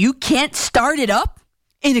that you can't start it up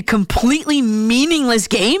in a completely meaningless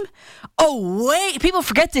game? Oh, wait. People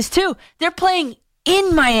forget this, too. They're playing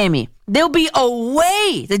in Miami. They'll be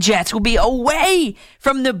away. The Jets will be away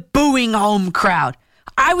from the booing home crowd.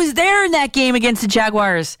 I was there in that game against the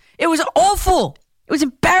Jaguars. It was awful. It was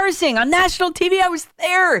embarrassing. On national TV, I was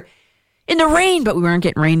there in the rain, but we weren't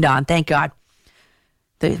getting rained on, thank God.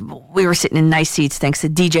 We were sitting in nice seats thanks to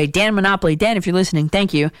DJ Dan Monopoly. Dan, if you're listening,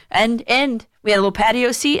 thank you. And we had a little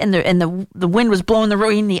patio seat, and the wind was blowing the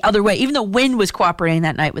rain the other way. Even the wind was cooperating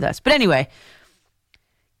that night with us. But anyway,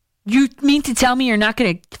 you mean to tell me you're not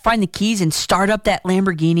going to find the keys and start up that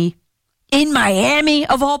Lamborghini in Miami,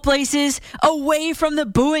 of all places, away from the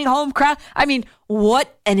booing home crowd? I mean,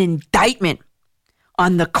 what an indictment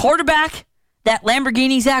on the quarterback, that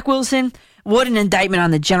Lamborghini, Zach Wilson. What an indictment on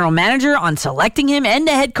the general manager on selecting him, and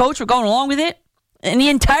the head coach for going along with it, and the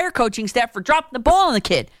entire coaching staff for dropping the ball on the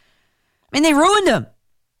kid. I mean, they ruined him.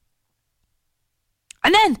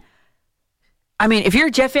 And then, if you're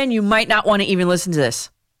a Jet fan, you might not want to even listen to this.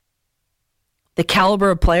 The caliber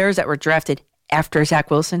of players that were drafted after Zach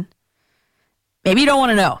Wilson, maybe you don't want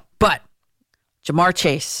to know, but Jamar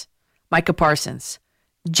Chase, Micah Parsons,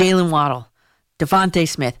 Jalen Waddle, Devontae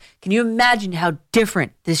Smith. Can you imagine how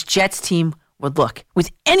different this Jets team would look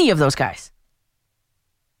with any of those guys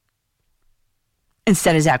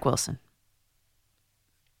instead of Zach Wilson?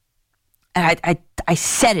 And I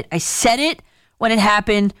said it. I said it when it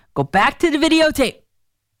happened. Go back to the videotape.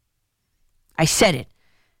 I said it.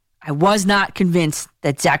 I was not convinced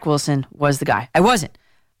that Zach Wilson was the guy. I wasn't.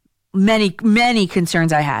 Many, many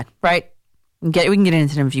concerns I had, right? We can get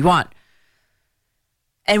into them if you want.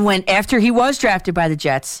 And after he was drafted by the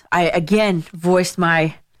Jets, I again voiced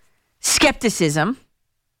my skepticism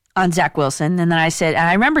on Zach Wilson. And then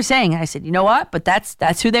I remember saying, you know what? But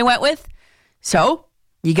that's who they went with. So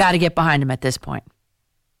you got to get behind him at this point.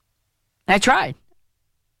 And I tried.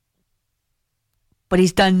 But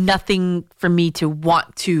he's done nothing for me to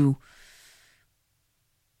want to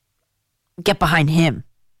get behind him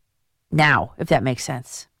now, if that makes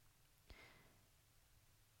sense.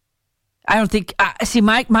 I don't think...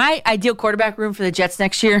 my ideal quarterback room for the Jets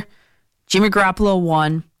next year, Jimmy Garoppolo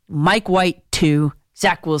 1, Mike White 2,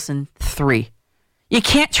 Zach Wilson 3. You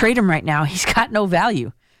can't trade him right now. He's got no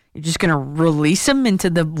value. You're just going to release him into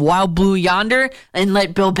the wild blue yonder and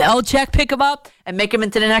let Bill Belichick pick him up and make him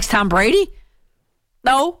into the next Tom Brady?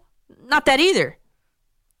 No, not that either.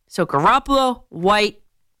 So Garoppolo, White,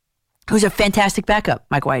 who's a fantastic backup,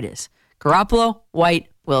 Mike White is. Garoppolo, White,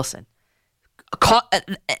 Wilson.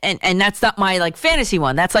 And that's not my fantasy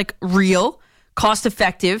one. That's real, cost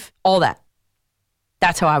effective, all that.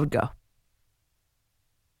 That's how I would go.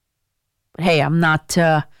 But hey, I'm not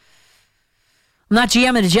GM of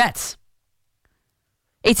the Jets.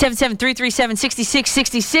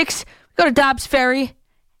 877-337-6666. Go to Dobbs Ferry.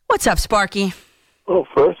 What's up, Sparky? Well,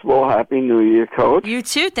 first of all, Happy New Year, Coach. You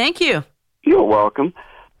too. Thank you. You're welcome.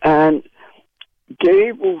 And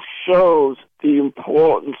Gable shows the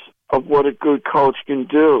importance of what a good coach can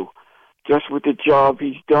do, just with the job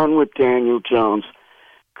he's done with Daniel Jones.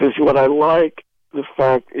 Because what I like, the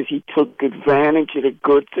fact is he took advantage of the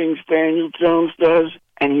good things Daniel Jones does,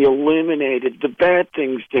 and he eliminated the bad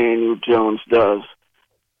things Daniel Jones does.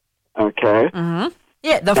 Okay? Mm-hmm.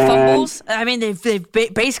 Yeah, the fumbles, I mean, they've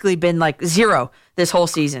basically been like zero this whole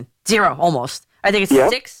season. Zero, almost. I think it's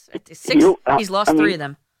six. He's lost three of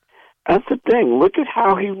them. That's the thing. Look at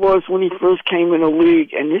how he was when he first came in the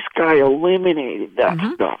league, and this guy eliminated that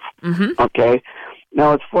stuff. Mm-hmm. Okay?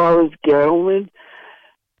 Now, as far as Gettleman,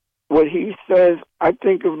 what he says, I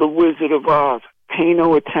think of the Wizard of Oz. Pay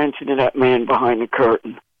no attention to that man behind the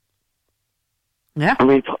curtain. Yeah. I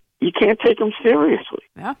mean, you can't take him seriously.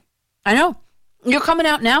 Yeah. I know. You're coming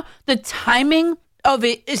out now. The timing of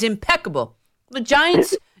it is impeccable. The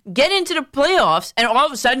Giants get into the playoffs, and all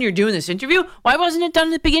of a sudden you're doing this interview. Why wasn't it done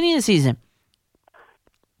at the beginning of the season?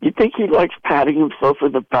 You think he likes patting himself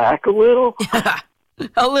in the back a little?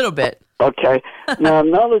 A little bit. Okay. Now,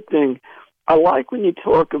 another thing, I like when you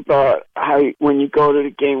talk about how when you go to the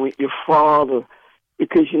game with your father,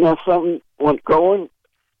 because, you know, some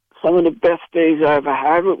of the best days I ever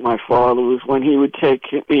had with my father was when he would take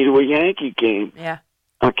me to a Yankee game. Yeah.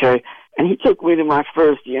 Okay? And he took me to my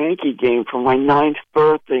first Yankee game for my 9th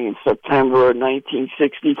birthday in September of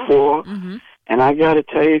 1964. Mm-hmm. And I got to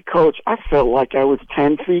tell you, Coach, I felt like I was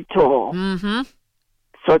 10 feet tall. Mm-hmm.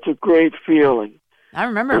 Such a great feeling. I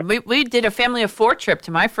remember we did a family of 4 trip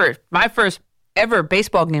to my first ever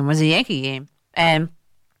baseball game was a Yankee game, and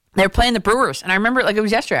they were playing the Brewers. And I remember it like it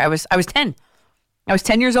was yesterday. I was 10. I was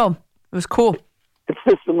 10 years old. It was cool. It's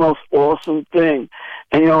just the most awesome thing.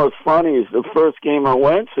 And you know what's funny is the first game I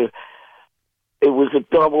went to, it was a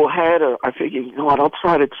doubleheader. I figured, you know what, I'll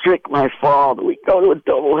try to trick my father. We go to a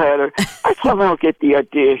doubleheader. I somehow get the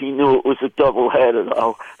idea he knew it was a doubleheader,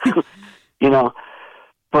 though. You know.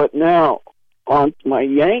 But now, on my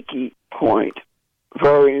Yankee point,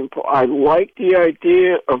 very important. I like the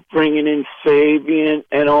idea of bringing in Sabian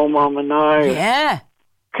and Omar Minaya. Yeah.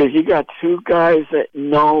 Because you got two guys that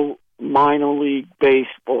know minor league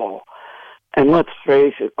baseball. And let's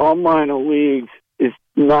face it, our minor leagues is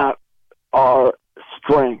not our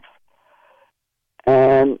strength.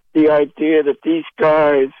 And the idea that these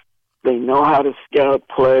guys, they know how to scout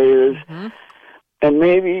players, and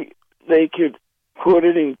maybe they could put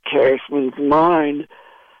it in Cashman's mind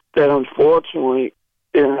that unfortunately,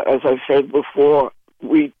 as I said before,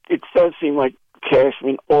 it does seem like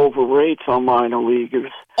Cashman overrates our minor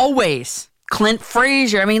leaguers. Always. Clint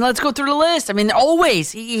Frazier. I mean, let's go through the list. I mean,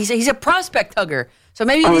 always. He's a prospect hugger. So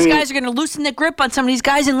maybe these guys are going to loosen the grip on some of these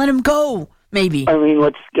guys and let them go. Maybe. I mean,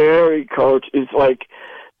 what's scary, Coach, is like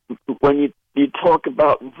when you talk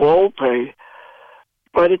about Volpe,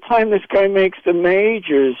 by the time this guy makes the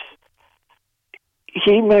majors,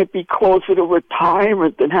 he might be closer to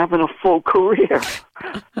retirement than having a full career.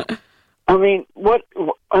 I mean, what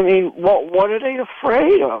are they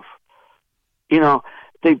afraid of? You know,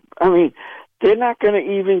 they're not going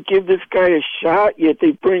to even give this guy a shot yet.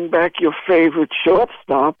 They bring back your favorite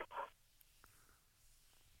shortstop,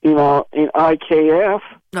 you know, in IKF.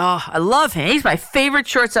 Oh, I love him. He's my favorite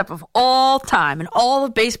shortstop of all time in all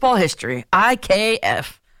of baseball history.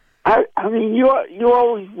 IKF. I mean, you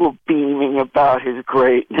always were beaming about his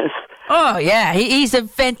greatness. Oh, yeah. He's a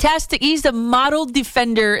fantastic, he's the model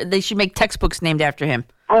defender. They should make textbooks named after him.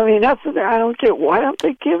 I mean, that's the thing. I don't get. Why don't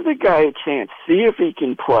they give the guy a chance? See if he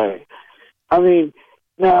can play. I mean,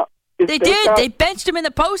 now... They did. They benched him in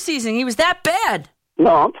the postseason. He was that bad.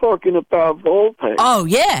 No, I'm talking about Volpe. Oh,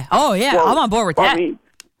 yeah. Well, I'm on board with that.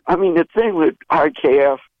 I mean, the thing with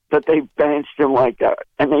IKF, that they benched him like that,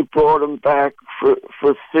 and they brought him back for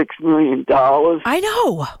 $6 million. I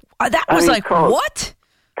know. That was Coach, what?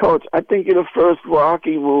 Coach, I think in the first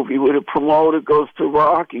Rocky movie where the promoter goes to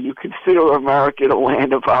Rocky, you consider America the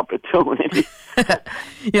land of opportunity.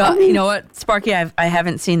 Yeah, you know what, Sparky, I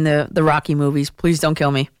haven't seen the Rocky movies. Please don't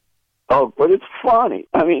kill me. Oh, but it's funny.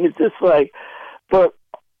 I mean, it's just like, but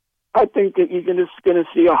I think that you're just going to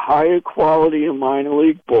see a higher quality of minor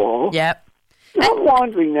league ball. Yep. I'm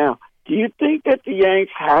wondering now, do you think that the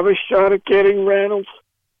Yanks have a shot at getting Reynolds?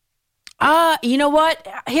 You know what?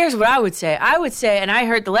 Here's what I would say. And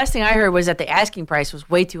the last thing I heard was that the asking price was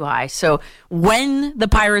way too high. So when the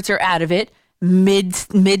Pirates are out of it,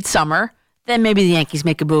 midsummer, then maybe the Yankees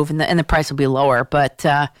make a move and the price will be lower. But,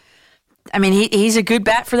 I mean, he's a good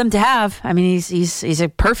bat for them to have. I mean, he's a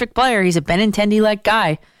perfect player. He's a Benintendi-like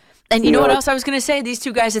guy. And you know what else I was going to say? These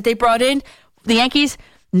two guys that they brought in, the Yankees,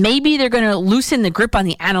 maybe they're going to loosen the grip on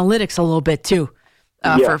the analytics a little bit, too,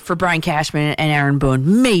 for Brian Cashman and Aaron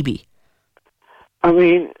Boone. Maybe.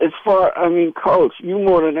 Coach, you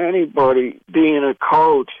more than anybody being a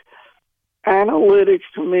coach, analytics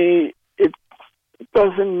to me, it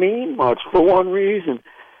doesn't mean much for one reason.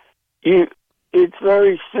 It's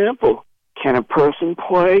very simple. Can a person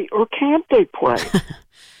play or can't they play?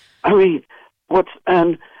 And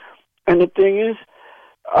the thing is,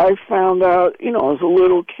 I found out, as a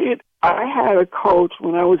little kid, I had a coach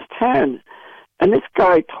when I was 10, and this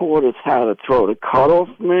guy taught us how to throw the cutoff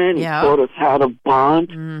man. He taught us how to bunt.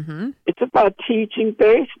 Mm-hmm. It's about teaching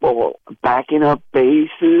baseball, backing up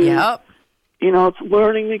bases. Yep. It's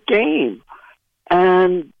learning the game.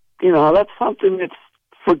 And, that's something that's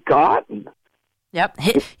forgotten. Yep.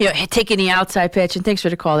 Taking the outside pitch, and thanks for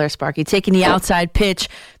the call there, Sparky. Taking the outside pitch,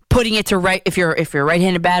 putting it to right. If you're a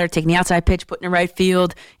right-handed batter, taking the outside pitch, putting it in right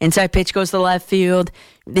field. Inside pitch goes to the left field.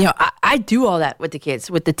 I do all that with the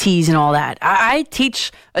kids, with the tees and all that. I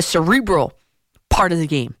teach a cerebral part of the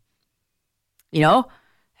game.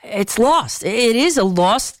 It's lost. It is a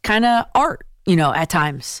lost kind of art, at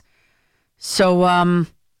times. So, how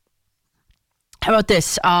about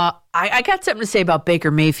this? I got something to say about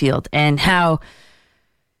Baker Mayfield and how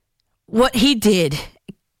what he did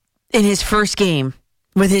in his first game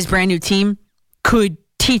with his brand new team could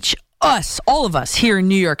teach us, all of us here in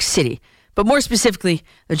New York City, but more specifically,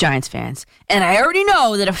 the Giants fans. And I already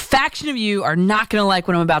know that a faction of you are not going to like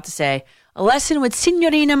what I'm about to say. A lesson with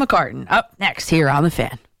Signorina McCartan up next here on The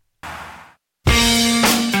Fan.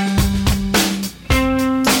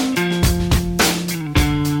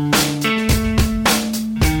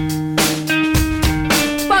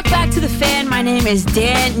 My name is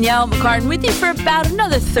Danielle McCartan with you for about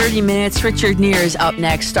another 30 minutes. Richard Neer is up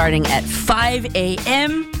next starting at 5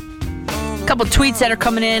 a.m. A couple tweets that are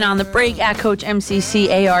coming in on the break at Coach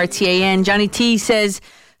MCCARTAN. Johnny T says,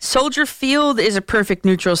 Soldier Field is a perfect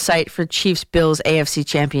neutral site for Chiefs-Bills AFC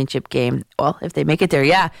Championship game. Well, if they make it there,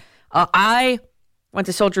 yeah. I went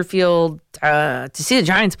to Soldier Field to see the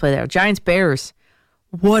Giants play there. Giants-Bears.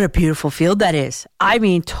 What a beautiful field that is.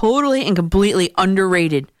 Totally and completely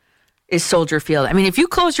underrated is Soldier Field. If you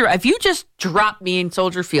just drop me in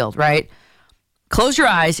Soldier Field, right? Close your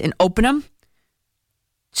eyes and open them.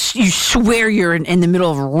 You swear you're in the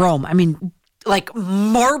middle of Rome. Like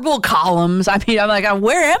marble columns. I'm like,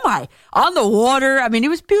 where am I? On the water. It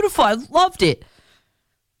was beautiful. I loved it.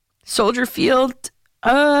 Soldier Field,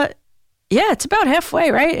 it's about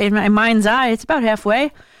halfway, right? In my mind's eye, it's about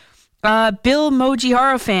halfway. Bill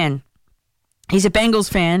Mojihara fan. He's a Bengals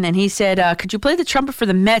fan, and he said, could you play the trumpet for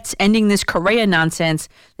the Mets ending this Correa nonsense?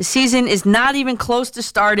 The season is not even close to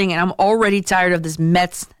starting, and I'm already tired of this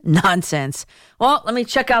Mets nonsense. Well, let me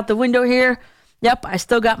check out the window here. Yep, I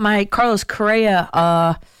still got my Carlos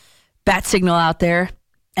Correa bat signal out there,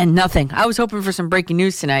 and nothing. I was hoping for some breaking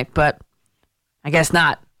news tonight, but I guess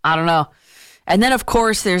not. I don't know. And then, of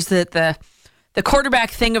course, there's the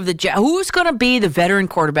quarterback thing of the Jets. Who's going to be the veteran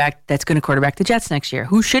quarterback that's going to quarterback the Jets next year?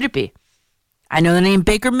 Who should it be? I know the name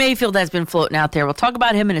Baker Mayfield has been floating out there. We'll talk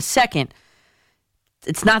about him in a second.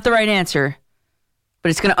 It's not the right answer, but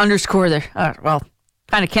it's going to underscore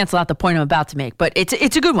kind of cancel out the point I'm about to make. But it's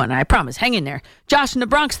a good one, I promise. Hang in there. Josh in the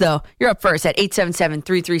Bronx, though, you're up first at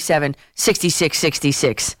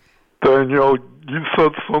 877-337-6666. Danielle, you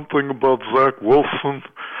said something about Zach Wilson.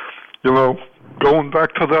 Going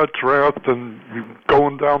back to that draft and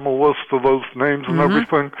going down the list of those names and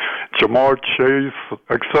everything, Jamar Chase,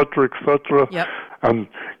 et cetera, yep. And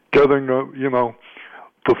getting, the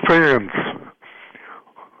fans,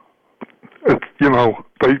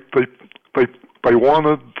 they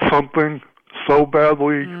wanted something so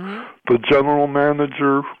badly. Mm-hmm. The general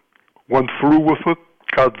manager went through with it,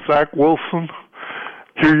 got Zach Wilson.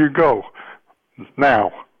 Here you go.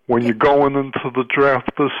 Now, when you're going into the draft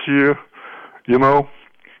this year, you're gonna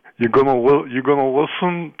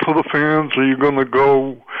listen to the fans, or you're gonna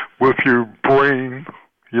go with your brain,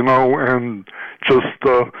 and just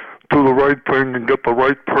do the right thing and get the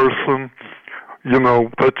right person,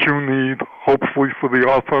 that you need, hopefully for the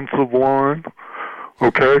offensive line.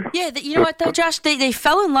 Okay. Yeah, you know what though, Josh? They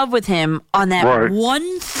fell in love with him on that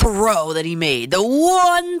one throw that he made, the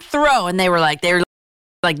one throw, and they were like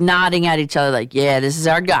nodding at each other, like, yeah, this is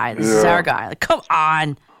our guy. This is our guy. Like, come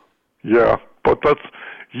on. Yeah. But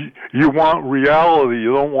you want reality.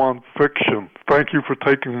 You don't want fiction. Thank you for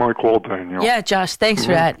taking my call, Danielle. Yeah, Josh, thanks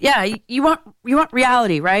for that. Yeah, you want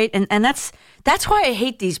reality, right? And that's why I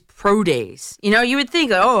hate these pro days. You would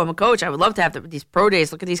think, I'm a coach, I would love to have these pro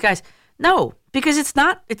days. Look at these guys. No, because it's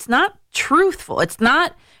not truthful. It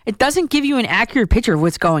doesn't give you an accurate picture of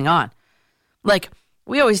what's going on. Like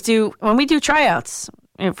we always do when we do tryouts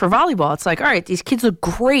for volleyball. It's like, all right, these kids look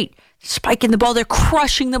great. Spiking the ball. They're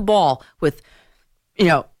crushing the ball with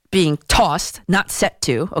being tossed, not set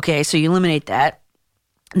to. Okay, so you eliminate that.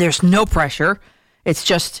 There's no pressure. It's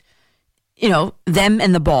just, them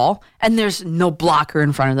and the ball, and there's no blocker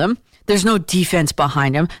in front of them. There's no defense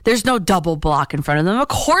behind them. There's no double block in front of them. Of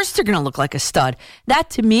course they're going to look like a stud. That,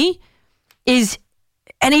 to me, is,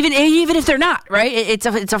 and even if they're not, right? It's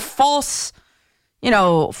a false,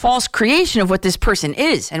 false creation of what this person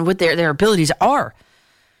is and what their abilities are.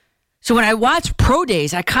 So when I watch pro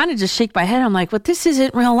days, I kind of just shake my head. I'm like, well, this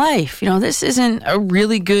isn't real life. This isn't a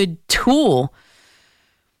really good tool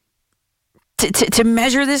to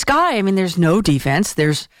measure this guy. I mean, there's no defense.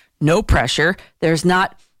 There's no pressure. There's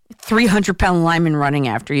not 300-pound linemen running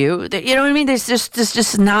after you. You know what I mean? There's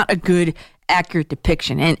just not a good, accurate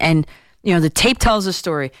depiction. And the tape tells a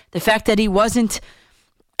story. The fact that he wasn't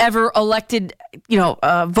ever elected,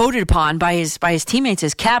 voted upon by his teammates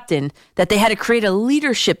as captain, that they had to create a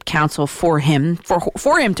leadership council for him,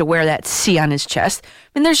 for him to wear that C on his chest.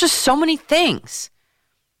 I mean, there's just so many things.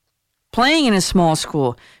 Playing in a small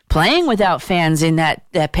school, playing without fans in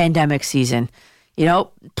that pandemic season,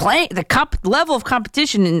 playing the level of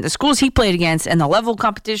competition in the schools he played against and the level of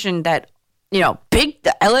competition that, the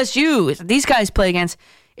LSU, these guys play against,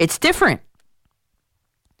 it's different.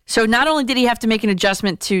 So not only did he have to make an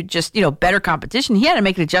adjustment to just, better competition, he had to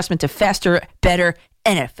make an adjustment to faster, better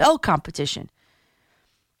NFL competition.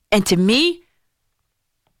 And to me,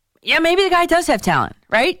 maybe the guy does have talent,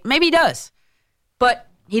 right? Maybe he does. But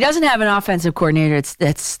he doesn't have an offensive coordinator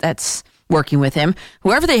that's working with him.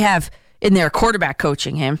 Whoever they have in their quarterback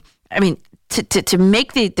coaching him, I mean, to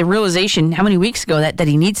make the realization how many weeks ago that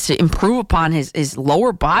he needs to improve upon his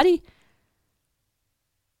lower body?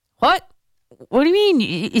 What? What do you mean?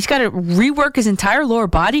 He's got to rework his entire lower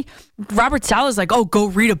body? Robert Saleh's like, go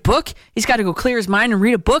read a book? He's got to go clear his mind and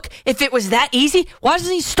read a book? If it was that easy, why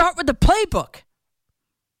doesn't he start with the playbook?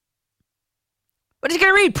 What is he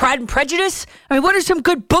going to read? Pride and Prejudice? I mean, what are some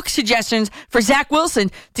good book suggestions for Zach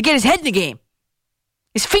Wilson to get his head in the game?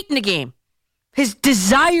 His feet in the game? His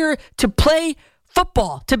desire to play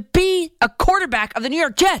football, to be a quarterback of the New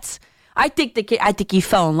York Jets. I think he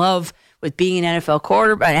fell in love with being an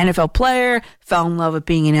NFL player, fell in love with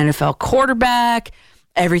being an NFL quarterback,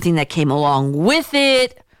 everything that came along with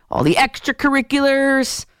it, all the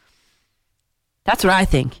extracurriculars. That's what I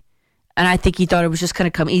think. And I think he thought it was just going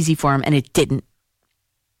to come easy for him, and it didn't.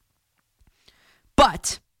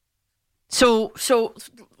 But, so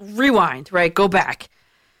rewind, right? Go back.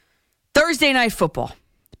 Thursday Night Football.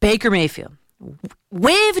 Baker Mayfield.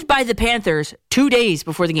 Waived by the Panthers 2 days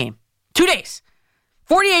before the game. 2 days.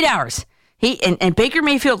 48 hours. And Baker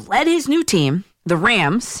Mayfield led his new team, the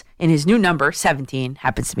Rams, in his new number, 17.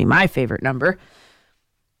 Happens to be my favorite number.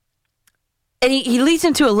 And he leads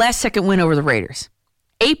them to a last-second win over the Raiders.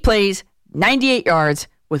 8 plays, 98 yards,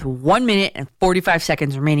 with 1 minute and 45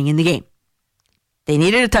 seconds remaining in the game. They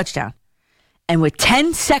needed a touchdown. And with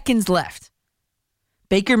 10 seconds left,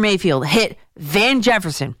 Baker Mayfield hit Van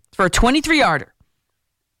Jefferson for a 23-yarder.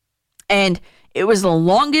 And it was the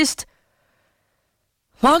longest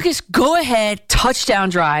go-ahead touchdown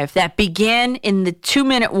drive that began in the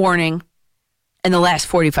 2-minute warning in the last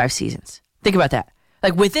 45 seasons. Think about that.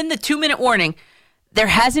 Like, within the 2-minute warning, there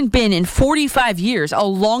hasn't been in 45 years a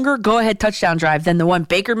longer go-ahead touchdown drive than the one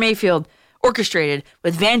Baker Mayfield orchestrated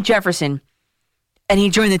with Van Jefferson, and he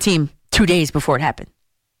joined the team 2 days before it happened.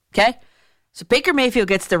 Okay? So Baker Mayfield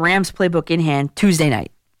gets the Rams playbook in hand Tuesday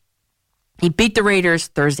night. He beat the Raiders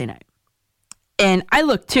Thursday night. And I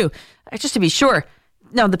looked, too, just to be sure.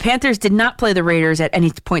 No, the Panthers did not play the Raiders at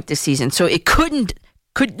any point this season. So it could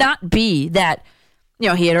not be that,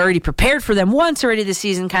 he had already prepared for them once already this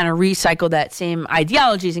season, kind of recycled that same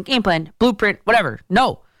ideologies and game plan, blueprint, whatever.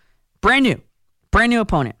 No. Brand new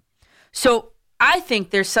opponent. So I think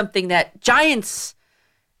there's something that Giants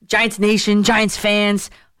Nation, Giants fans,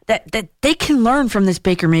 that they can learn from this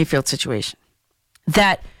Baker Mayfield situation.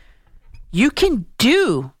 That you can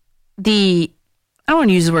do I don't want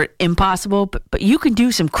to use the word impossible, but you can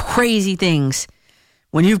do some crazy things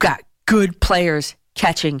when you've got good players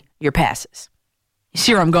catching your passes. You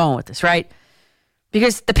see where I'm going with this, right?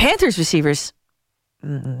 Because the Panthers receivers,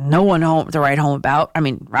 no one to write home about. I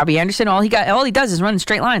mean, Robbie Anderson, all he does is run in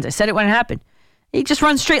straight lines. I said it when it happened. He just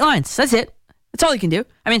runs straight lines. That's it. That's all he can do.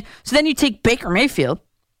 I mean, so then you take Baker Mayfield,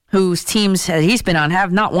 whose teams that he's been on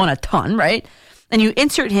have not won a ton, right? And you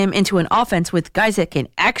insert him into an offense with guys that can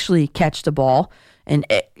actually catch the ball and,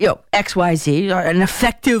 XYZ, an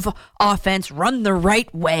effective offense, run the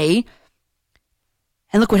right way.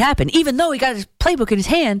 And look what happened. Even though he got his playbook in his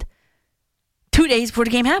hand 2 days before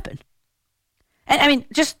the game happened. And I mean,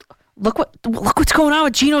 just look what's going on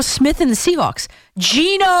with Geno Smith and the Seahawks.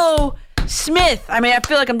 Geno Smith. I mean, I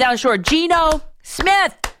feel like I'm down short. Geno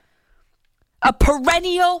Smith, a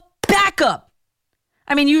perennial backup.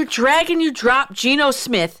 I mean, you drop Geno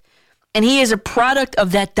Smith, and he is a product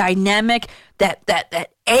of that dynamic, that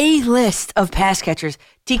A-list of pass catchers.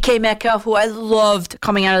 DK Metcalf, who I loved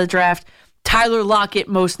coming out of the draft. Tyler Lockett,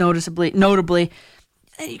 most notably.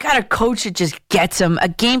 You got a coach that just gets him, a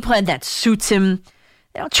game plan that suits him.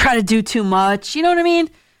 They don't try to do too much. You know what I mean?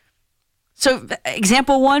 So,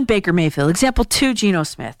 example 1, Baker Mayfield. Example 2, Geno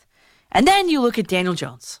Smith. And then you look at Daniel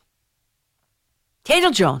Jones.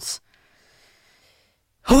 Daniel Jones,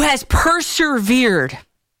 who has persevered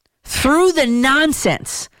through the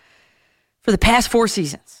nonsense for the past 4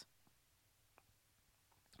 seasons.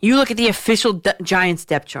 You look at the official Giants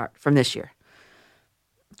depth chart from this year.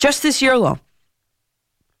 Just this year alone.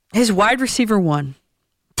 His wide receiver 1,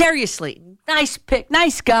 Darius Slayton. Nice pick,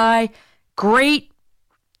 nice guy. Great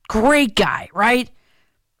guy, right?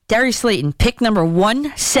 Darius Slayton, pick number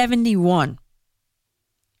 171.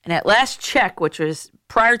 And at last check, which was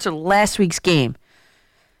prior to last week's game,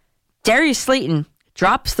 Darius Slayton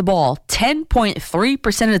drops the ball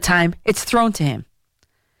 10.3% of the time it's thrown to him.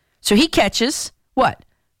 So he catches, what?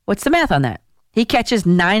 What's the math on that? He catches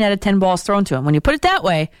 9 out of 10 balls thrown to him. When you put it that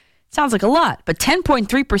way, it sounds like a lot. But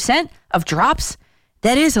 10.3% of drops,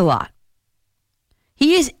 that is a lot.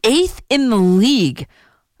 He is 8th in the league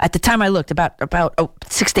at the time I looked, about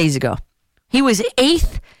 6 days ago. He was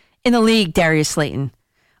 8th in the league, Darius Slayton,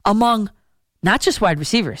 among not just wide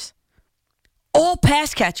receivers, all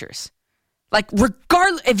pass catchers. Like,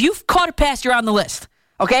 regardless, if you've caught a pass, you're on the list.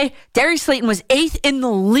 Okay? Darius Slayton was 8th in the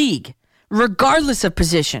league, regardless of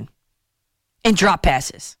position, in drop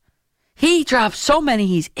passes. He dropped so many,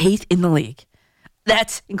 he's 8th in the league.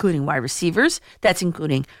 That's including wide receivers. That's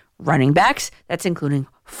including running backs. That's including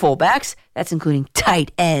fullbacks. That's including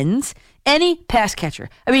tight ends. Any pass catcher.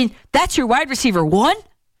 I mean, that's your wide receiver 1.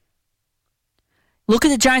 Look at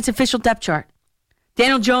the Giants' official depth chart.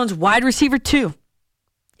 Daniel Jones, wide receiver 2,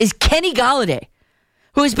 is Kenny Golladay,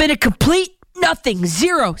 who has been a complete nothing,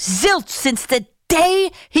 zero, zilch since the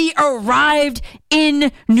day he arrived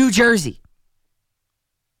in New Jersey.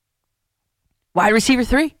 Wide receiver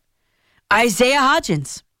 3, Isaiah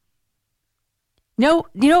Hodgins. You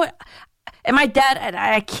know what? And my dad,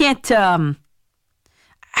 I can't, I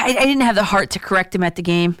didn't have the heart to correct him at the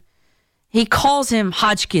game. He calls him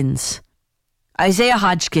Hodgkins. Isaiah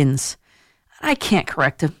Hodgkins. I can't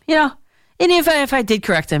correct him, you know. And if I did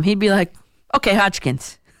correct him, he'd be like, okay,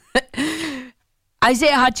 Hodgkins.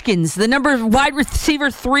 Isaiah Hodgkins, the wide receiver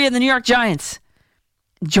 3 of the New York Giants,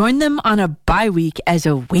 joined them on a bye week as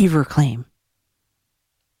a waiver claim.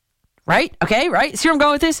 Right? Okay, right? See where I'm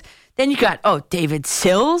going with this? Then you got, David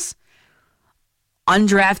Sills,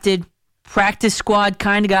 undrafted, practice squad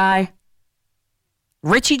kind of guy.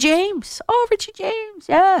 Richie James. Richie James.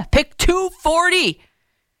 Yeah. Pick 240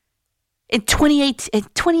 in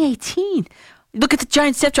 2018. Look at the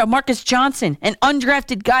Giants depth chart. Marcus Johnson, an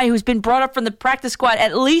undrafted guy who's been brought up from the practice squad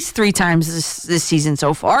at least 3 times this season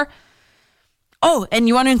so far. And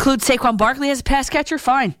you want to include Saquon Barkley as a pass catcher?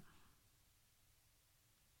 Fine.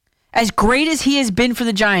 As great as he has been for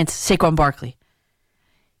the Giants, Saquon Barkley,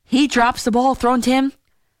 he drops the ball thrown to him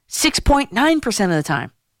 6.9% of the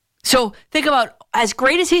time. So think about as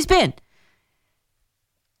great as he's been.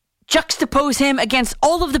 Juxtapose him against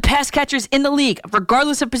all of the pass catchers in the league,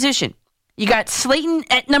 regardless of position. You got Slayton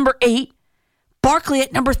at number 8, Barkley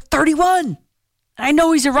at number 31. I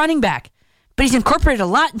know he's a running back, but he's incorporated a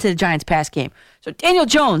lot into the Giants' pass game. So Daniel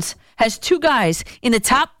Jones has 2 guys in the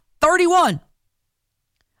top 31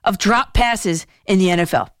 of drop passes in the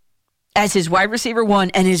NFL as his wide receiver 1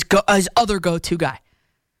 and his other go-to guy.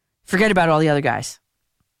 Forget about all the other guys.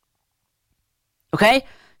 Okay?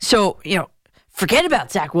 So, forget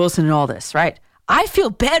about Zach Wilson and all this, right? I feel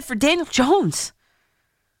bad for Daniel Jones,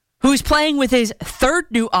 who's playing with his 3rd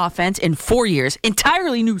new offense in 4 years,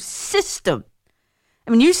 entirely new system. I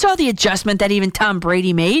mean, you saw the adjustment that even Tom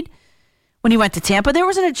Brady made when he went to Tampa. There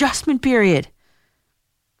was an adjustment period.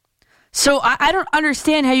 So I don't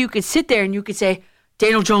understand how you could sit there and you could say,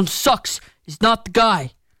 Daniel Jones sucks. He's not the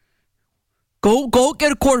guy. Go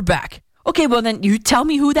get a quarterback. Okay, well then you tell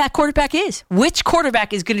me who that quarterback is. Which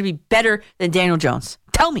quarterback is going to be better than Daniel Jones?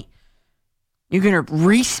 Tell me. You're going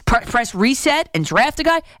to press reset and draft a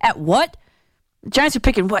guy at what? The Giants are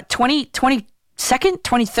picking what, 22nd,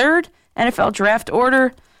 23rd NFL draft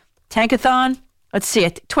order, Tankathon. Let's see,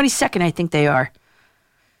 22nd I think they are.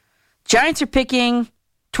 Giants are picking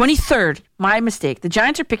 23rd, my mistake. The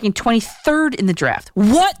Giants are picking 23rd in the draft.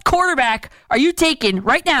 What quarterback are you taking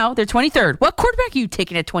right now? They're 23rd. What quarterback are you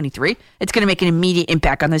taking at 23? It's going to make an immediate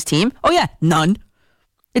impact on this team. Oh, yeah, none.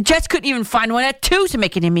 The Jets couldn't even find one at 2 to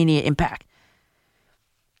make an immediate impact.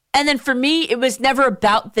 And then for me, it was never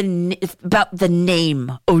about the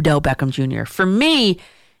name Odell Beckham Jr. For me,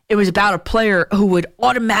 it was about a player who would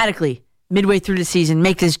automatically, midway through the season,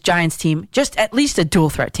 make this Giants team just at least a dual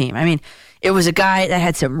threat team. I mean, it was a guy that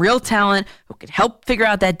had some real talent who could help figure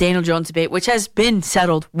out that Daniel Jones debate, which has been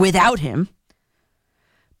settled without him.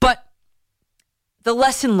 But the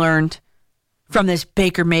lesson learned from this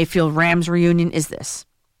Baker Mayfield Rams reunion is this.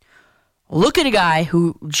 Look at a guy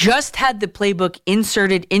who just had the playbook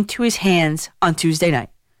inserted into his hands on Tuesday night.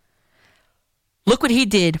 Look what he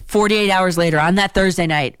did 48 hours later on that Thursday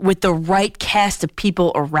night with the right cast of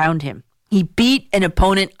people around him. He beat an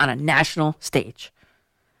opponent on a national stage.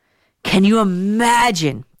 Can you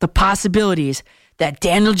imagine the possibilities that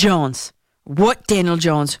what Daniel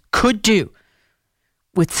Jones could do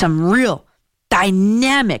with some real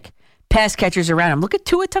dynamic pass catchers around him? Look at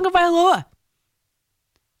Tua Tagovailoa.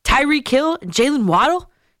 Tyreek Hill and Jalen Waddle,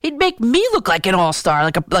 he'd make me look like an all-star,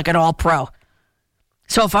 like an all-pro.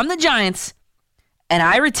 So if I'm the Giants and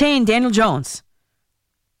I retain Daniel Jones,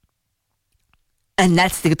 and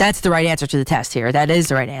that's the right answer to the test here. That is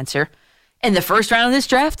the right answer. In the first round of this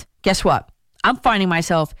draft, guess what? I'm finding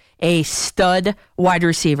myself a stud wide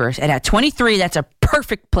receiver. And at 23, that's a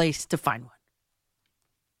perfect place to find one.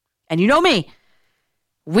 And you know me,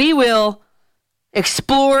 we will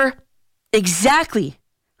explore exactly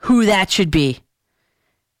who that should be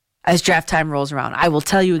as draft time rolls around. I will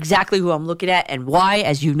tell you exactly who I'm looking at and why,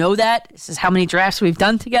 as you know that. This is how many drafts we've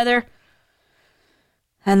done together.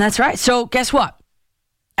 And that's right. So guess what?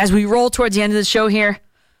 As we roll towards the end of the show here,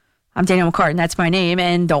 I'm Danielle McCartan. That's my name,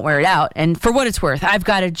 and don't wear it out. And for what it's worth, I've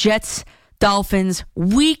got a Jets-Dolphins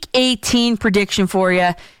Week 18 prediction for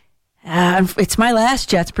you. It's my last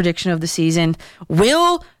Jets prediction of the season.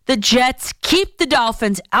 Will the Jets keep the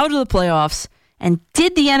Dolphins out of the playoffs? And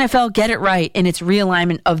did the NFL get it right in its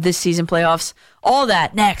realignment of this season playoffs? All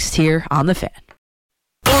that next here on The Fan.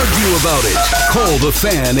 Argue about it. Call The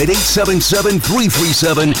Fan at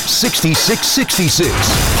 877-337-6666.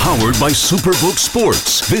 Powered by Superbook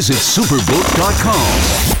Sports. Visit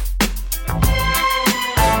superbook.com.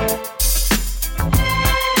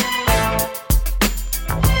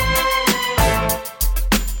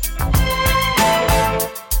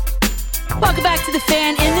 Welcome back to The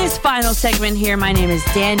Fan. In this final segment here, my name is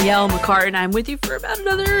Danielle McCartan. I'm with you for about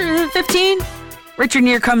another 15. Richard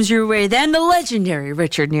Neer comes your way. Then the legendary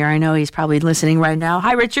Richard Neer. I know he's probably listening right now.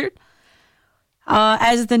 Hi, Richard.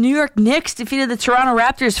 As the New York Knicks defeated the Toronto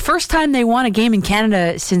Raptors, first time they won a game in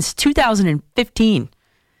Canada since 2015.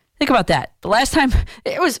 Think about that. The last time,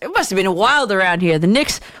 it must have been wild around here. The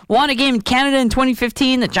Knicks won a game in Canada in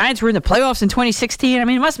 2015. The Giants were in the playoffs in 2016. I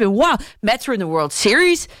mean, it must have been wild. Mets were in the World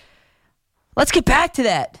Series. Let's get back to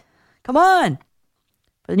that. Come on.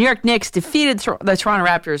 The New York Knicks defeated the Toronto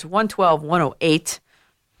Raptors 112-108.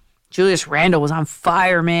 Julius Randle was on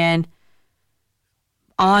fire, man.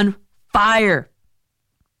 On fire.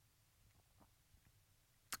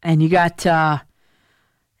 And you got that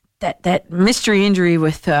mystery injury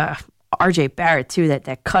with R.J. Barrett, too,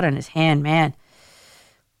 that cut on his hand, man.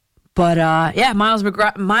 But, Miles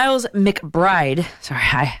McBride. Sorry,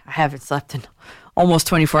 I haven't slept in almost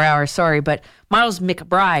 24 hours, sorry. But Miles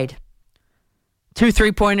McBride, 2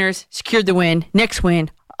 3-pointers, secured the win. Knicks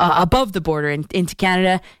win above the border into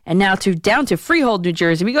Canada. And now down to Freehold, New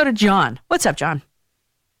Jersey. We go to John. What's up, John?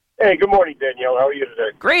 Hey, good morning, Danielle. How are you today?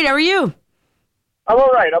 Great, how are you? I'm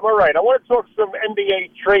all right. I want to talk some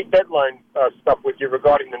NBA trade deadline stuff with you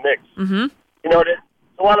regarding the Knicks. Mm-hmm. You know, there's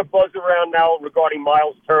a lot of buzz around now regarding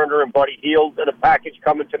Miles Turner and Buddy Hield and a package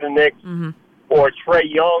coming to the Knicks, or Trae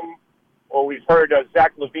Young, or we've heard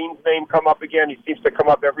Zach LaVine's name come up again. He seems to come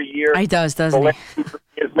up every year. He does, doesn't he?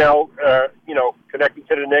 Is now, connected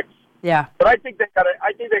to the Knicks. Yeah. But I think they got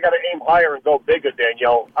to aim higher and go bigger,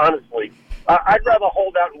 Danielle. Honestly, I'd rather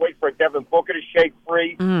hold out and wait for a Devin Booker to shake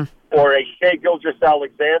free, or a Shai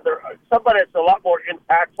Gilgeous-Alexander, somebody that's a lot more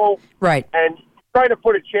impactful. Right. And trying to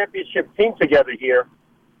put a championship team together here.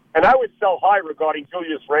 And I would sell high regarding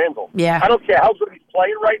Julius Randle. Yeah. I don't care how good he's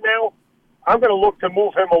playing right now. I'm going to look to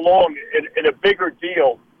move him along in a bigger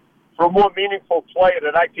deal for a more meaningful player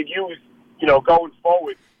that I could use, going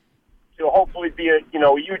forward to hopefully be a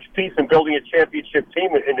huge piece in building a championship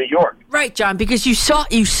team in New York. Right, John, because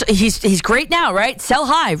he's great now, right? Sell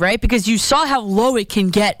high, right? Because you saw how low it can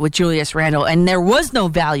get with Julius Randle, and there was no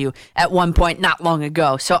value at one point not long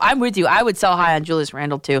ago. So I'm with you. I would sell high on Julius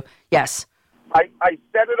Randle too. Yes. I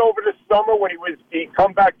said it over the summer when he was the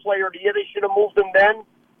comeback player of the year. They should have moved him then,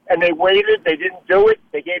 and they waited. They didn't do it.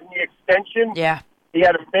 They gave him the extension. Yeah. He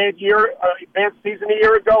had a bad season a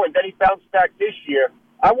year ago, and then he bounced back this year.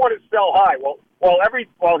 I want to sell high.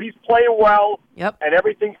 While he's playing well, and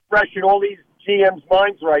everything's fresh in all these GMs'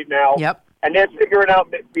 minds right now, and they're figuring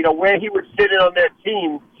out where he would fit in on their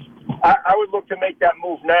team. I would look to make that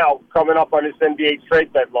move now, coming up on this NBA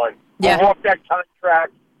trade deadline. Off that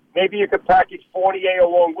contract. Maybe you could package Fournier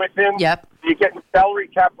along with him. You're getting salary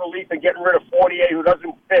cap relief and getting rid of Fournier, who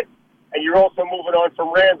doesn't fit, and you're also moving on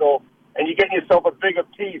from Randall, and you're getting yourself a bigger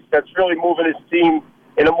piece that's really moving his team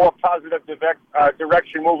in a more positive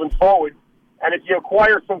direction moving forward. And if you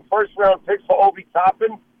acquire some first-round picks for Obi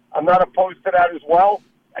Toppin, I'm not opposed to that as well.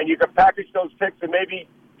 And you can package those picks and maybe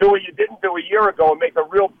do what you didn't do a year ago and make a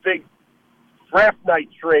real big draft night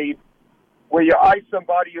trade where you eye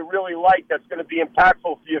somebody you really like that's going to be impactful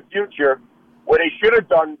for your future, where they should have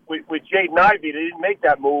done with Jaden Ivey. They didn't make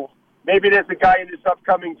that move. Maybe there's a guy in this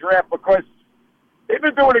upcoming draft because they've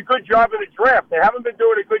been doing a good job in the draft. They haven't been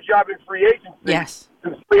doing a good job in free agency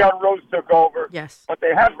since Leon Rose took over. But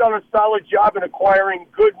they have done a solid job in acquiring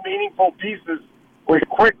good, meaningful pieces with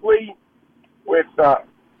Quickly, with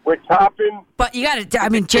Toppin. But you got to,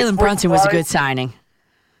 Jalen Brunson was a good signing.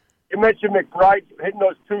 You mentioned McBride hitting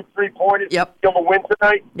those 2 3-pointers to kill the win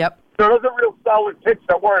tonight. So those are real solid picks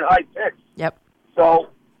that weren't high picks. So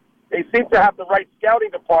they seem to have the right scouting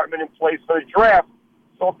department in place for the draft.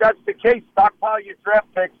 So if that's the case, stockpile your draft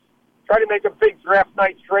picks, try to make a big draft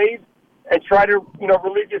night trade, and try to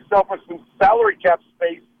relieve yourself of some salary cap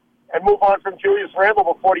space and move on from Julius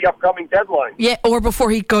Randle before the upcoming deadline. Yeah, or before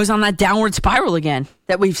he goes on that downward spiral again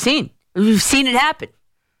that we've seen. We've seen it happen.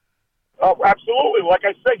 Oh, absolutely. Like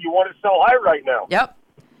I said, you want to sell high right now.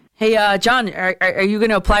 Hey, John, are you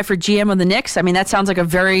going to apply for GM of the Knicks? I mean, that sounds like a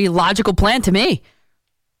very logical plan to me.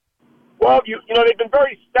 Well, they've been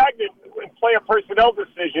very stagnant in player personnel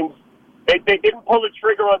decisions. They didn't pull the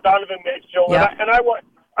trigger on Donovan Mitchell, and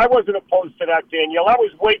I wasn't opposed to that, Danielle. That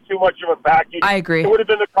was way too much of a package. I agree. It would have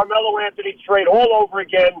been the Carmelo Anthony trade all over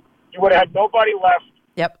again. You would have had nobody left.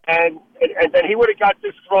 And then he would have got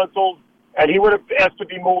disgruntled, and he would have asked to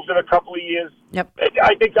be moved in a couple of years.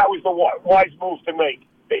 I think that was the wise move to make.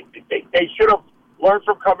 They should have learned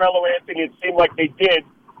from Carmelo Anthony. It seemed like they did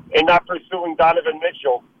in not pursuing Donovan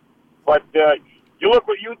Mitchell. But you look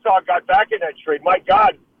what Utah got back in that trade. My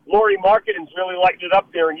God, Lauri Markkanen's really lighting it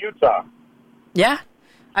up there in Utah. Yeah.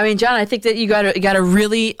 I mean, John, I think that you got a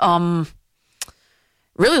really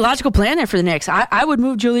really logical plan there for the Knicks. I would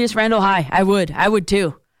move Julius Randle high. I would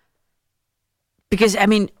too. Because, I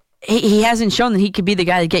mean, he hasn't shown that he could be the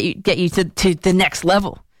guy to get you to the next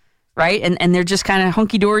level, right? And they're just kind of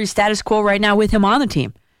hunky-dory status quo right now with him on the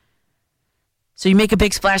team. So you make a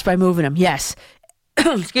big splash by moving him, yes.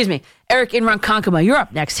 Excuse me. Eric in Ronkonkoma, you're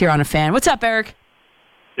up next here on A Fan. What's up, Eric?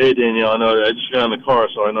 Hey, Danielle. I know I just got in the car,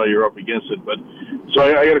 so I know you're up against it. But so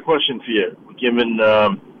I got a question for you. Given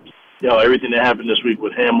everything that happened this week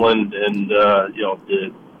with Hamlin and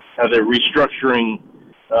how they're restructuring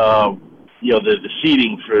the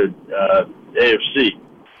seating for AFC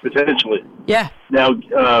potentially. Yeah. Now,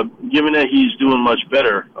 given that he's doing much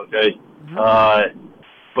better, okay,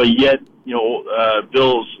 but yet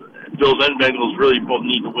Bills and Bengals really both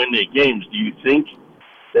need to win their games. Do you think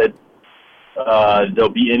that there'll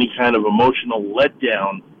be any kind of emotional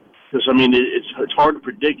letdown? Because I mean, it's hard to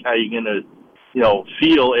predict how you're going to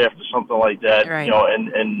feel after something like that. Right.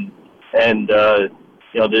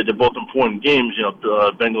 They're both important games.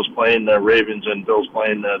 Bengals playing the Ravens and Bills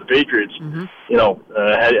playing the Patriots.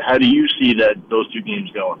 How do you see those two games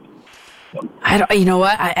going? You know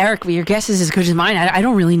what, Eric? Your guess is as good as mine. I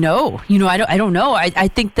don't really know. I don't know. I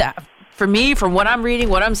think that for me, from what I'm reading,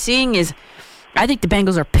 what I'm seeing is, I think the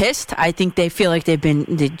Bengals are pissed. I think they feel like they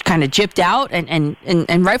kind of gypped out,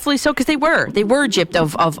 and rightfully so, because they were gypped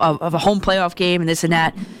of a home playoff game and this and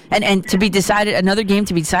that, and to be decided, another game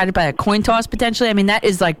to be decided by a coin toss potentially. I mean, that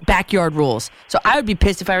is like backyard rules. So I would be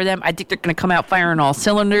pissed if I were them. I think they're going to come out firing all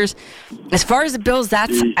cylinders. As far as the Bills, I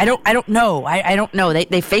don't know. I don't know. They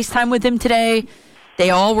FaceTime with him today. They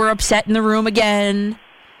all were upset in the room again.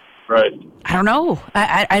 Right. I don't know.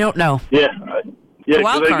 I don't know. Yeah.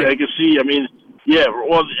 Because I can see. I mean. Yeah,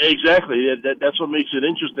 well, exactly. That's what makes it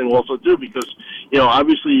interesting also, too, because,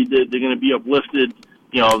 obviously they're going to be uplifted.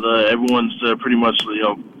 Everyone's pretty much,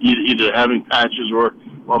 either having patches or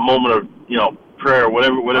a moment of, prayer,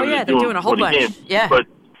 whatever they're doing a whole bunch. Game. Yeah. But,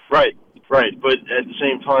 right. But at the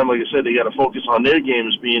same time, like I said, they got to focus on their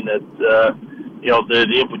games being that,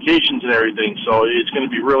 the implications and everything. So it's going to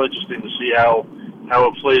be real interesting to see how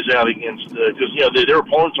it plays out against, because their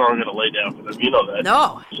opponents aren't going to lay down for them. You know that.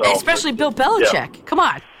 No, especially Bill Belichick. Yeah. Come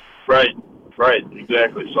on. Right,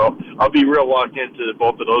 exactly. So I'll be real locked into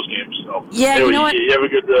both of those games. So yeah, anyway, you know what? You have a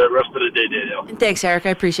good rest of the day, Danielle. Thanks, Eric.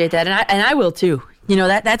 I appreciate that, and I will too.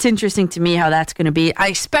 That's interesting to me how that's going to be,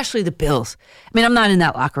 especially the Bills. I mean, I'm not in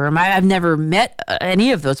that locker room. I've never met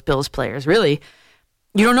any of those Bills players, really.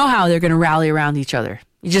 You don't know how they're going to rally around each other.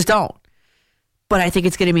 You just don't. But I think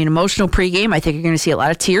it's going to be an emotional pregame. I think you're going to see a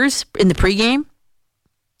lot of tears in the pregame.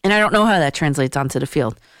 And I don't know how that translates onto the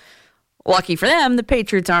field. Lucky for them, the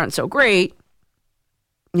Patriots aren't so great.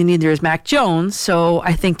 And neither is Mac Jones. So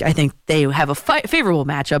I think they have a favorable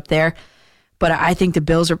matchup there. But I think the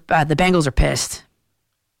Bengals are pissed.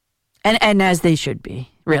 And as they should be,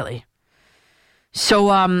 really. So,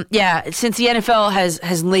 since the NFL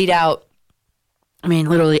has laid out, I mean,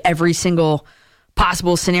 literally every single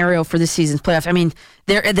possible scenario for this season's playoffs, I mean,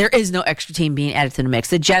 there is no extra team being added to the mix.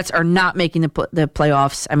 The Jets are not making the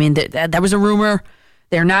playoffs. I mean, that was a rumor.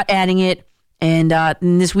 They're not adding it. And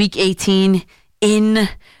in this Week 18 in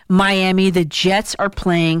Miami, the Jets are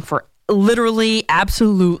playing for literally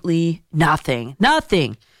absolutely nothing.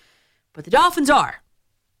 Nothing. But the Dolphins are.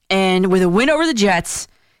 And with a win over the Jets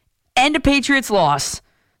and a Patriots loss,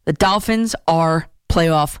 the Dolphins are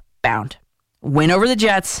playoff bound. Win over the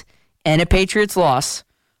Jets and a Patriots loss,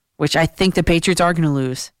 which I think the Patriots are going to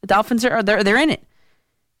lose. The Dolphins they're in it.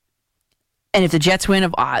 And if the Jets win,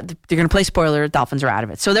 they're going to play spoiler. Dolphins are out of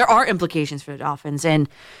it. So there are implications for the Dolphins, and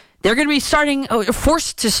they're going to be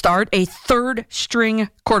forced to start a third-string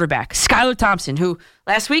quarterback, Skylar Thompson, who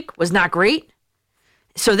last week was not great.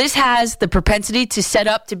 So this has the propensity to set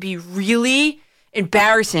up to be really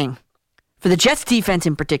embarrassing for the Jets defense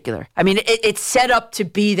in particular. I mean, it's set up to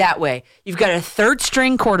be that way. You've got a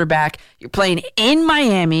third-string quarterback. You're playing in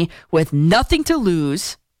Miami with nothing to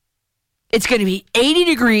lose. It's going to be 80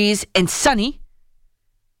 degrees and sunny.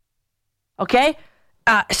 Okay?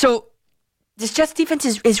 So this Jets defense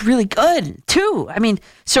is really good, too. I mean,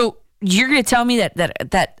 so you're going to tell me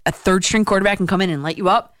that a third-string quarterback can come in and light you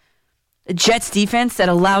up? The Jets defense that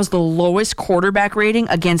allows the lowest quarterback rating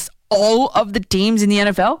against all of the teams in the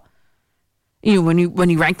NFL? When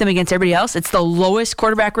you rank them against everybody else, it's the lowest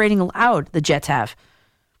quarterback rating allowed the Jets have.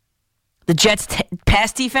 The Jets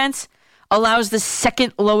pass defense allows the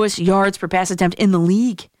second lowest yards per pass attempt in the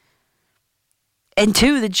league. And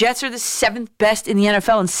 2, the Jets are the 7th best in the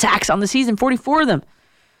NFL in sacks on the season, 44 of them.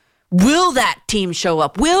 Will that team show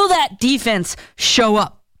up? Will that defense show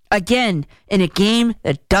up again in a game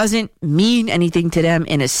that doesn't mean anything to them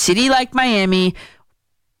in a city like Miami?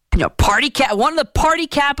 One of the party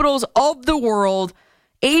capitals of the world.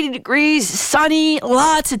 80 degrees, sunny,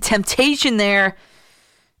 lots of temptation there.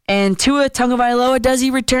 And Tua Tagovailoa, does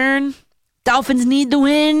he return? Dolphins need the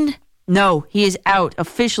win. No, he is out.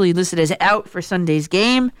 Officially listed as out for Sunday's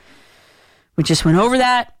game. We just went over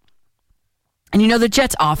that. And the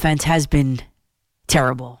Jets' offense has been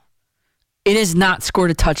terrible. It has not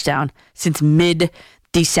scored a touchdown since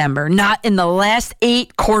mid-December. Not in the last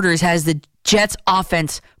 8 quarters has the Jets'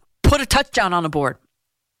 offense put a touchdown on the board.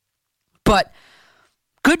 But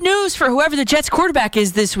good news for whoever the Jets quarterback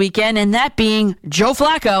is this weekend, and that being Joe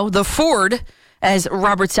Flacco, the Ford, as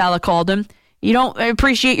Robert Saleh called him. You don't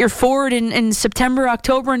appreciate your Ford in September,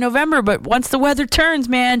 October, and November, but once the weather turns,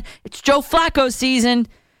 man, it's Joe Flacco season.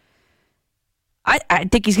 I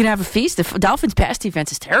think he's going to have a feast. The Dolphins' pass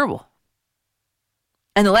defense is terrible.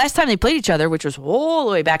 And the last time they played each other, which was all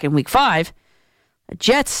the way back in Week 5, the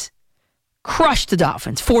Jets crushed the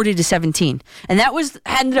Dolphins 40-17. And that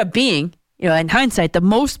ended up being, in hindsight, the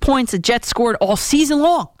most points the Jets scored all season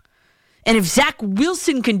long. And if Zach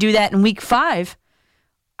Wilson can do that in Week 5,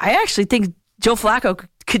 I actually think Joe Flacco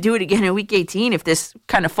could do it again in Week 18 if this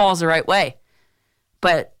kind of falls the right way.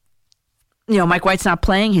 But, Mike White's not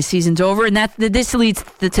playing. His season's over. And this leads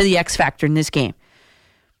to the X factor in this game.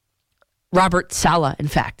 Robert Saleh, in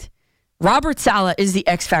fact. Robert Saleh is the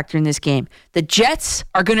X factor in this game. The Jets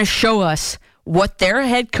are going to show us what their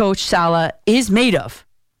head coach, Saleh, is made of.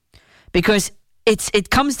 Because it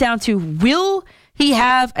comes down to, will he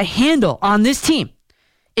have a handle on this team?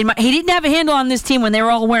 He didn't have a handle on this team when they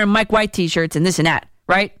were all wearing Mike White t-shirts and this and that,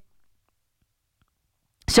 right?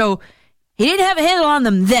 So he didn't have a handle on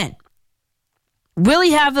them then. Will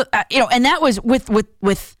he have, and that was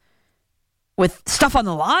with stuff on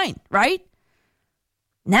the line, right?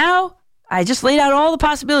 Now, I just laid out all the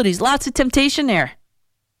possibilities. Lots of temptation there.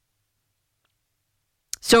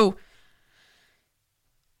 So,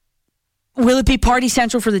 will it be party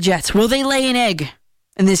central for the Jets? Will they lay an egg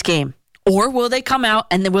in this game? Or will they come out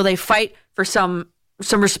and then will they fight for some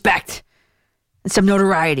respect and some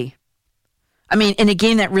notoriety? I mean, in a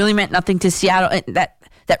game that really meant nothing to Seattle, that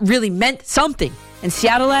really meant something in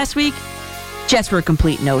Seattle last week, Jets were a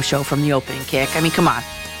complete no-show from the opening kick. I mean, come on.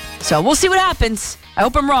 So we'll see what happens. I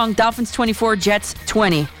hope I'm wrong. Dolphins 24, Jets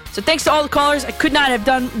 20. So thanks to all the callers. I could not have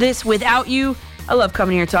done this without you. I love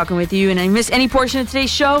coming here and talking with you. And I miss any portion of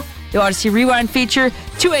today's show, the Odyssey Rewind feature.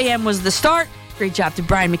 2 a.m. was the start. Great job to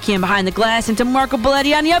Brian McKeon behind the glass and to Marco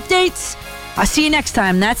Belletti on the updates. I'll see you next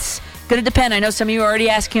time. That's going to depend. I know some of you are already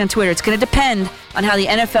asking on Twitter. It's going to depend on how the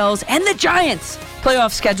NFL's and the Giants'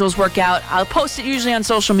 playoff schedules work out. I'll post it usually on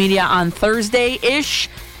social media on Thursday-ish.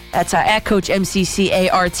 That's at Coach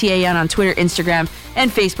MCCARTAN on Twitter, Instagram,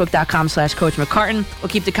 and Facebook.com/Coach McCartan. We'll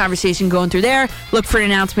keep the conversation going through there. Look for an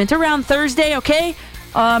announcement around Thursday, okay?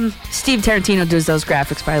 Steve Tarantino does those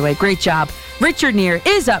graphics, by the way. Great job. Richard Neer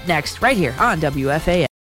is up next right here on WFAN.